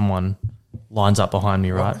until someone lines up behind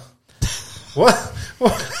me, right? What?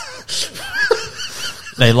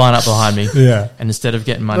 They line up behind me. Yeah. And instead of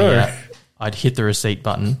getting money out, I'd hit the receipt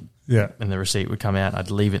button. Yeah. And the receipt would come out.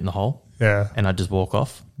 I'd leave it in the hole. Yeah. And I'd just walk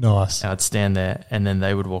off. Nice. And I'd stand there, and then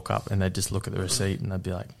they would walk up, and they'd just look at the receipt, and they'd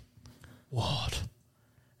be like, "What?"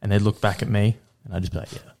 And they'd look back at me, and I'd just be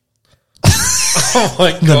like, "Yeah." Oh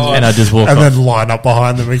my God. And I'd just walk And off. then line up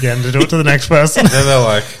behind them again to do it to the next person. Then they're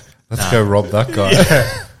like, let's go rob that guy.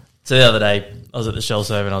 So the other day, I was at the Shell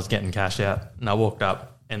serve, and I was getting cash out, and I walked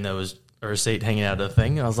up, and there was a receipt hanging out of the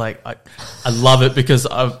thing, and I was like, I love it because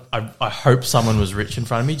I hope someone was rich in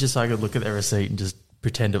front of me just so I could look at their receipt and just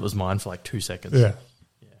pretend it was mine for like 2 seconds. Yeah.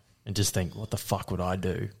 And just think, what the fuck would I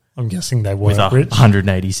do I'm guessing they with weren't rich.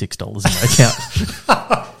 $186 in my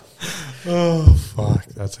account? Oh, fuck.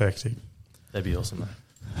 That's hectic. That'd be awesome,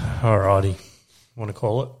 though. Alrighty. Want to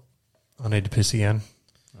call it? I need to piss again.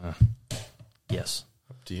 Yes.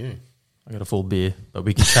 Up to you. I got a full beer, but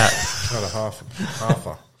we can chat. Not a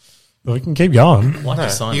halfer. But we can keep going. Like a No,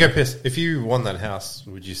 sign. you go piss. If you won that house,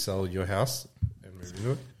 would you sell your house and move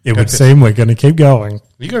into it? It Go would piss. seem we're going to keep going.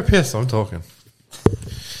 You go piss. I'm talking.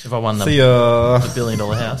 If I won the See ya. $1 billion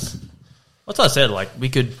house. That's what I said. Like, we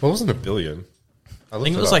could. Well, it wasn't $1 billion. I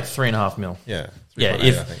think it was like 3.5 mil. Yeah. Yeah, 3.8,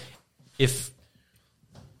 I think.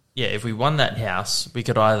 if we won that house, we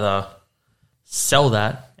could either sell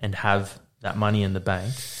that and have that money in the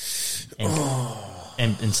bank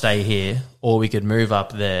and stay here, or we could move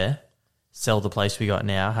up there, sell the place we got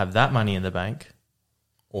now, have that money in the bank,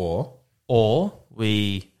 Or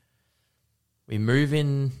we move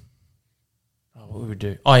in. Oh, what would we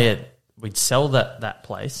do? Oh yeah, we'd sell that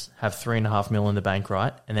place, have 3.5 mil in the bank,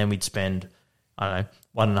 right, and then we'd spend, I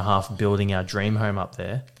don't know, 1.5 building our dream home up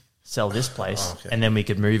there, sell this place, and then we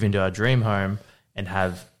could move into our dream home and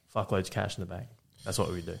have fuckloads of cash in the bank. That's what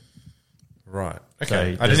we would do. right. So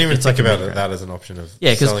Okay. I didn't even it's think like a about mid-grade. that as an option of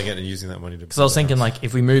Yeah, 'cause- selling it and using that money to. Because I was thinking, like,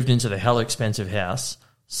 if we moved into the hella expensive house,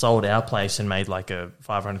 sold our place and made like a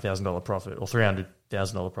 $500,000 profit or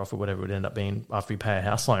 $300,000 profit, whatever it would end up being after we pay a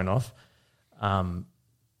house loan off,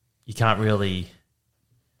 you can't really,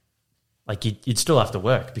 like, you'd still have to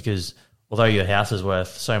work because although your house is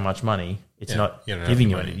worth so much money, it's not you don't have giving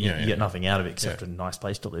the you money. any. Yeah, You get nothing out of it except a nice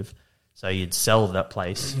place to live. So you'd sell that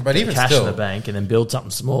place, But even cash still- in the bank, and then build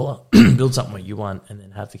something smaller, build something what you want, and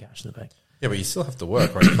then have the cash in the bank. Yeah, but you still have to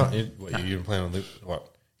work, right? You can't, you plan on what?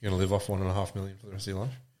 You're going to live off $1.5 million for the rest of your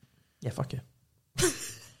life? Yeah, fuck yeah.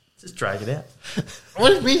 Just drag it out. What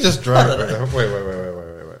did we just drag? Wait.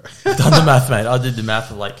 Done the math, mate. I did the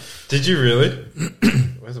math of like, Did you really?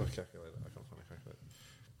 Where's my calculator? I can't find a calculator.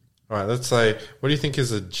 All right, let's say, what do you think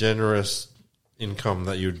is a generous income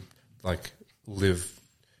that you'd like live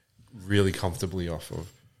really comfortably off of?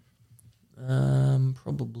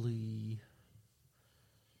 probably,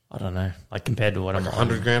 I don't know, like compared to what I'm on.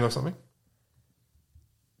 100 grand or something?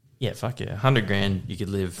 Yeah, fuck yeah. 100 grand, you could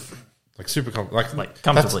live Like super comfortably.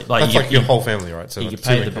 comfortably. That's like like, you, your whole family, right? So you like could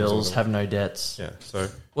pay super the bills, comfortable. have no debts. Yeah, so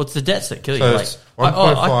What's the debts that kill you? So Like it's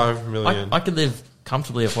 1.5 million. I could live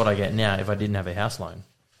comfortably off what I get now if I didn't have a house loan.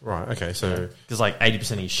 right, okay, so Because like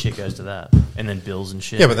 80% of your shit goes to that, and then bills and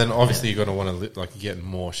shit. yeah, but then obviously you're gonna want to like get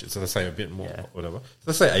more shit. So let's say a bit more, Yeah. whatever. So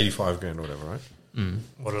let's say 85 grand or whatever, right?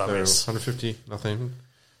 What did I So miss? 150, nothing.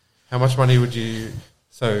 How much money would you?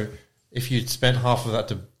 So if you'd spent half of that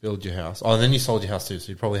to build your house, oh, and then you sold your house too, so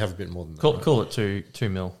you'd probably have a bit more than that. call, right? call it two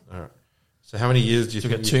mil. All right. So how many years do you So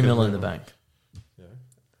think we've got you 2 could mil in live the on? bank. Yeah.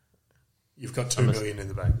 You've got $2 million in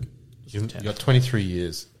the bank. You got 23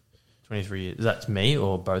 years. 23 years. Is that me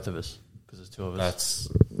or both of us? Because there's two of us.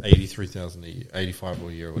 That's 83,000 a year, 85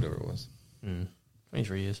 a year, or whatever it was.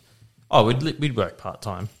 23 years. Oh, we'd work part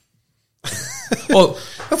time. Well,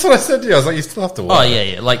 That's what I said to you. I was like, you still have to work. oh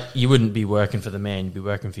yeah. Like you wouldn't be working for the man. You'd be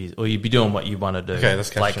working for his, or you'd be doing what you want to do. Okay, let's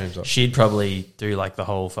catch like James up. she'd probably do like the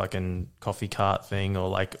whole fucking coffee cart thing, or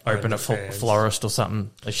like open a OnlyFans. florist or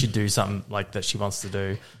something. Like she'd do something like that she wants to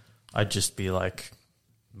do. I'd just be like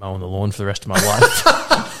mowing the lawn for the rest of my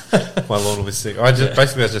life. My lawn will be sick. I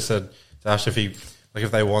just said to Ash if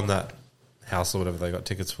if they won that house or whatever they got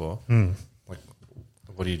tickets for, like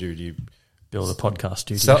what do? Do you Build a podcast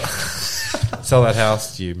studio. sell that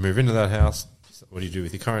house? Do you move into that house? What do you do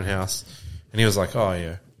with your current house? And he was like, oh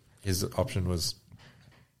yeah, his option was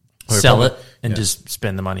Sell it and yeah. just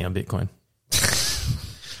spend the money on Bitcoin.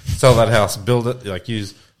 sell that house, build it, like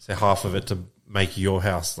use say half of it to make your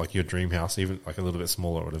house like your dream house, even like a little bit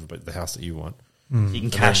smaller or whatever, but the house that you want. You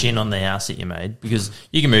can cash in on the house that you made because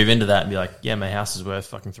you can move into that and be like, yeah, my house is worth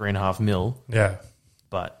fucking 3.5 mil. Yeah.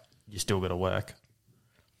 but you still got to work.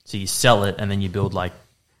 So you sell it and then you build like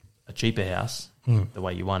a cheaper house the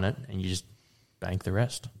way you want it, and you just bank the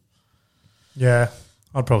rest. Yeah,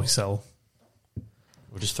 I'd probably sell.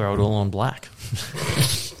 We'll just throw it all on black.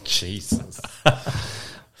 Jesus.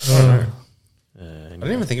 Anyway. I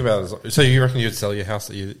didn't even think about it. So you reckon you'd sell your house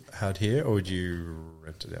that you had here, or would you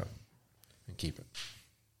rent it out and keep it?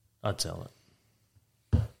 I'd sell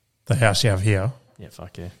it. The house you have here. Yeah,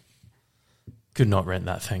 fuck yeah. Could not rent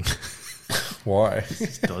that thing. Why?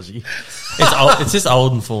 It's dodgy. It's old, it's just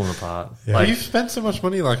old and falling apart. Yeah. Like, you've spent so much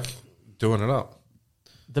money like doing it up.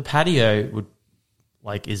 The patio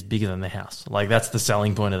is bigger than the house. Like, that's the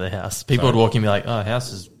selling point of the house. People would walk in and be like, "Oh,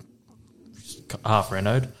 house is half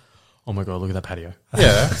renoed. Oh my god, look at that patio.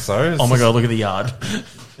 Yeah. So. Oh my god, look at the yard."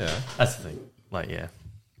 Yeah. That's the thing. Like, yeah,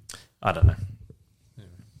 I don't know.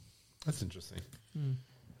 That's interesting.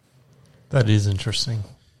 That is interesting.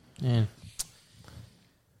 Yeah,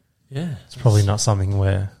 yeah. It's probably not something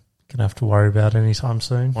we're going to have to worry about anytime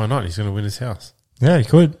soon. Why not? He's going to win his house. Yeah, you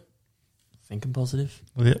could. Thinking positive.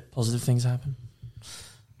 Yeah. Positive things happen.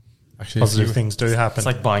 Actually, Positive things do happen. It's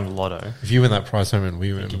like buying lotto. If you win that prize home and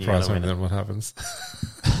we win Thinking the you're prize gonna home, win it. then what happens?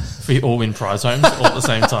 If we all win prize homes all at the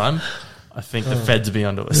same time, I think the feds will be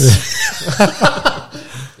onto us.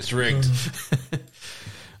 It's rigged.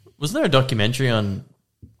 Was there a documentary on?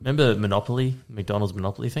 Remember Monopoly, McDonald's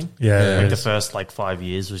Monopoly thing? Yeah. Like it the is. first 5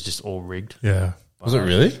 years was just all rigged. Yeah. Was it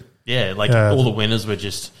really? Yeah, like Yeah. all the winners were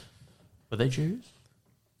they Jews?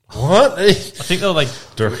 What? I think they were like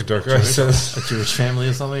Durka. a Jewish family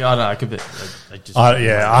or something. I don't know. I could be.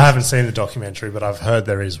 I haven't seen the documentary, but I've heard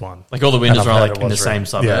there is one. Like all the winners And are I've heard like it in the was same rigged.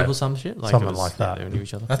 suburb Yeah. or some shit. Like Something like that. They knew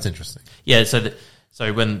each other. That's interesting. Yeah, so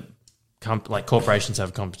when corporations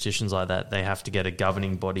have competitions like that, they have to get a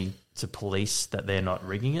governing body to police that they're not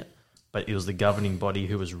rigging it. But it was the governing body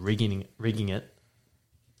who was rigging it.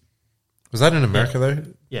 Was that in America though?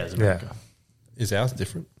 Yeah, it's America. Is ours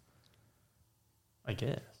different? I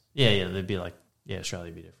guess. Yeah, they'd be like, Australia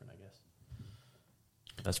would be different, I guess.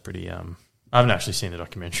 That's pretty. I haven't actually seen the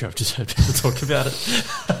documentary. I've just heard people talk about it.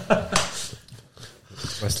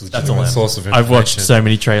 That's all. Source of information. I've watched so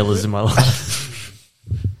many trailers in my life.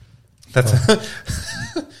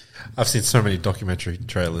 I've seen so many documentary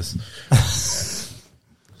trailers.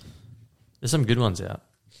 There's some good ones out.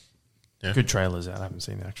 Yeah. Good trailers out. I haven't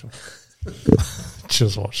seen it actually.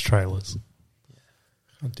 Just watch trailers.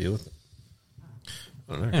 Can't deal with it.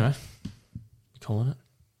 I don't know. Anyway, you calling it?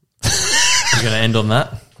 You're going to end on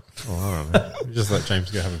that? Oh, I don't know. We just let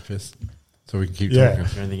James go have a piss so we can keep Yeah. talking.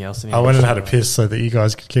 Is there anything else? I went and had a piss so that you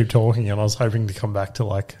guys could keep talking, and I was hoping to come back to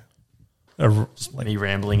Me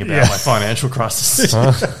rambling about my financial crisis.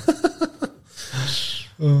 I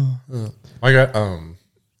got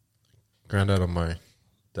granddad on my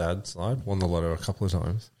dad's side won the lotto a couple of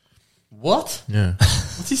times. What? Yeah.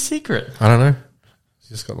 What's his secret? I don't know. He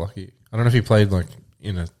just got lucky. I don't know if he played like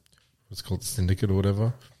in what's called syndicate or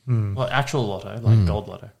whatever. Well, actual lotto, like gold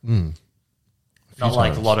lotto. Not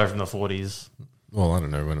like times. lotto from the 40s. Well, I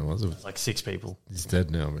don't know when it was. It's like 6 people. He's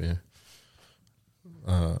dead now, but yeah.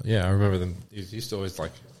 Yeah, I remember them. He used to always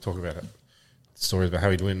like talk about it, stories about how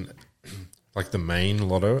he'd win like the main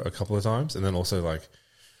lotto a couple of times, and then also like,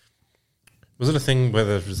 was it a thing where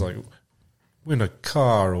there was like win a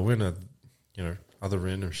car or win a other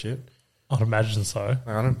random shit? I'd imagine so.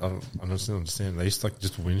 I don't understand. They used to like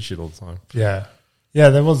just win shit all the time. Yeah. Yeah,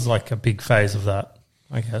 there was like a big phase of that,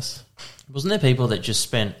 I guess. Wasn't there people that just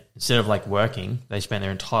spent, instead of like working, they spent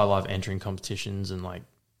their entire life entering competitions and like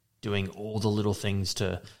doing all the little things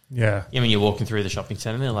to... Yeah. I mean, you're walking through the shopping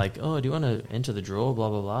centre and they're like, oh, do you want to enter the draw, blah,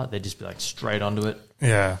 blah, blah. They'd just be like straight onto it.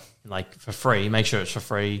 Yeah. Like for free, make sure it's for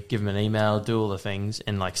free, give them an email, do all the things,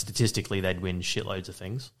 and like statistically they'd win shitloads of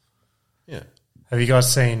things. Yeah. Have you guys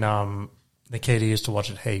seen Nikita used to watch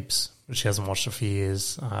it heaps, but she hasn't watched it for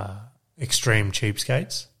years, Extreme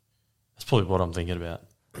Cheapskates? That's probably what I'm thinking about.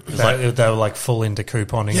 They were like full into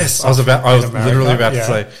couponing. Yes, and I was stuff in literally America. about to Yeah.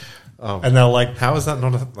 say, and they're like, how is that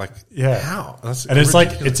not how? That's and it's like,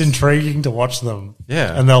 ridiculous. it's intriguing to watch them.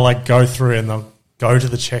 Yeah. And they'll like go through and they'll go to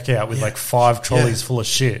the checkout with like 5 trolleys full of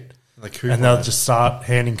shit. Like and coupon. they'll just start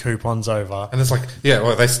handing coupons over. And it's like,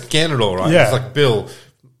 well, they scan it all, right? Yeah. It's like bill,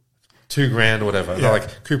 $2,000 or whatever. And they're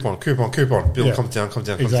like, coupon. Bill Yeah. comes down.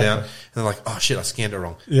 Exactly. And they're like, oh shit, I scanned it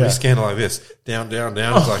wrong. Yeah. We scanned it like this. Down.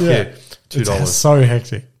 It's like, $2. It's so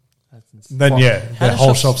hectic. Then, How the do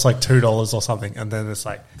whole shops- shop's like $2 or something. And then it's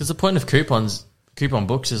like, Because the point of coupon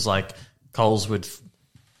books is like Coles would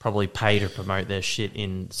probably pay to promote their shit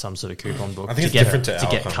in some sort of coupon book. I think it's get, different to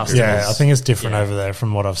get our customers. yeah, I think it's different Yeah. over there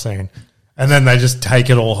from what I've seen. And then they just take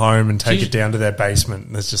it all home and take it down to their basement.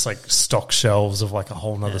 And there's just like stock shelves of like a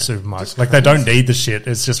whole nother supermarket. Like they don't need the shit.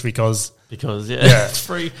 It's just because it's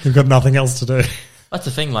free. You've got nothing else to do. That's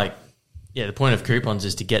the thing. Like, the point of coupons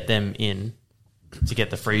is to get them in, to get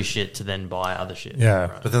the free shit, to then buy other shit. Yeah,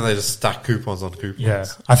 right. But then they just stack coupons on coupons. Yeah,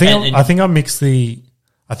 I think I mix the.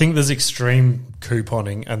 I think there's extreme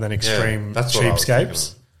couponing and then extreme that's what I was thinking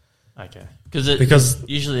cheapskates. Okay. Because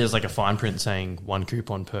usually there's like a fine print saying 1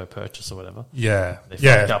 coupon per purchase or whatever. Yeah. They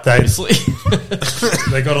fucked up, obviously.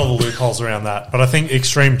 They got all the loopholes around that. But I think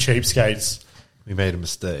extreme cheapskates, we made a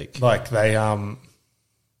mistake. Like they, I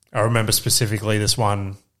remember specifically this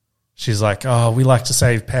one, she's like, oh, we like to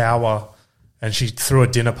save power. And she threw a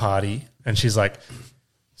dinner party and she's like,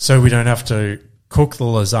 so we don't have to cook the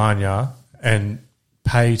lasagna and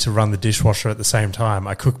pay to run the dishwasher at the same time.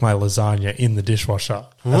 I cook my lasagna in the dishwasher.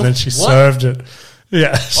 What? And then she served it.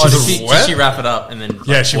 Yeah. Did she wrap it up and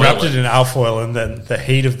then she wrapped it in alfoil and then the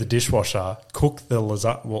heat of the dishwasher cooked the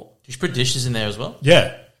lasagna. Well, did she put dishes in there as well?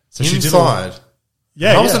 Yeah. So inside?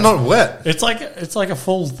 How was it not wet? It's like a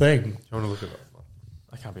full thing. You want to look at it?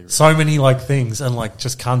 I can't be. So many like things and like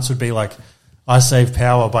just cunts would be like, I save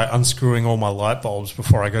power by unscrewing all my light bulbs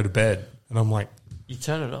before I go to bed. And I'm like, you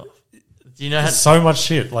turn it off. Do you know how so much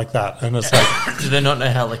shit like that? And it's like, do they not know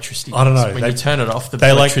how electricity? I don't know. When you turn it off, the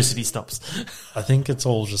electricity stops. I think it's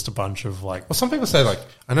all just a bunch of like. Well, some people say like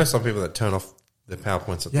I know some people that turn off their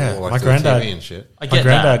PowerPoints at the wall, like my to granddad the TV and shit. I get my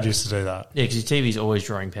granddad that. used to do that. Yeah, because your TV's always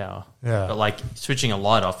drawing power. Yeah, but like switching a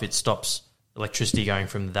light off, it stops electricity going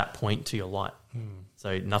from that point to your light.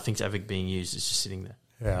 So nothing's ever being used; it's just sitting there.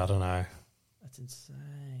 Yeah, I don't know. That's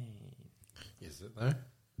insane. Is it though?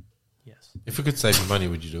 Yes. If it could save you money,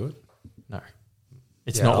 would you do it? No.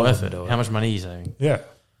 It's not worth it. How much money are you saving? Yeah.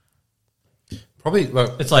 Probably.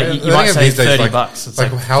 Like, it's like you might save $30. It's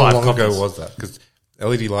like how long copies. ago was that? Because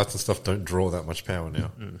LED lights and stuff don't draw that much power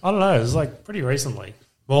now. I don't know. It was like pretty recently.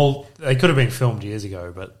 Well, they could have been filmed years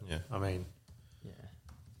ago, but I mean,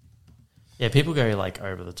 yeah, people go like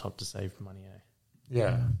over the top to save money.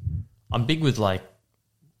 Yeah, I'm big with like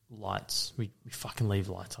lights. We fucking leave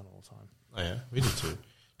lights on all the time. Oh yeah, we do too.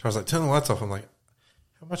 I was like, turn the lights off. I'm like,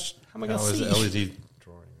 how much am I going to see? Is LED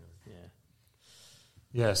drawing?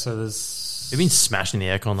 Yeah. So there's. We've been smashing the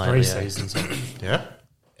aircon lately. 3 seasons. Yeah,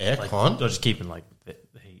 aircon. Like, just keeping like the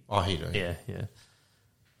heat. Oh, heat. Yeah.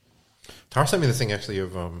 Tara sent me the thing actually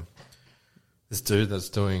of this dude that's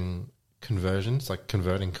doing conversions, like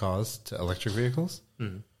converting cars to electric vehicles.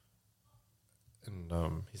 And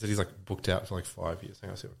he said he's like booked out for like 5 years. Hang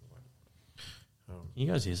on, I'll see what I can find. You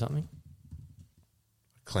guys hear something?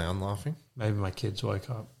 Clown laughing. Maybe my kids woke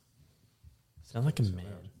up. Sound like a man.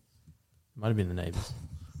 Might have been the neighbours.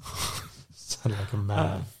 Sound like a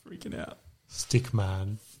man. Freaking out. Stick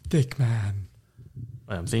man. Wait,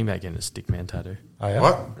 I'm thinking about getting a stick man tattoo. Oh, yeah?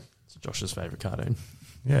 What? It's Josh's favourite cartoon.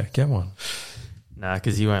 Yeah, get one. Nah,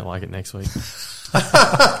 because he won't like it next week.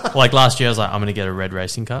 Like last year, I was like, I'm going to get a red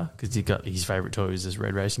racing car because he got his favourite toy was this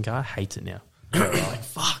red racing car. Hates it now. Like,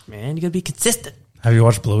 fuck, man, you got to be consistent. Have you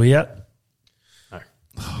watched Bluey yet? No.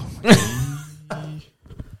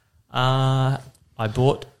 I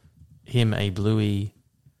bought him a Bluey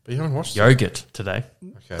But you haven't watched yogurt today.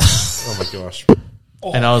 Okay. Oh my gosh.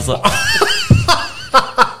 And I was like,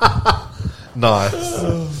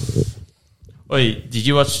 Nice. wait, did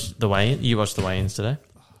you watch the weigh-in? You watched the weigh-ins today?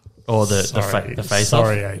 Or the face-off?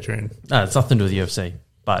 Sorry, Adrian. No, it's nothing to do with UFC.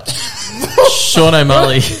 But Sean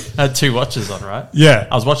O'Malley had 2 watches on, right? Yeah.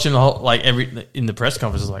 I was watching the whole, like, in the press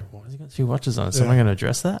conference, I was like, why has he got 2 watches on? Is someone going to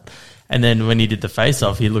address that? And then when he did the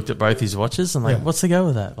face-off, he looked at both his watches. I'm like, what's the go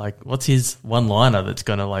with that? Like, what's his one-liner that's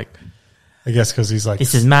going to, like... I guess because he's like...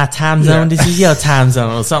 This is my time zone, this is your time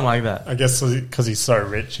zone, or something like that. I guess because he's so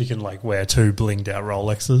rich, he can, like, wear 2 blinged out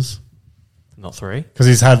Rolexes. Not 3. Because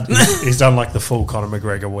he's done, like, the full Conor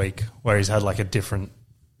McGregor week, where he's had, like, a different,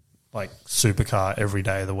 like, supercar every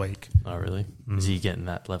day of the week. Oh, really? Is he getting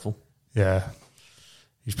that level? Yeah.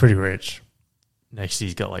 He's pretty rich. Next,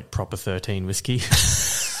 he's got, like, proper 13 whiskey.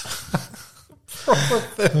 Proper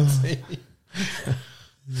 13.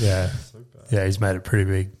 Yeah. Yeah, he's made it pretty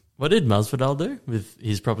big. What did Masvidal do with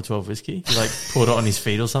his proper 12 whiskey? He, like, poured it on his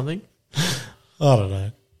feet or something? I don't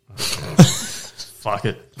know. Fuck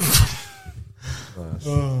it.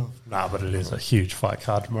 Nah, but it is a huge fight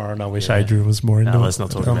card tomorrow, and I wish Adrian was more into it. No, let's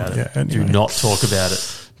not talk about it. Yeah, anyway. Do not talk about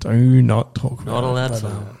it. Do not talk about it. Not allowed But, to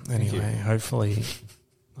talk about it. Anyway, hopefully,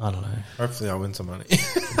 I don't know. Hopefully I win some money.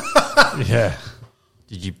 Yeah.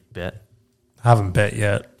 Did you bet? Haven't bet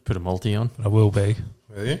yet. Put a multi on? But I will be.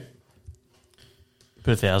 Will you?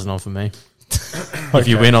 Put 1,000 on for me. If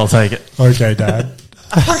you win, I'll take it. Okay, Dad.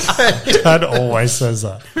 Dad always says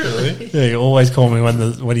that. Really? Yeah, he always call me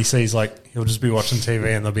when he sees, like, he'll just be watching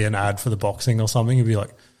TV and there'll be an ad for the boxing or something. He'll be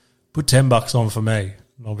like, put $10 on for me.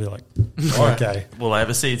 And I'll be like, okay. Will I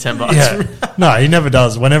ever see $10? Yeah. No, he never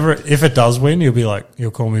does. If it does win,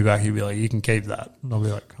 he'll call me back. He'll be like, you can keep that. And I'll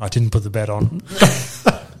be like, I didn't put the bet on.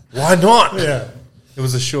 Why not? Yeah. It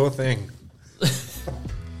was a sure thing.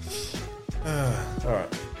 All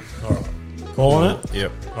right. Calling it?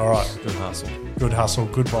 Yep. All right. Good hustle. Good hustle.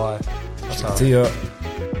 Goodbye. See ya.